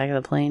them out the back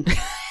of the plane.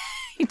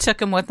 He took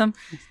them with him.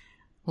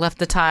 Left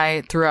the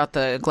tie, threw out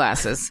the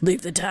glasses.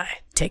 Leave the tie,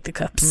 take the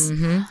cups.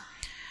 Mm-hmm.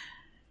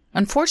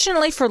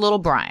 Unfortunately for little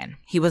Brian,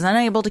 he was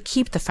unable to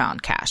keep the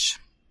found cash.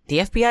 The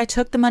FBI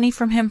took the money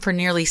from him for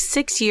nearly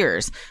 6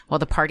 years while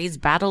the parties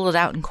battled it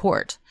out in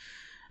court.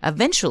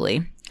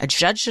 Eventually, a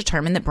judge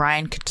determined that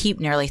Brian could keep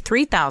nearly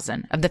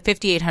 $3,000 of the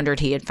 $5,800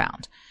 he had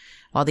found,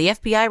 while the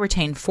FBI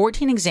retained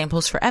 14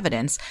 examples for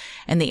evidence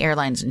and the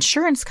airline's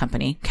insurance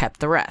company kept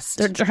the rest.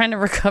 They're trying to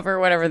recover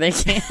whatever they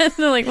can.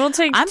 They're like, we'll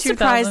take I'm 2,000.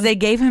 surprised they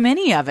gave him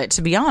any of it,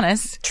 to be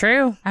honest.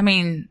 True. I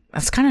mean,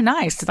 that's kind of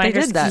nice that they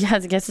did that. Yeah, I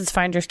guess it's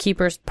finders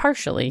keepers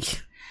partially.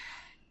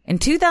 In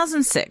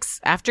 2006,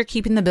 after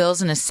keeping the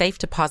bills in a safe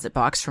deposit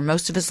box for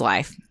most of his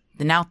life,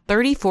 the now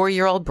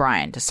 34-year-old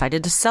Brian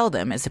decided to sell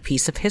them as a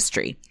piece of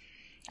history.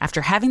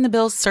 After having the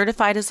bills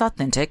certified as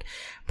authentic,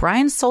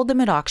 Brian sold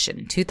them at auction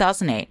in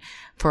 2008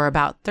 for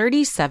about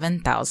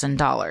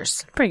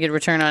 $37,000. Pretty good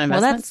return on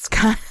investment. Well, that's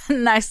kind of a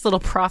nice little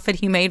profit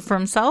he made for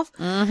himself.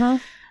 Mm-hmm.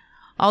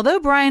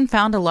 Although Brian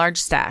found a large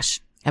stash,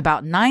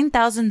 about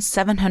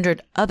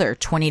 9,700 other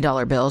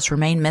 $20 bills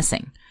remain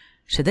missing.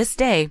 To this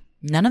day,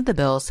 none of the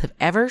bills have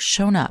ever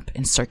shown up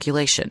in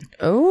circulation.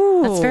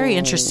 Oh. That's very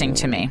interesting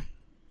to me.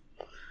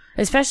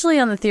 Especially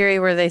on the theory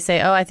where they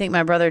say, oh, I think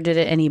my brother did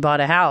it and he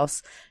bought a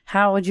house.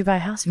 How would you buy a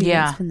house if you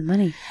didn't spend the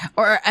money?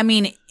 Or, I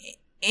mean,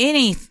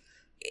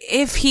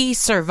 if he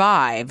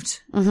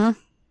survived,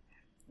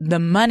 the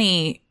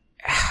money,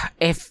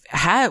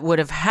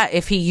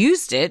 if he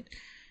used it,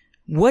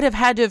 would have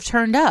had to have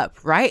turned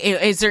up, right?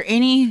 Is there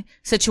any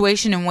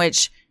situation in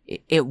which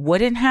it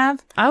wouldn't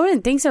have? I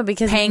wouldn't think so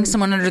because paying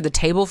someone under the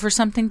table for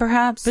something,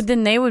 perhaps? But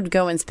then they would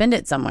go and spend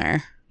it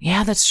somewhere.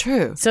 Yeah, that's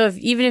true. So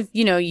even if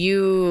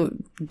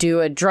you do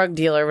a drug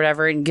deal or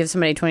whatever and give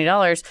somebody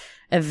 $20,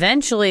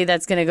 eventually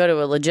that's going to go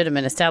to a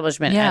legitimate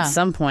establishment at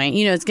some point.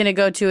 It's going to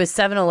go to a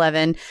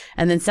 7-Eleven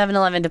and then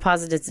 7-Eleven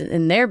deposits it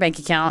in their bank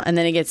account and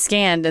then it gets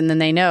scanned and then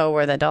they know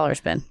where that dollar's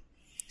been.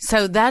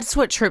 So that's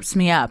what trips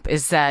me up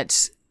is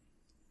that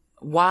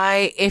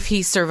why, if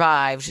he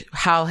survived,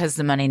 how has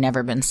the money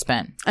never been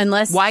spent?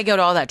 Why go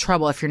to all that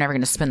trouble if you're never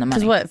going to spend the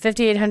money? Because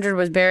 $5,800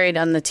 was buried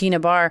on the Tina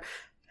Bar.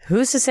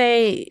 Who's to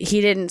say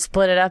he didn't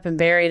split it up and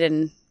bury it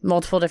in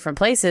multiple different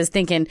places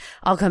thinking,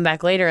 I'll come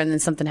back later and then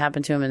something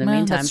happened to him in the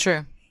meantime? That's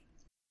true.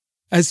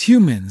 As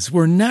humans,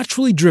 we're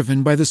naturally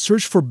driven by the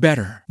search for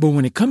better. But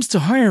when it comes to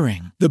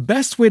hiring, the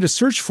best way to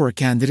search for a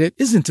candidate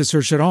isn't to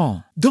search at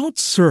all. Don't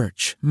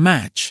search,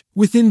 match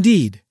with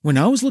Indeed. When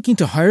I was looking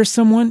to hire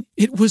someone,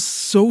 it was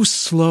so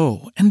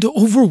slow and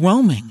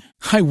overwhelming.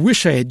 I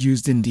wish I had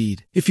used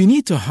Indeed. If you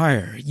need to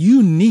hire,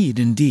 you need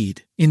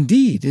Indeed.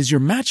 Indeed is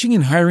your matching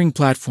and hiring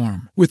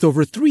platform with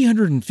over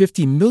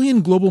 350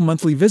 million global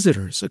monthly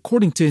visitors,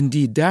 according to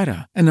Indeed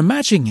data, and a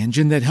matching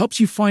engine that helps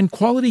you find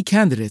quality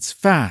candidates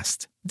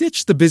fast.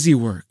 Ditch the busy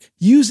work.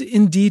 Use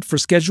Indeed for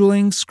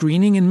scheduling,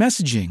 screening, and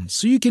messaging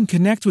so you can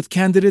connect with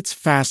candidates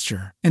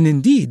faster. And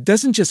Indeed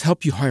doesn't just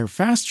help you hire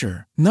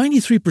faster.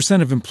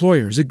 93% of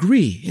employers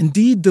agree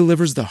Indeed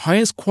delivers the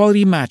highest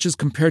quality matches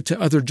compared to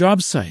other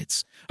job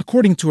sites,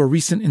 according to a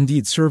recent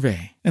Indeed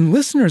survey. And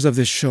listeners of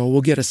this show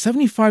will get a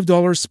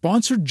 $75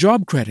 sponsored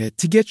job credit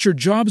to get your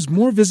jobs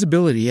more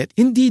visibility at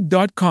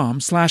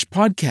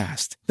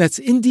Indeed.com/podcast. That's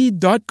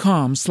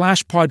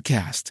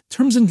Indeed.com/podcast.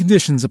 Terms and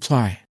conditions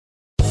apply.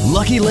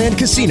 Lucky Land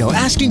Casino,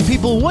 asking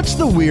people, what's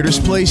the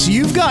weirdest place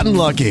you've gotten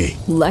lucky?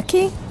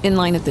 Lucky? In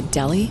line at the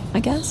deli, I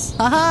guess?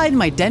 Aha, in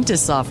my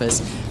dentist's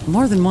office.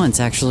 More than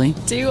once, actually.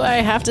 Do I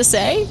have to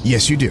say?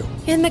 Yes, you do.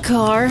 In the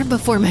car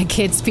before my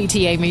kids'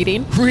 PTA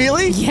meeting.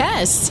 Really?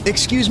 Yes.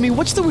 Excuse me,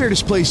 what's the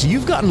weirdest place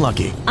you've gotten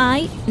lucky?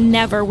 I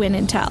never win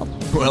and tell.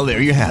 Well,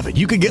 there you have it.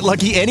 You can get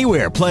lucky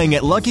anywhere, playing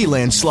at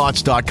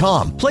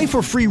LuckyLandSlots.com. Play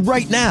for free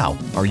right now.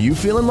 Are you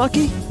feeling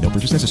lucky? No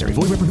purchase necessary.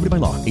 Void where prohibited by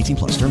law.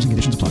 18+. Terms and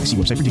conditions apply. See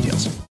website for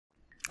details.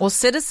 Well,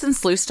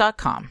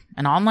 CitizenSleuth.com,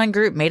 an online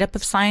group made up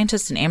of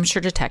scientists and amateur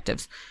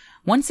detectives,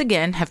 once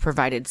again have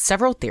provided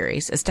several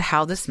theories as to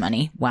how this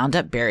money wound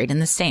up buried in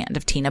the sand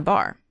of Tina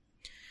Bar.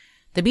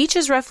 The beach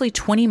is roughly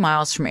 20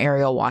 miles from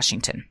Ariel,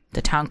 Washington,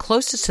 the town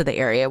closest to the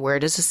area where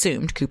it is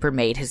assumed Cooper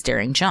made his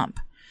daring jump.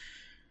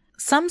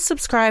 Some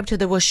subscribe to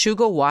the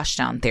Washougal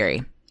washdown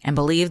theory and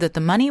believe that the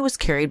money was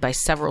carried by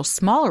several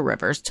smaller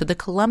rivers to the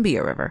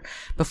Columbia River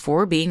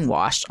before being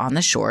washed on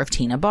the shore of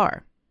Tina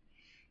Bar.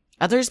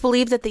 Others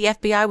believe that the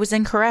FBI was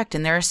incorrect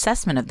in their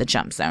assessment of the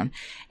jump zone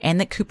and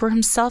that Cooper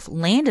himself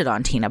landed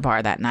on Tina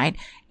Bar that night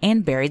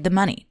and buried the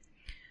money.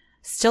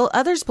 Still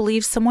others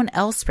believe someone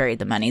else buried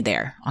the money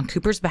there on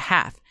Cooper's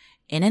behalf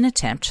in an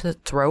attempt to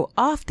throw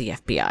off the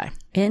FBI.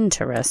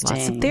 Interesting.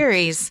 Lots of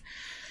theories.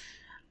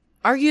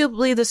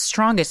 Arguably the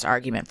strongest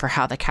argument for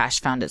how the cash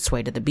found its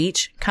way to the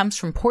beach comes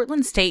from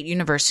Portland State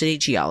University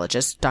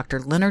geologist Dr.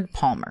 Leonard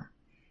Palmer.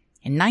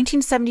 In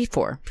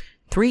 1974,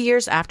 3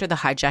 years after the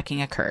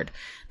hijacking occurred,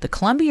 the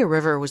Columbia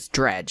River was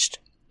dredged,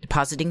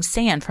 depositing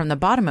sand from the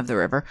bottom of the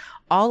river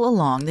all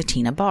along the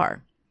Tina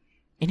Bar.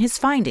 In his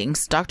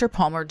findings, Dr.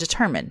 Palmer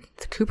determined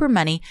the Cooper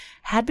money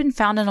had been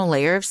found in a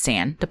layer of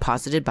sand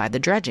deposited by the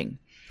dredging.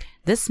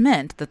 This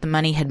meant that the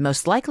money had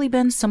most likely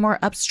been somewhere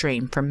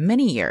upstream for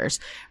many years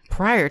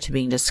prior to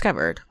being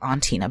discovered on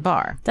Tina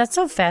Bar. That's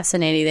so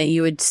fascinating that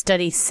you would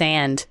study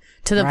sand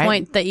to the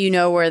point that you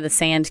know where the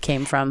sand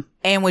came from.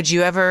 And would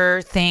you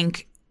ever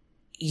think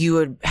you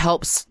would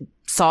help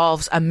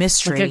solve a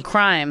mystery, like a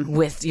crime,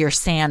 with your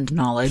sand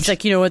knowledge? It's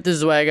like, you know what, this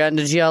is why I got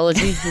into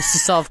geology, is to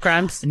solve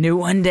crimes. Knew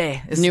one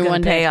day. This is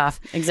going to pay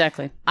off.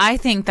 Exactly. I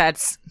think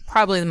that's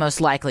probably the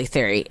most likely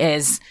theory,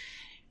 is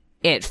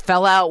it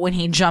fell out when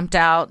he jumped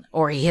out,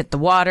 or he hit the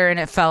water and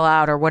it fell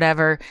out, or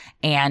whatever,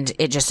 and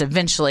it just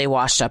eventually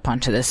washed up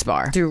onto this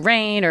bar. Through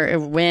rain or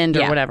wind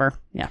or whatever.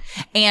 Yeah.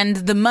 And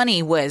the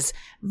money was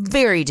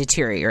very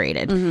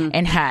deteriorated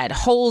and had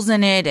holes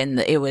in it, and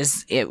it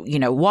was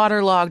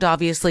waterlogged,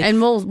 obviously. And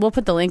we'll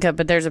put the link up,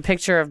 but there's a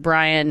picture of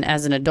Brian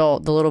as an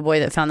adult, the little boy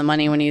that found the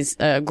money when he's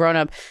grown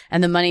up,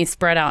 and the money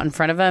spread out in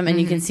front of him,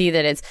 and you can see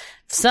that it's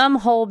some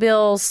whole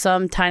bills,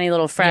 some tiny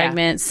little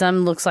fragments,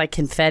 some looks like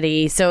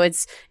confetti. So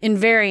it's in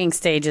varying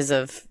stages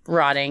of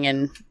rotting.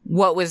 And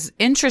what was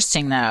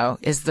interesting, though,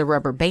 is the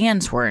rubber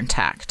bands were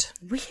intact.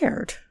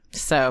 Weird.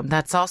 So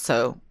that's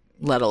also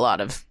let a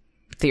lot of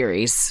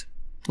theories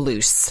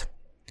loose.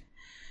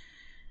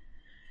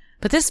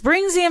 But this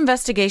brings the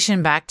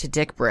investigation back to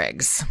Dick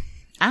Briggs.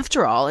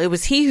 After all, it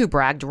was he who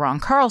bragged to Ron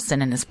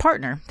Carlson and his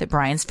partner that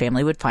Brian's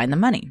family would find the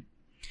money.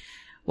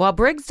 While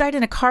Briggs died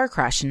in a car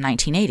crash in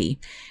 1980,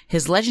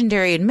 his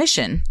legendary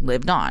admission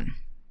lived on.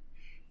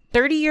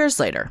 30 years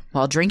later,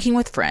 while drinking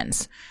with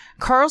friends,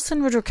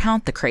 Carlson would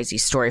recount the crazy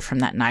story from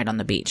that night on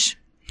the beach.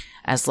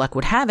 As luck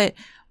would have it,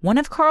 one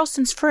of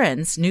Carlson's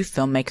friends knew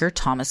filmmaker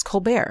Thomas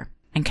Colbert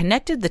and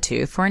connected the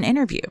two for an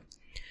interview.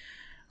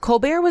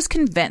 Colbert was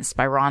convinced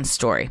by Ron's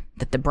story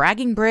that the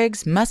bragging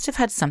Briggs must have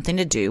had something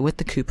to do with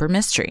the Cooper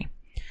mystery.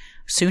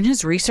 Soon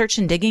his research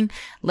and digging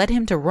led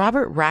him to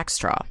Robert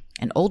Rackstraw,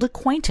 an old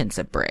acquaintance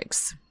of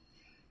Briggs.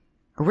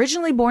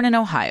 Originally born in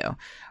Ohio,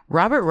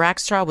 Robert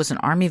Rackstraw was an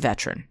Army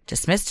veteran,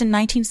 dismissed in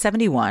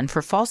 1971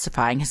 for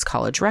falsifying his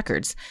college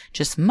records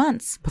just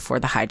months before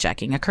the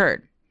hijacking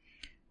occurred.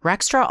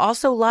 Rackstraw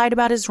also lied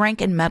about his rank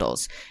and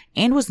medals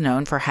and was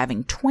known for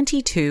having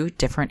 22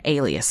 different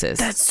aliases.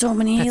 That's so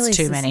many aliases. That's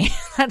too many.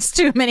 That's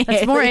too many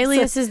That's more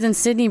aliases than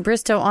Sydney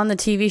Bristow on the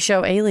TV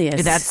show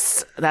Alias.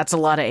 That's a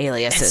lot of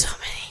aliases. That's so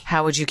many.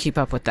 How would you keep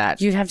up with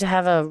that? You'd have to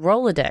have a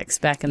Rolodex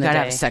back in the day. You'd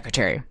have a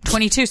secretary.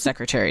 22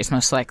 secretaries,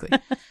 most likely.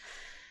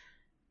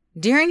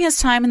 During his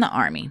time in the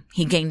Army,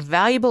 he gained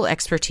valuable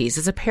expertise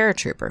as a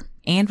paratrooper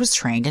and was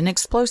trained in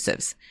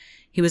explosives.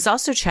 He was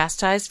also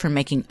chastised for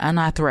making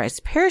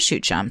unauthorized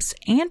parachute jumps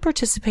and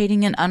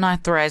participating in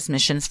unauthorized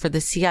missions for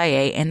the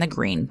CIA and the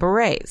Green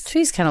Berets.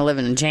 He's kind of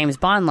living a James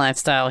Bond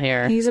lifestyle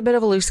here. He's a bit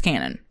of a loose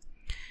cannon.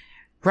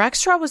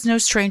 Rackstraw was no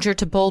stranger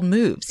to bold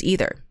moves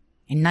either.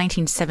 In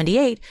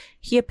 1978,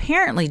 he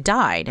apparently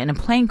died in a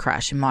plane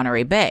crash in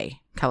Monterey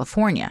Bay,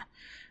 California.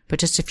 But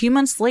just a few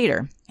months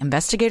later,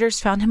 investigators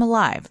found him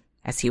alive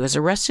as he was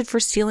arrested for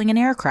stealing an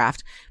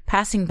aircraft,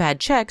 passing bad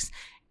checks,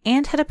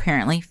 and had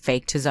apparently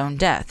faked his own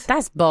death.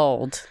 That's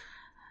bold.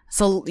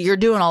 So you're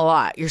doing a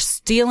lot. You're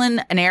stealing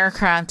an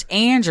aircraft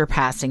and you're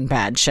passing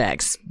bad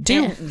checks.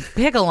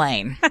 Pick a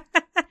lane.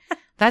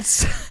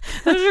 Those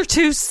are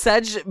two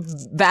such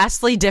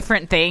vastly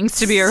different things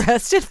to be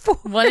arrested for.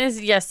 One is,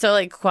 so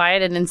like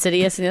quiet and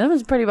insidious, and the other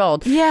one's pretty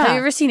bold. Yeah. Have you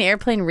ever seen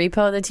Airplane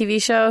Repo, the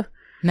TV show?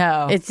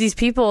 No. It's these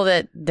people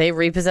that they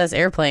repossess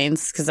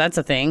airplanes, because that's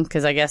a thing.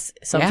 Because I guess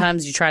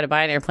sometimes you try to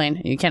buy an airplane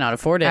and you cannot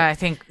afford it. I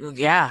think,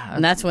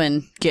 And that's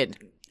when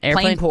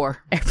plane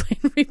poor. Airplane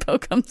repo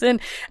comes in,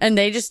 and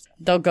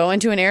they'll go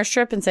into an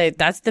airstrip and say,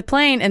 that's the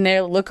plane. And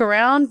they'll look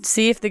around,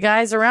 see if the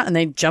guy's around, and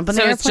they jump in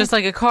the airplane. So it's just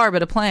like a car,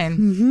 but a plane.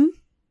 Mm-hmm.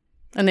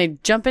 And they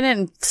jump in it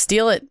and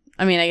steal it.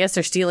 I mean, I guess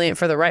they're stealing it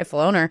for the rightful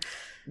owner.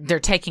 They're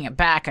taking it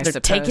back, I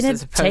suppose.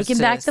 Taking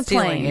back the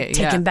plane,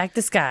 taking back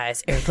the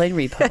skies, airplane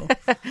repo.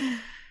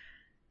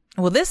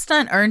 Well, this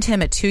stunt earned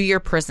him a 2-year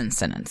prison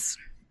sentence.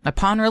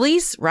 Upon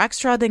release,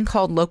 Rackstraw then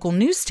called local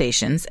news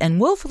stations and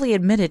willfully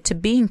admitted to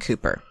being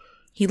Cooper.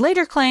 He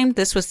later claimed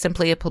this was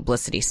simply a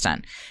publicity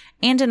stunt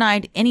and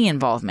denied any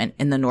involvement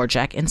in the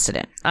Norjack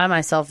incident. I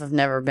myself have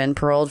never been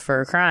paroled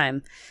for a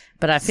crime,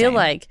 but I feel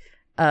like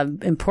an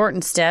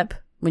important step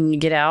when you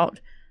get out,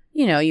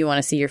 you want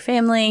to see your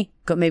family,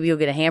 maybe you'll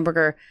get a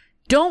hamburger.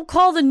 Don't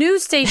call the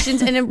news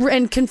stations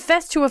and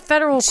confess to a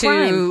federal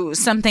crime. To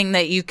something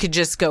that you could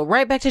just go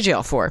right back to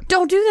jail for.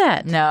 Don't do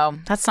that. No,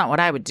 that's not what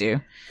I would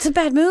do. It's a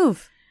bad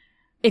move.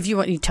 If you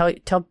want, you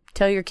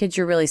tell your kids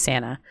you're really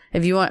Santa.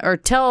 If you want, or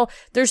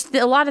there's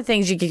a lot of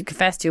things you can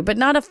confess to, but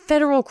not a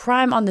federal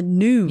crime on the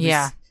news.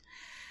 Yeah.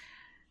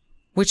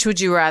 Which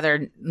would you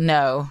rather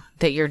know?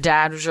 That your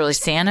dad was really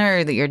Santa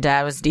or that your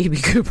dad was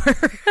D.B. Cooper?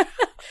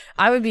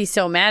 I would be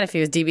so mad if he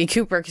was D.B.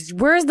 Cooper, because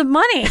where's the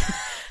money?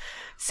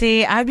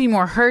 See, I'd be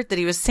more hurt that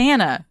he was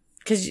Santa.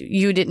 Because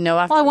you didn't know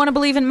after. Well, I want to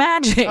believe in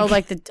magic. Well,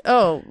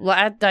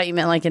 I thought you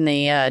meant like in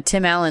the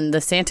Tim Allen,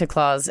 the Santa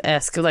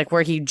Claus-esque, like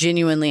where he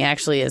genuinely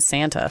actually is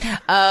Santa.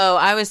 Oh,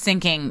 I was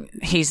thinking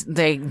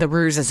the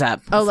ruse is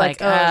up.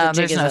 The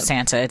there's no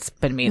Santa. It's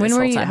been me this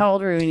whole time. How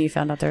old were you when you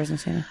found out there was no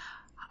Santa?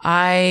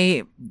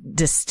 I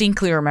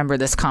distinctly remember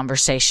this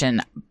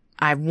conversation.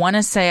 I want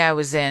to say I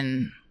was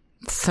in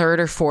 3rd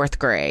or 4th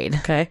grade.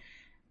 Okay.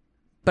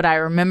 But I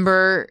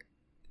remember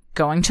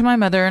going to my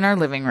mother in our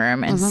living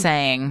room and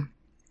saying,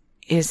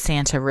 is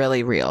Santa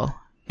really real?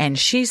 And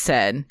she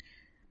said,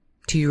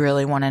 do you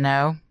really want to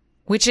know?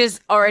 Which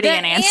is already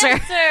an answer.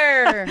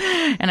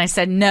 And I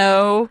said,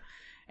 no.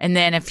 And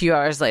then a few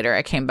hours later,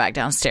 I came back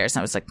downstairs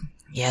and I was like,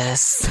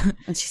 yes.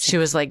 And she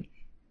was like,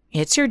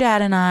 it's your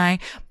dad and I,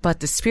 but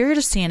the spirit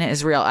of Santa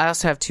is real. I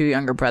also have 2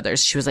 younger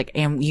brothers. She was like,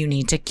 and you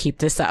need to keep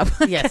this up.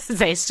 Yes.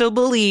 They still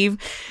believe.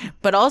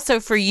 But also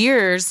for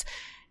years,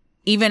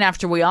 even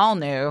after we all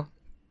knew,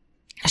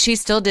 she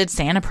still did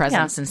Santa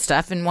presents and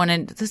stuff, and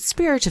wanted the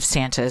spirit of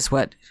Santa is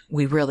what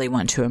we really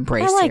want to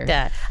embrace. I like here.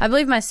 that. I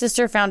believe my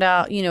sister found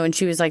out, when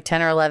she was like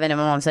 10 or 11, and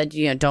my mom said,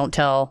 don't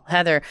tell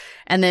Heather.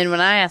 And then when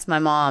I asked my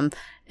mom,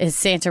 is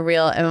Santa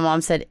real? And my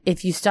mom said,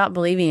 if you stop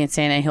believing in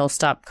Santa, he'll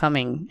stop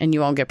coming and you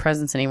won't get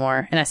presents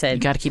anymore. And I said, you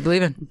got to keep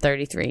believing.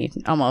 33,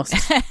 almost.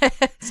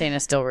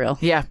 Santa's still real.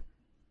 Yeah.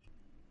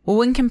 Well,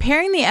 when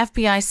comparing the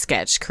FBI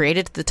sketch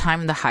created at the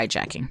time of the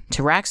hijacking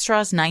to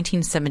Rackstraw's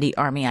 1970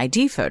 Army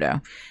ID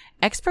photo,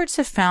 experts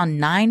have found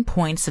 9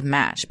 points of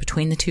match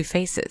between the two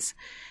faces.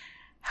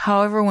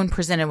 However, when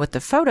presented with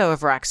the photo of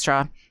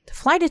Rackstraw, the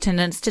flight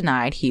attendants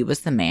denied he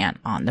was the man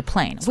on the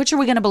plane. Which are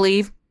we going to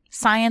believe?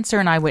 Science or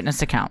an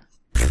eyewitness account?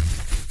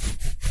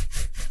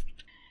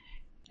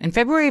 In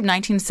February of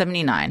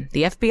 1979,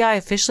 the FBI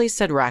officially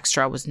said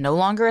Rackstraw was no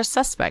longer a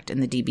suspect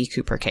in the D.B.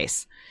 Cooper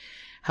case.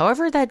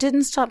 However, that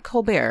didn't stop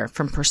Colbert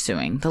from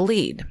pursuing the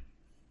lead.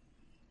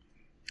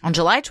 On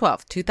July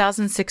 12,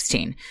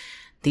 2016,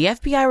 the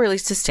FBI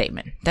released a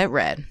statement that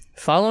read,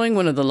 Following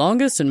one of the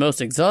longest and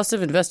most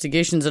exhaustive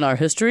investigations in our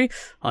history,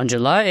 on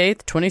July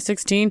 8,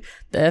 2016,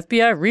 the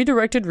FBI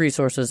redirected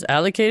resources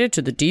allocated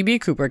to the D.B.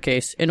 Cooper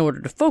case in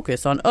order to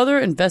focus on other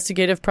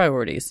investigative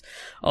priorities.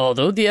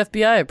 Although the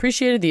FBI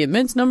appreciated the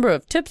immense number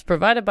of tips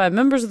provided by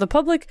members of the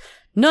public,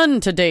 none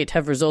to date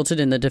have resulted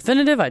in the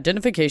definitive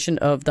identification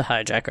of the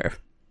hijacker.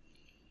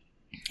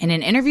 In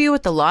an interview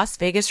with the Las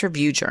Vegas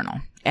Review-Journal,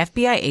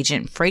 FBI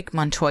agent Frank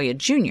Montoya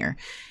Jr.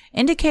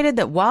 indicated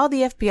that while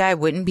the FBI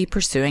wouldn't be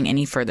pursuing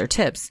any further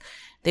tips,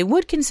 they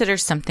would consider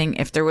something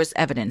if there was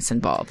evidence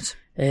involved.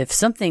 If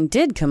something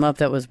did come up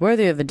that was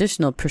worthy of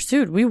additional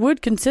pursuit, we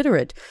would consider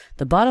it.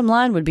 The bottom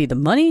line would be the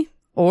money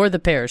or the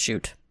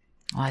parachute.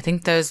 Well, I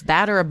think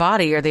that or a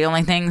body are the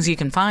only things you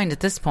can find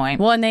at this point.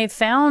 Well, and they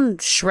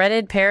found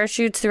shredded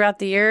parachutes throughout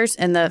the years,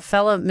 and the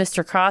fellow,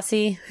 Mr.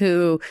 Crossy,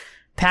 who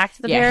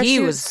packed the parachute. Yeah,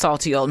 he was a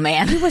salty old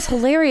man. He was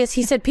hilarious.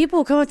 He said, people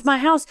would come up to my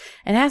house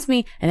and ask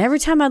me, and every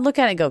time I'd look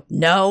at it, go,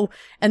 no.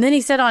 And then he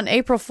said on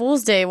April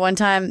Fool's Day one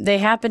time, they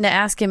happened to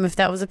ask him if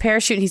that was a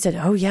parachute. And he said,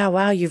 oh, yeah,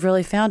 wow, you've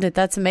really found it.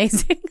 That's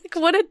amazing.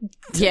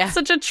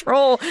 Such a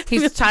troll.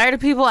 He's tired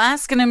of people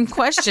asking him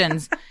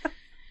questions.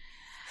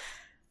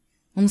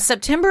 In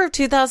September of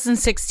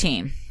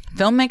 2016,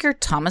 filmmaker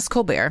Thomas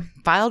Colbert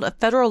filed a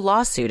federal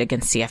lawsuit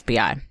against the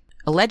FBI,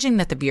 alleging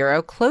that the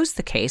Bureau closed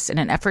the case in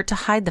an effort to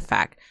hide the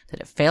fact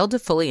that it failed to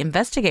fully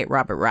investigate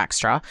Robert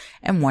Rackstraw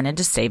and wanted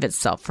to save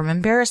itself from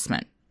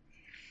embarrassment.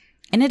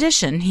 In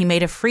addition, he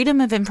made a Freedom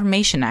of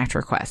Information Act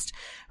request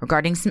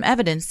regarding some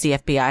evidence the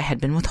FBI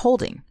had been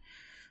withholding.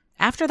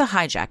 After the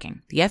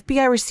hijacking, the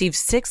FBI received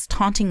 6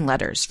 taunting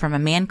letters from a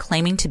man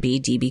claiming to be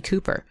D.B.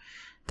 Cooper.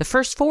 The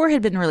first 4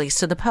 had been released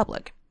to the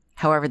public.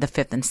 However, the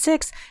 5th and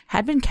 6th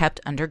had been kept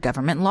under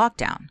government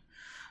lockdown.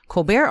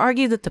 Colbert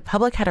argued that the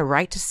public had a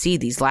right to see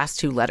these last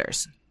 2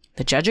 letters.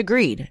 The judge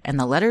agreed, and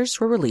the letters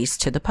were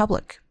released to the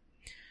public.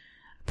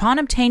 Upon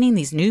obtaining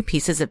these new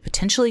pieces of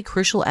potentially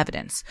crucial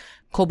evidence,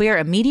 Colbert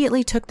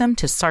immediately took them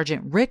to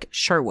Sergeant Rick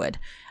Sherwood,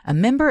 a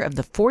member of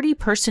the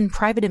 40-person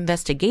private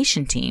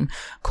investigation team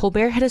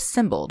Colbert had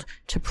assembled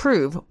to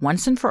prove,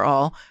 once and for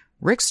all,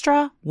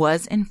 Rackstraw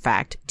was in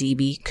fact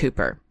D.B.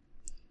 Cooper.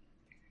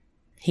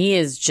 He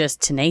is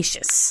just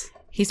tenacious.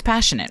 He's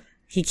passionate.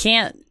 He's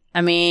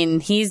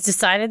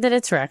decided that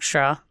it's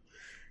Rackstraw.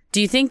 Do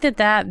you think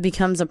that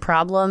becomes a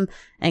problem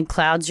and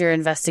clouds your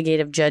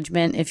investigative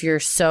judgment if you're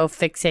so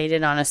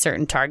fixated on a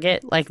certain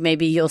target? Like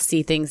maybe you'll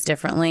see things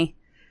differently?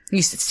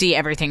 You see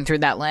everything through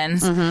that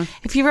lens. Mm-hmm.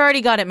 If you've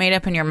already got it made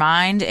up in your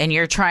mind and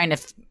you're trying to,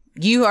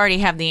 you already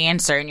have the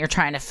answer and you're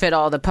trying to fit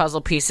all the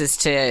puzzle pieces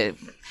to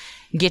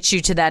get you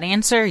to that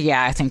answer,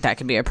 yeah, I think that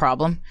could be a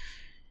problem.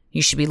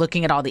 You should be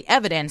looking at all the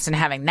evidence and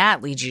having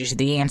that lead you to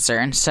the answer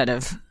instead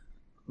of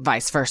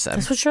vice versa.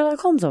 That's what Sherlock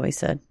Holmes always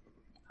said.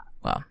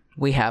 Well,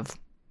 we have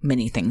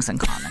many things in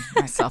common,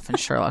 myself and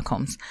Sherlock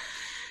Holmes.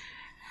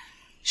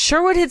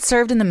 Sherwood had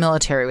served in the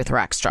military with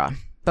Rackstraw,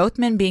 both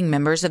men being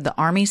members of the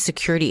Army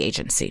Security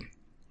Agency.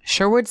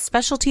 Sherwood's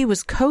specialty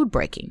was code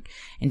breaking,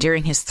 and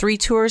during his 3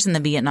 tours in the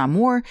Vietnam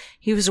War,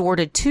 he was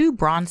awarded 2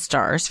 Bronze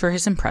Stars for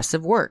his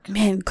impressive work.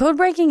 Man, code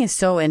breaking is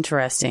so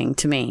interesting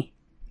to me.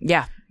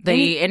 Yeah,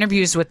 the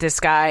interviews with this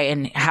guy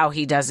and how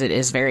he does it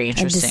is very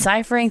interesting. And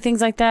deciphering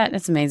things like that,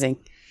 it's amazing.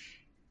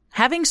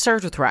 Having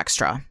served with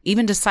Rackstraw,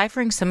 even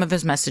deciphering some of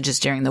his messages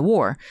during the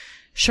war,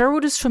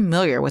 Sherwood is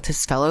familiar with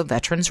his fellow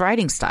veterans'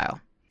 writing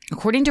style.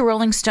 According to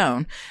Rolling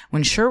Stone,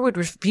 when Sherwood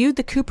reviewed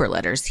the Cooper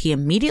letters, he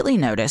immediately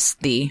noticed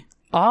the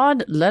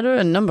odd letter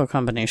and number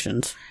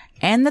combinations,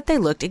 and that they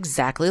looked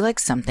exactly like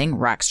something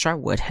Rackstraw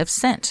would have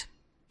sent.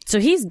 So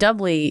he's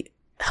doubly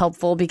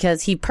helpful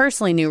because he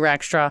personally knew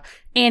Rackstraw,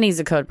 and he's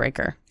a code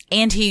breaker.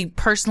 And he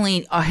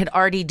personally had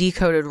already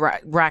decoded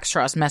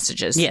Rackstraw's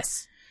messages.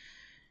 Yes.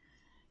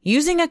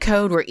 Using a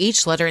code where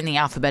each letter in the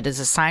alphabet is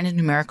assigned a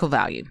numerical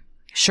value,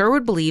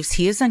 Sherwood believes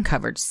he has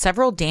uncovered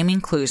several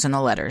damning clues in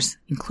the letters,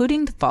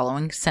 including the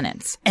following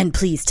sentence. And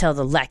please tell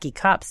the lackey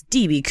cops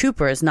D.B.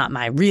 Cooper is not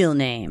my real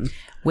name.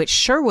 Which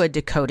Sherwood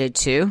decoded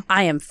to,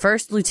 I am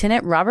First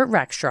Lieutenant Robert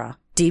Rackstraw.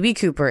 D.B.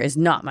 Cooper is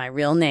not my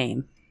real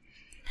name.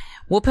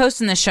 We'll post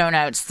in the show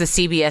notes the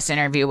CBS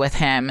interview with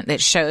him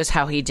that shows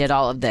how he did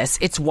all of this.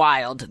 It's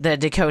wild, the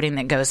decoding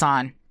that goes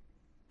on.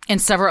 And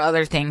several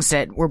other things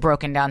that were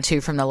broken down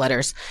too from the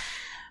letters.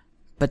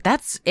 But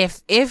that's,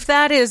 if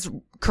that is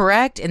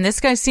correct, and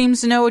this guy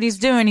seems to know what he's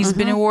doing, he's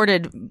been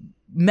awarded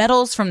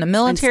medals from the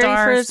military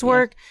for his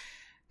work. Yeah.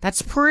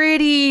 That's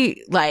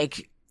pretty,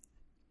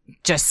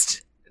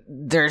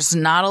 there's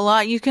not a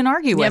lot you can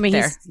argue with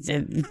there.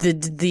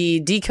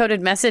 The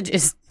decoded message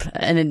is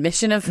an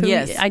admission of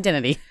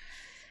identity.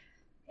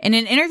 In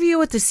an interview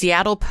with the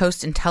Seattle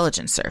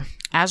Post-Intelligencer,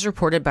 as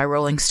reported by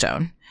Rolling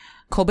Stone,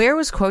 Colbert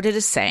was quoted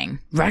as saying,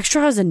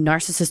 Rackstraw is a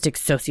narcissistic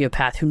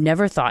sociopath who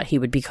never thought he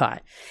would be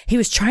caught. He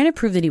was trying to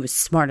prove that he was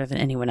smarter than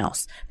anyone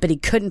else, but he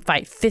couldn't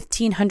fight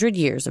 1,500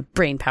 years of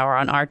brain power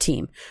on our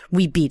team.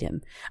 We beat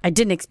him. I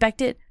didn't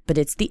expect it, but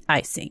it's the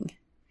icing.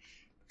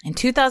 In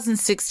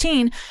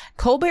 2016,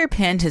 Colbert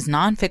penned his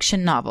nonfiction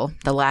novel,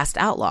 The Last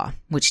Outlaw,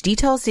 which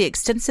details the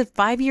extensive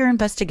 5-year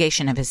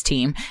investigation of his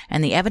team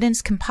and the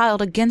evidence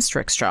compiled against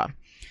Rackstraw.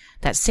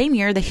 That same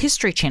year, the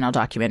History Channel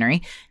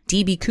documentary,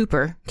 D.B.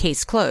 Cooper,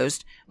 Case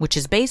Closed, which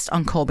is based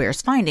on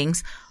Colbert's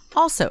findings,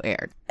 also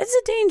aired. It's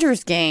a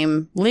dangerous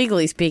game,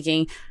 legally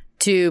speaking,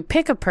 to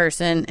pick a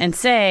person and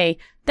say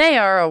they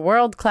are a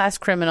world-class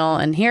criminal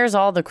and here's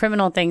all the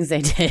criminal things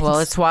they did. Well,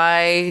 it's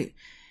why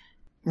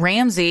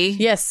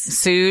Ramsey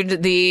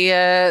sued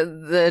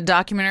the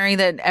documentary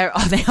that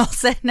they all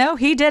said, no,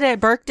 he did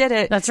it. Burke did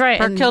it. That's right.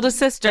 Burke killed his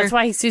sister. That's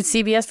why he sued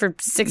CBS for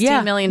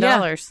 $16 million.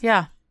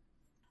 Yeah.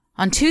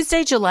 On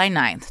Tuesday, July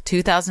 9th,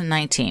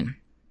 2019,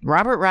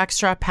 Robert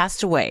Rackstraw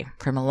passed away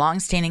from a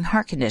long-standing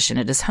heart condition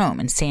at his home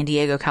in San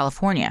Diego,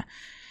 California.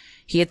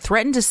 He had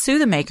threatened to sue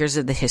the makers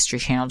of the History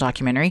Channel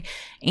documentary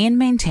and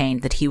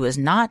maintained that he was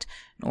not,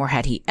 nor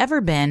had he ever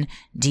been,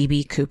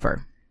 D.B.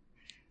 Cooper.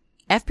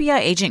 FBI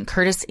agent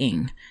Curtis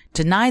Ng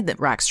denied that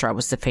Rackstraw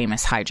was the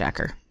famous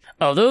hijacker.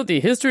 Although the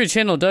History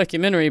Channel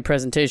documentary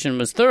presentation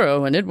was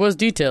thorough and it was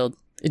detailed,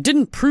 it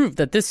didn't prove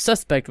that this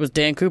suspect was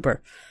Dan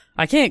Cooper.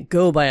 I can't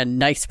go by a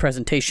nice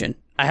presentation.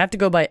 I have to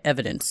go by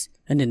evidence.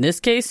 And in this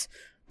case,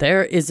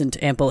 there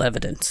isn't ample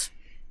evidence.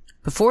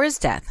 Before his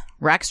death,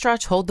 Rackstraw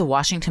told the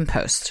Washington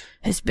Post,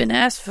 It's been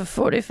asked for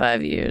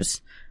 45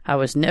 years. I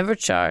was never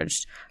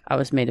charged. I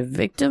was made a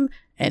victim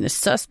and a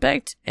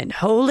suspect, and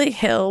holy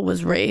hell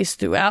was raised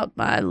throughout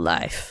my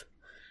life.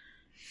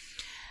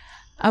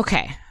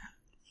 Okay.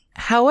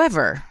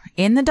 However,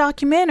 in the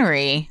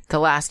documentary, The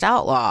Last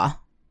Outlaw,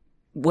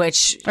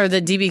 which... Or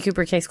the D.B.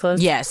 Cooper Case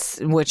Closed? Yes,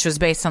 which was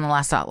based on The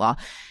Last Outlaw.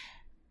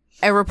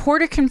 a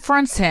reporter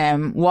confronts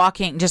him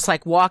walking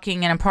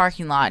in a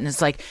parking lot, and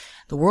it's like,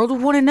 the world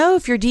would want to know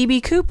if you're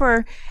DB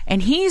Cooper.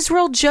 And he's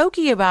real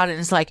jokey about it.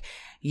 And it's like,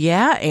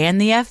 yeah, and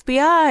the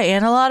FBI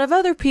and a lot of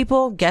other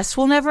people. Guess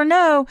we'll never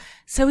know.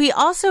 So he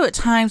also at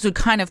times would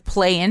kind of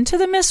play into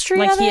the mystery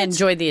like of he it.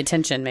 enjoyed the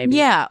attention, maybe.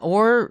 Yeah,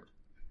 or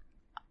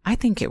I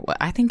think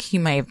he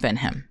may have been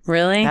him.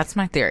 Really? That's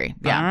my theory.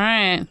 Yeah. All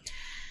right.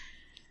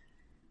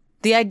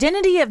 The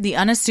identity of the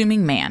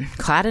unassuming man,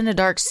 clad in a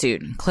dark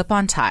suit and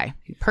clip-on tie,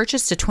 who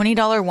purchased a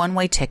 $20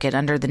 one-way ticket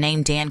under the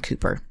name Dan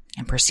Cooper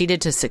and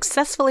proceeded to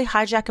successfully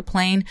hijack a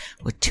plane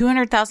with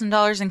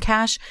 $200,000 in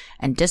cash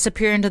and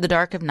disappear into the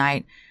dark of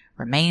night,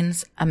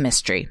 remains a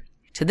mystery.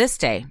 To this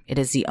day, it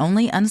is the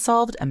only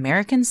unsolved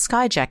American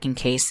skyjacking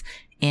case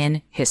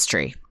in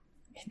history.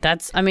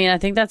 I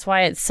think that's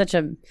why it's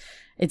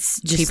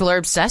just people are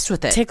obsessed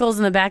with it. Tickles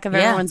in the back of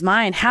everyone's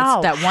mind.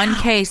 How? It's that one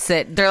case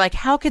that they're like,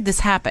 how could this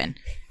happen?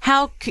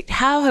 How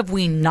have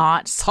we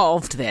not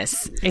solved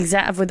this?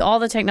 Exactly. With all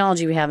the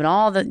technology we have and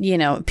all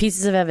the,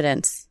 pieces of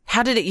evidence.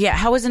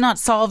 How was it not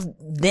solved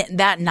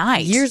that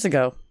night? Years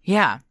ago.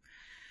 Yeah.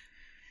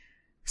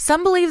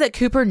 Some believe that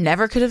Cooper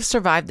never could have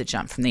survived the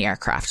jump from the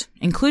aircraft,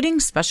 including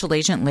Special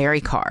Agent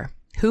Larry Carr,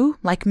 who,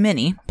 like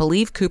many,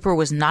 believe Cooper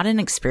was not an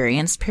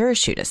experienced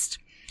parachutist.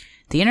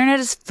 The internet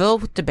is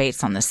filled with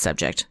debates on this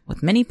subject,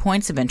 with many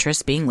points of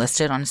interest being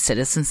listed on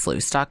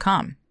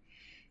citizensleuth.com.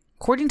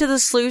 According to the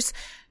sleuths,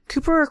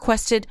 Cooper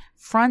requested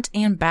front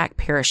and back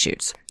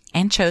parachutes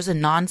and chose a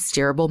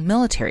non-steerable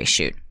military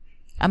chute.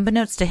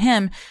 Unbeknownst to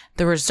him,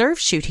 the reserve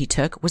chute he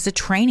took was a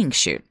training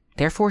chute,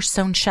 therefore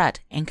sewn shut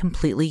and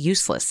completely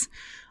useless.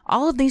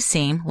 All of these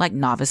seem like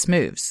novice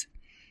moves.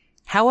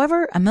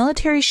 However, a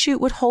military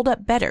chute would hold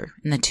up better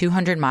in the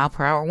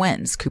 200-mile-per-hour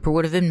winds Cooper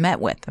would have been met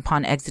with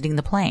upon exiting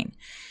the plane.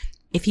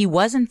 If he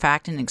was in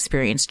fact an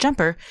experienced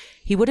jumper,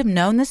 he would have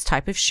known this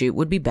type of chute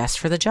would be best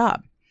for the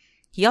job.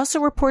 He also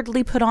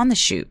reportedly put on the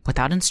chute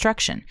without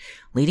instruction,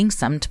 leading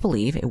some to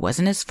believe it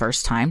wasn't his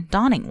first time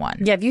donning one.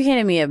 Yeah, if you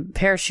handed me a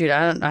parachute,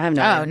 I have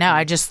no idea. Oh, no,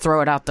 I just throw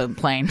it out the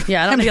plane.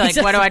 Yeah, I don't I'd be like,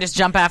 what, do I just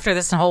jump after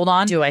this and hold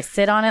on? Do I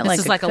sit on it This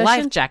is like a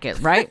life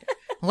jacket, right?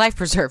 Life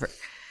preserver.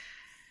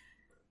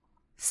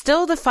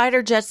 Still, the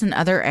fighter jets and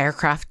other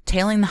aircraft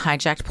tailing the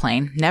hijacked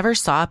plane never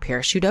saw a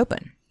parachute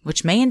open,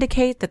 which may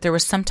indicate that there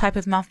was some type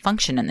of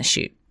malfunction in the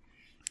chute.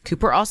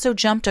 Cooper also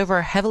jumped over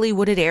a heavily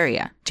wooded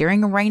area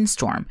during a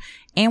rainstorm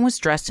and was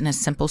dressed in a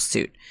simple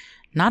suit,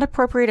 not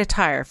appropriate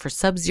attire for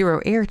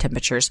sub-zero air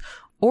temperatures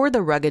or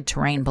the rugged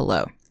terrain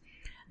below.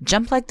 A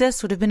jump like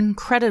this would have been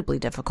incredibly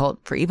difficult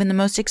for even the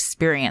most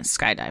experienced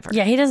skydiver.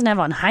 Yeah, he doesn't have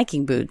on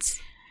hiking boots.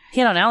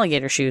 He had on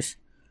alligator shoes.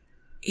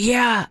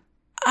 Yeah,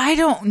 I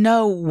don't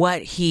know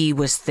what he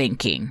was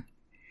thinking.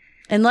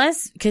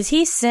 Because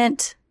he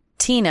sent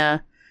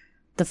Tina,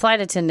 the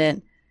flight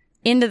attendant,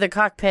 into the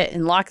cockpit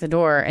and locked the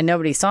door and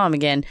nobody saw him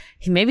again.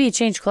 Maybe he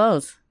changed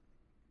clothes.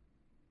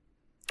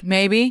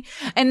 Maybe.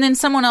 And then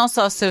someone else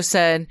also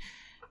said,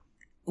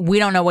 we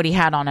don't know what he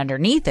had on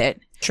underneath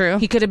it. True.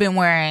 He could have been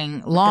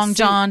wearing long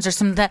johns or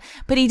something like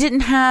that, but he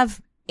didn't have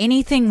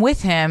anything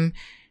with him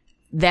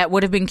that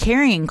would have been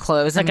carrying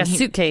clothes. Like a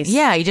suitcase.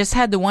 Yeah, he just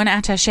had the one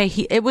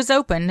attaché. It was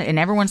open and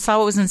everyone saw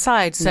what was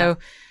inside. So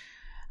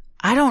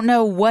I don't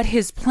know what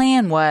his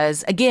plan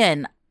was.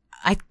 Again,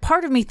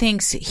 part of me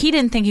thinks he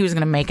didn't think he was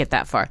going to make it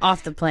that far.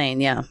 Off the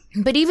plane, yeah.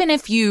 But even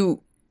if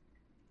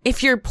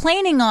you're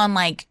planning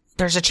on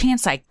there's a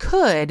chance I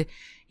could,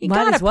 you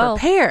gotta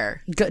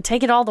prepare.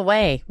 Take it all the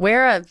way.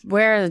 Wear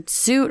a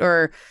suit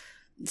or,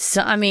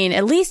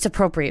 at least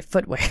appropriate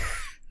footwear.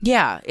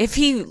 Yeah, if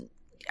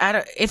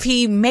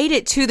he made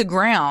it to the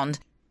ground,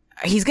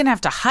 he's gonna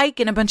have to hike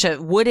in a bunch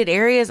of wooded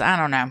areas. I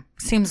don't know.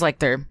 Seems like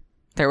there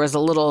was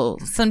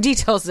some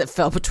details that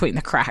fell between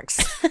the cracks.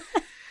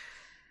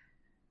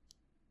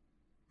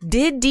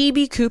 Did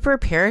DB Cooper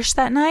perish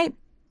that night,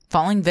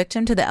 falling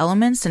victim to the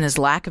elements and his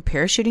lack of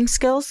parachuting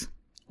skills?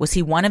 Was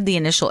he one of the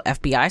initial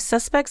FBI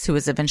suspects who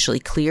was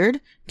eventually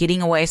cleared,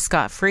 getting away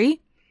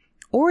scot-free?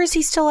 Or is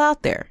he still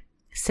out there,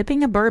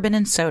 sipping a bourbon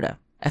and soda,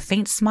 a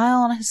faint smile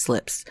on his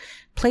lips,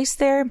 placed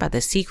there by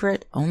the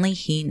secret only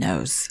he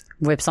knows?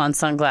 Whips on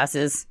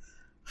sunglasses.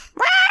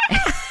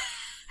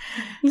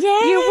 Yeah.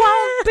 You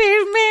won't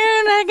be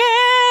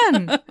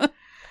mean again.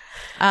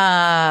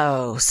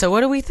 Oh, so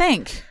what do we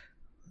think?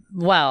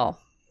 Well,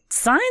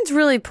 signs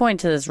really point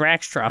to this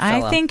Rackstraw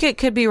fellow. I think it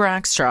could be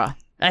Rackstraw.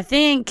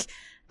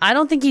 I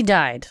don't think he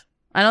died.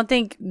 I don't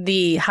think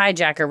the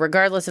hijacker,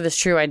 regardless of his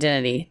true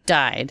identity,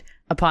 died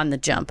upon the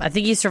jump. I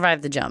think he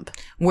survived the jump.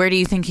 Where do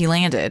you think he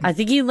landed? I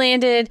think he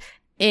landed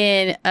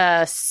in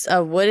a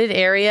wooded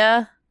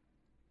area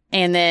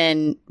and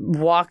then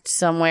walked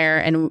somewhere.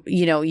 And,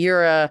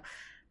 you're a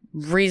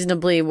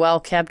reasonably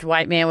well-kept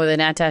white man with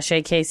an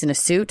attaché case and a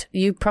suit.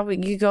 You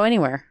go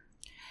anywhere.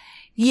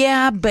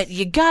 Yeah, but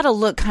you gotta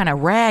look kind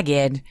of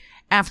ragged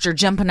after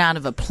jumping out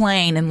of a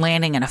plane and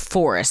landing in a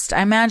forest.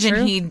 I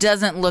imagine he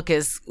doesn't look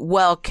as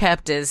well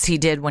kept as he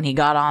did when he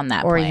got on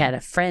that plane. Or he had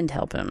a friend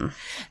help him.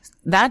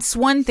 That's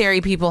one theory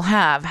people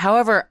have.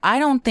 However, I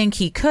don't think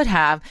he could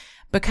have,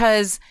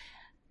 because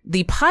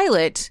the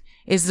pilot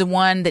is the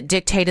one that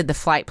dictated the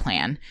flight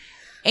plan.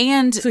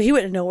 And so he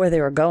wouldn't know where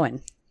they were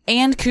going.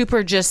 And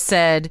Cooper just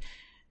said,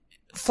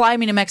 fly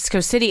me to Mexico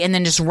City, and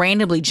then just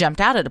randomly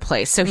jumped out of the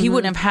place. So he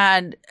wouldn't have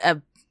had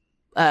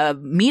a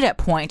meetup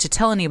point to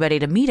tell anybody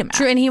to meet him at.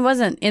 True, and he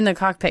wasn't in the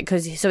cockpit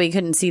so he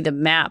couldn't see the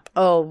map.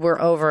 Oh,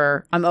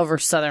 I'm over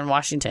southern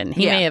Washington.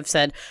 He may have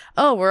said,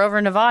 oh, we're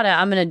over Nevada.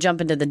 I'm going to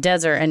jump into the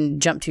desert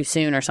and jump too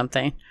soon or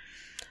something.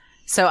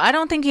 So I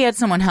don't think he had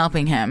someone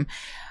helping him.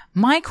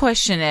 My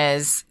question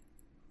is,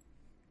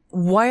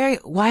 why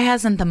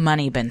hasn't the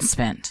money been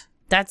spent?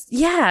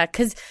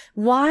 Because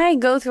why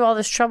go through all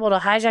this trouble to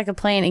hijack a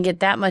plane and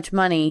get that much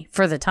money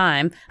for the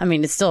time? I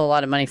mean, it's still a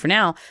lot of money for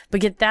now, but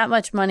get that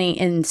much money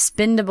in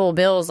spendable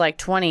bills like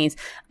 20s,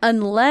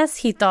 unless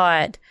he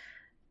thought,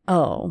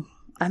 oh,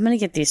 I'm going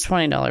to get these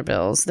 $20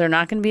 bills. They're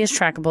not going to be as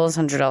trackable as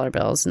 $100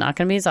 bills, not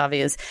going to be as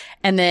obvious.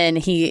 And then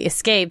he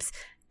escapes,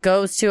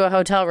 goes to a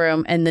hotel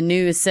room, and the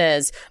news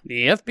says,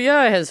 the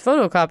FBI has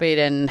photocopied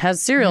and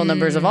has serial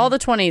numbers of all the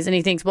 20s. And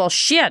he thinks, well,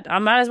 shit, I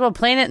might as well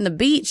plant it in the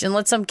beach and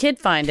let some kid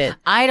find it.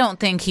 I don't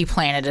think he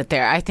planted it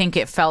there. I think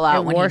it fell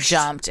out when he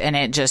jumped and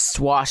it just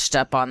washed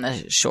up on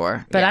the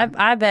shore. But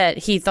I bet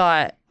he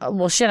thought,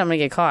 well, shit, I'm going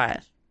to get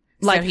caught.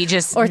 So he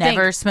just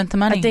never spent the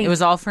money. It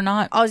was all for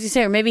naught. I was just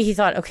saying, or maybe he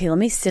thought, okay, let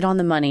me sit on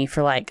the money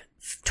for like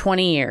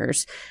 20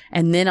 years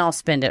and then I'll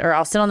spend it. Or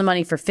I'll sit on the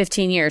money for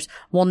 15 years.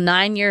 Well,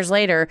 9 years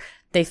later,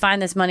 they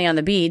find this money on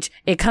the beach.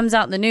 It comes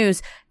out in the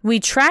news. We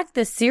track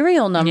the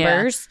serial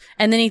numbers.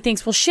 And then he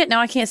thinks, well, shit,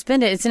 now I can't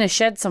spend it. It's in a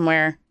shed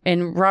somewhere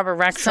in Robert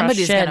Rackstraw's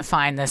Somebody's shed. going to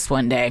find this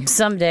one day.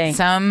 Someday. It's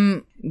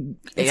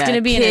going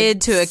to be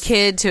kid to a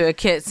kid to a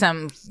kid.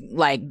 Some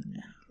like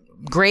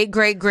great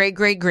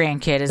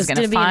grandkid is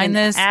going to find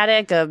this.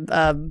 Attic,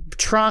 a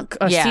trunk,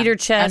 a cedar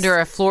chest. Under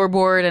a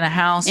floorboard in a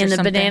house in or the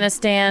something. Banana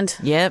stand.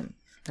 Yep.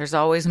 There's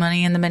always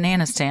money in the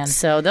banana stand.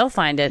 So they'll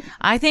find it.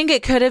 I think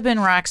it could have been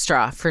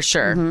Rackstraw for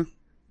sure.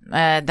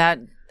 That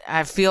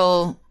I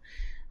feel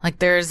like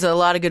there's a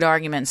lot of good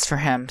arguments for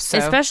him. So.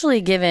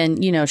 Especially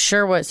given,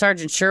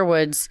 Sergeant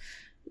Sherwood's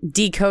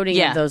decoding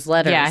of those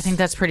letters. Yeah, I think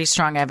that's pretty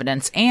strong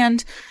evidence.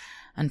 And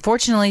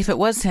unfortunately, if it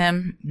was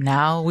him,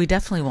 now we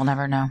definitely will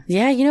never know.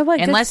 Yeah, you know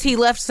what? Unless he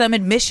left some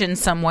admission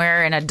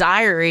somewhere in a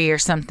diary or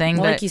something.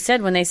 Well, like you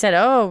said, when they said,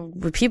 oh,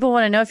 people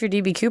want to know if you're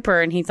DB Cooper,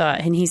 and he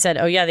said,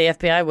 oh, yeah, the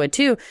FBI would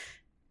too.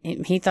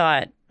 He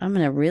thought, I'm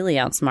going to really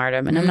outsmart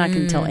him, and I'm not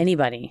going to tell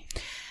anybody.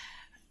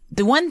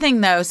 The one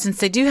thing, though, since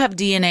they do have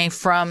DNA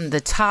from the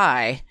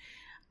tie,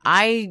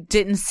 I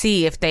didn't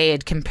see if they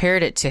had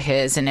compared it to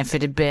his and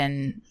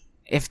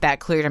if that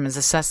cleared him as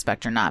a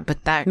suspect or not.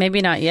 But that maybe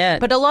not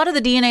yet. But a lot of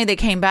the DNA that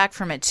came back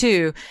from it,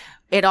 too,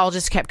 it all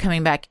just kept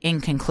coming back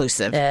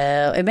inconclusive.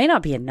 It may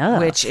not be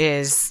enough. Which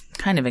is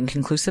kind of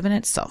inconclusive in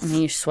itself.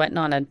 You're sweating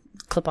on a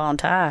clip-on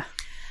tie.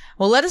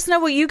 Well, let us know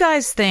what you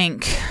guys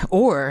think,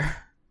 or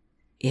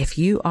if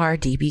you are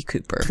DB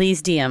Cooper.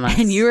 Please DM us.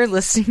 And you are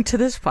listening to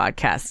this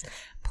podcast,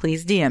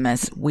 please DM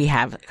us. We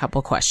have a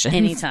couple questions.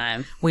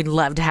 Anytime. We'd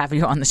love to have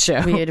you on the show.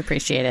 We would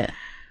appreciate it.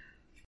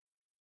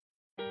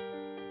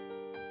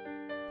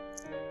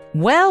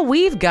 Well,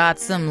 we've got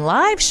some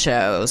live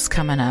shows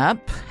coming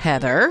up,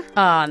 Heather.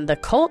 The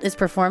Cult is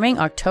performing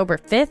October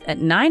 5th at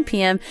 9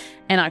 p.m.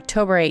 and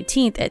October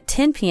 18th at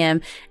 10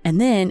 p.m.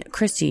 And then,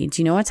 Christy, do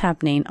you know what's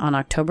happening on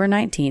October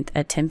 19th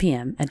at 10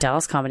 p.m. at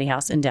Dallas Comedy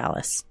House in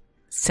Dallas?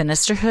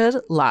 Sinisterhood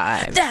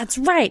Live. That's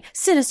right.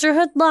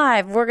 Sinisterhood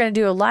Live. We're going to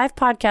do a live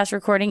podcast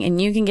recording, and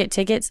you can get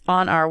tickets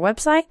on our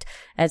website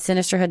at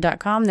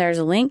sinisterhood.com. There's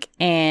a link,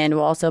 and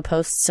we'll also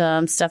post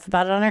some stuff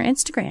about it on our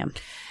Instagram.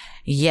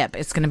 Yep,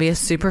 it's going to be a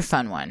super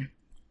fun one.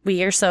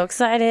 We are so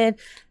excited.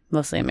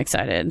 Mostly I'm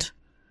excited.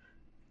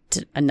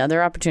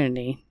 Another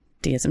opportunity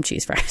to get some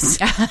cheese fries.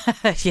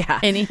 Yeah.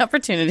 Any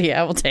opportunity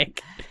I will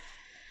take.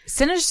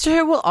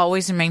 Sinisterhood will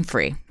always remain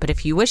free, but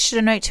if you wish to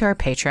donate to our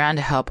Patreon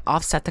to help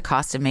offset the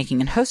cost of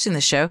making and hosting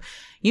the show,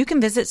 you can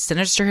visit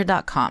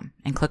sinisterhood.com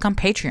and click on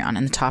Patreon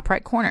in the top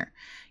right corner.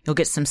 You'll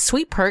get some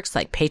sweet perks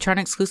like Patreon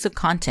exclusive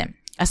content,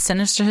 a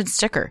Sinisterhood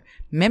sticker,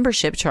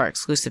 membership to our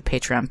exclusive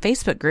Patreon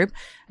Facebook group,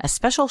 a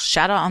special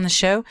shout out on the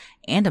show,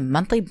 and a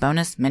monthly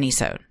bonus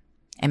minisode.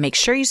 And make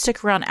sure you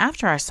stick around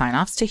after our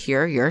sign-offs to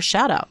hear your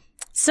shout out.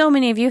 So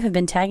many of you have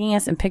been tagging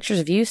us in pictures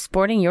of you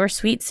sporting your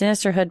sweet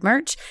Sinisterhood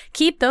merch.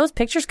 Keep those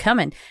pictures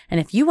coming.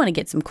 And if you want to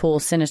get some cool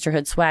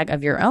Sinisterhood swag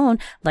of your own,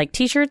 like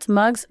t-shirts,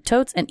 mugs,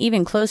 totes, and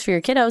even clothes for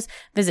your kiddos,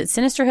 visit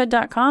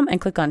sinisterhood.com and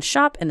click on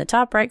shop in the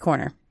top right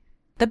corner.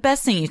 The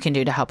best thing you can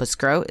do to help us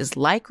grow is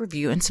like,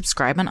 review, and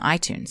subscribe on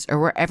iTunes or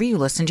wherever you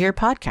listen to your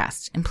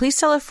podcast. And please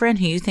tell a friend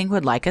who you think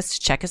would like us to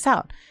check us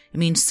out. It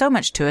means so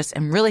much to us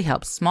and really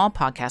helps small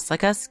podcasts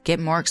like us get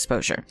more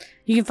exposure.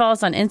 You can follow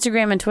us on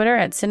Instagram and Twitter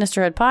at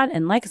SinisterhoodPod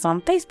and like us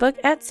on Facebook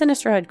at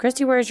Sinisterhood.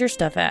 Christy, where's your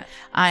stuff at?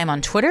 I am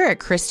on Twitter at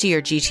Christy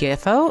or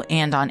GTFO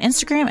and on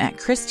Instagram at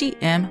Christy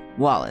M.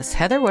 Wallace.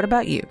 Heather, what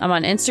about you? I'm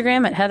on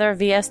Instagram at Heather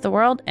VS The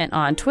World and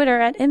on Twitter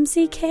at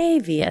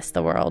MCK VS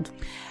The World.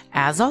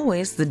 As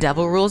always, the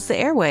devil rules the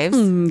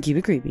airwaves. Keep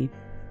it creepy.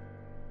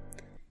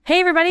 Hey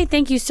everybody,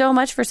 thank you so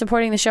much for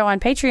supporting the show on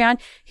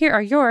Patreon. Here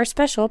are your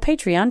special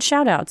Patreon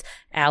shoutouts.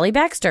 Allie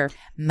Baxter,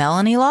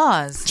 Melanie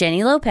Laws,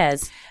 Jenny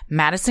Lopez,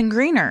 Madison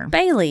Greener,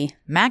 Bailey,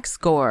 Max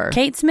Gore,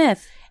 Kate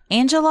Smith,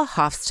 Angela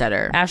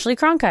Hofstetter, Ashley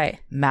Cronkite,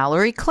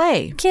 Mallory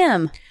Clay,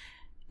 Kim,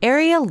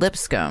 Aria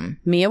Lipscomb,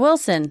 Mia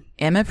Wilson,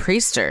 Emma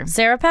Priester,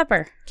 Sarah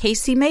Pepper,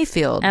 Casey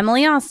Mayfield,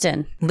 Emily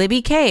Austin,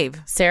 Libby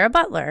Cave, Sarah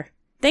Butler.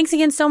 Thanks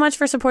again so much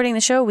for supporting the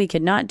show. We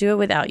could not do it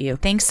without you.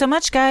 Thanks so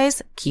much,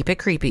 guys. Keep it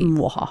creepy.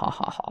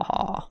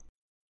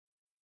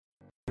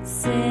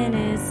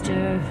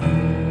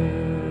 Sinisterhood.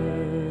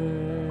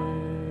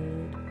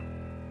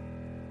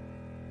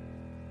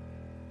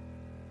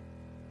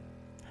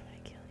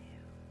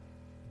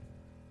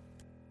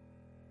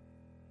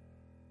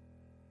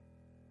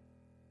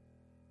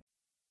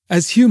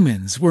 As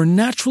humans, we're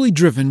naturally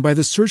driven by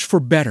the search for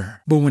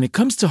better. But when it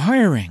comes to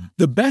hiring,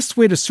 the best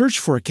way to search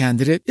for a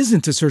candidate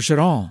isn't to search at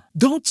all.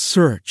 Don't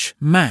search,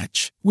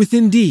 match with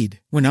Indeed.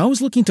 When I was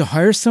looking to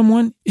hire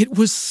someone, it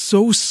was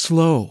so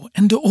slow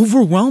and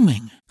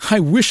overwhelming.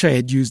 I wish I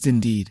had used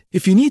Indeed.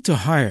 If you need to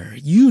hire,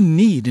 you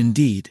need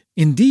Indeed.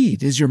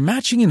 Indeed is your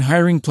matching and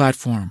hiring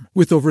platform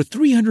with over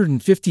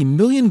 350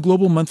 million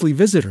global monthly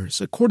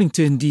visitors, according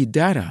to Indeed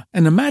data,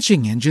 and a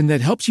matching engine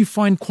that helps you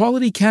find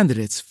quality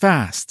candidates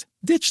fast.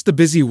 Ditch the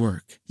busy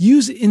work.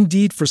 Use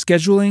Indeed for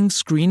scheduling,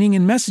 screening,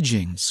 and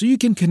messaging so you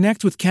can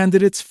connect with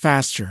candidates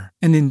faster.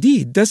 And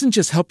Indeed doesn't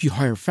just help you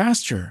hire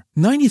faster.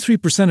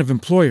 93% of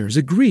employers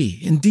agree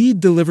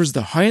Indeed delivers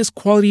the highest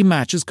quality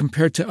matches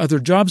compared to other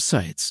job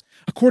sites,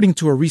 according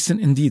to a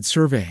recent Indeed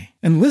survey.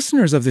 And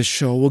listeners of this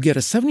show will get a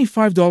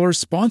 $75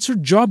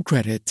 sponsored job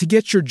credit to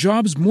get your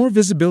jobs more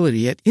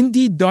visibility at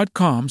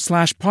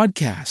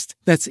Indeed.com/podcast.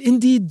 That's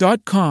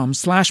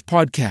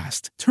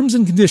Indeed.com/podcast. Terms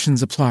and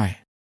conditions apply.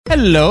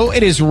 Hello,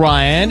 it is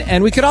Ryan,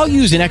 and we could all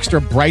use an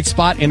extra bright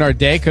spot in our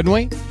day, couldn't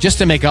we? Just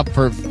to make up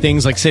for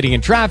things like sitting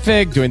in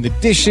traffic, doing the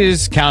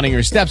dishes, counting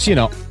your steps, you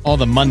know, all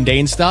the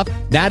mundane stuff.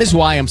 That is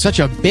why I'm such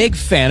a big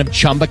fan of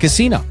Chumba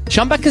Casino.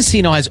 Chumba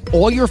Casino has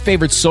all your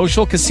favorite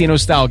social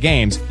casino-style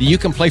games that you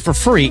can play for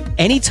free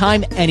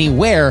anytime,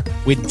 anywhere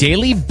with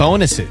daily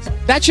bonuses.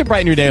 That should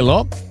brighten your day a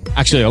little.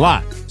 Actually, a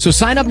lot. So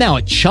sign up now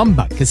at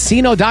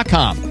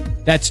ChumbaCasino.com.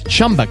 That's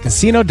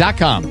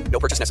ChumbaCasino.com. No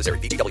purchase necessary.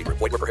 VGW Group.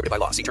 Void where prohibited by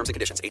law. See terms and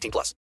conditions.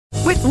 18+.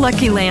 With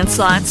Lucky Land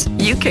Slots,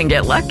 you can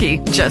get lucky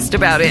just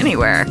about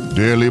anywhere.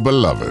 Dearly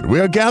beloved, we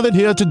are gathered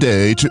here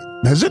today to...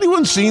 Has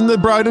anyone seen the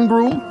bride and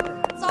groom?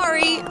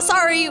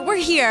 Sorry, we're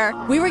here.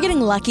 We were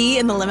getting lucky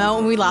in the limo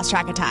and we lost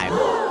track of time.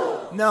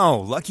 No,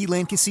 Lucky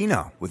Land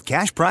Casino, with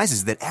cash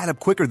prizes that add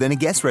up quicker than a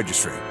guest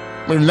registry.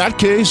 In that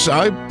case,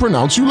 I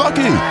pronounce you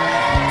lucky.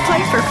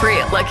 Play for free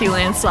at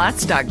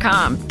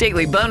LuckyLandSlots.com.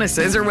 Daily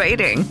bonuses are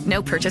waiting.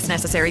 No purchase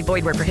necessary.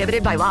 Void where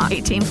prohibited by law.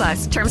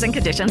 18+. Terms and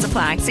conditions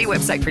apply. See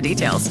website for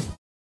details.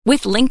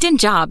 With LinkedIn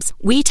Jobs,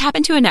 we tap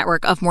into a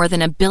network of more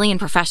than 1 billion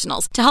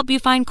professionals to help you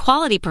find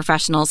quality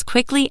professionals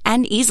quickly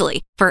and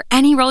easily for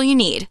any role you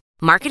need.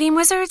 Marketing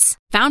wizards?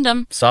 Found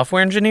them.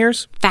 Software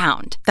engineers?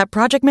 Found. That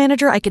project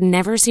manager I could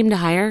never seem to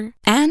hire?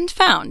 And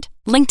found.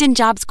 LinkedIn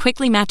Jobs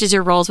quickly matches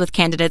your roles with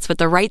candidates with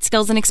the right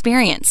skills and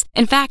experience.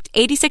 In fact,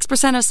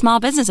 86% of small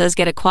businesses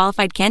get a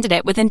qualified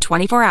candidate within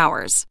 24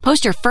 hours.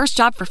 Post your first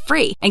job for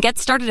free and get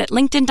started at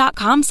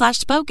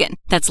linkedin.com/spoken.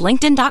 That's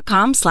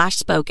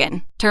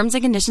linkedin.com/spoken. Terms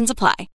and conditions apply.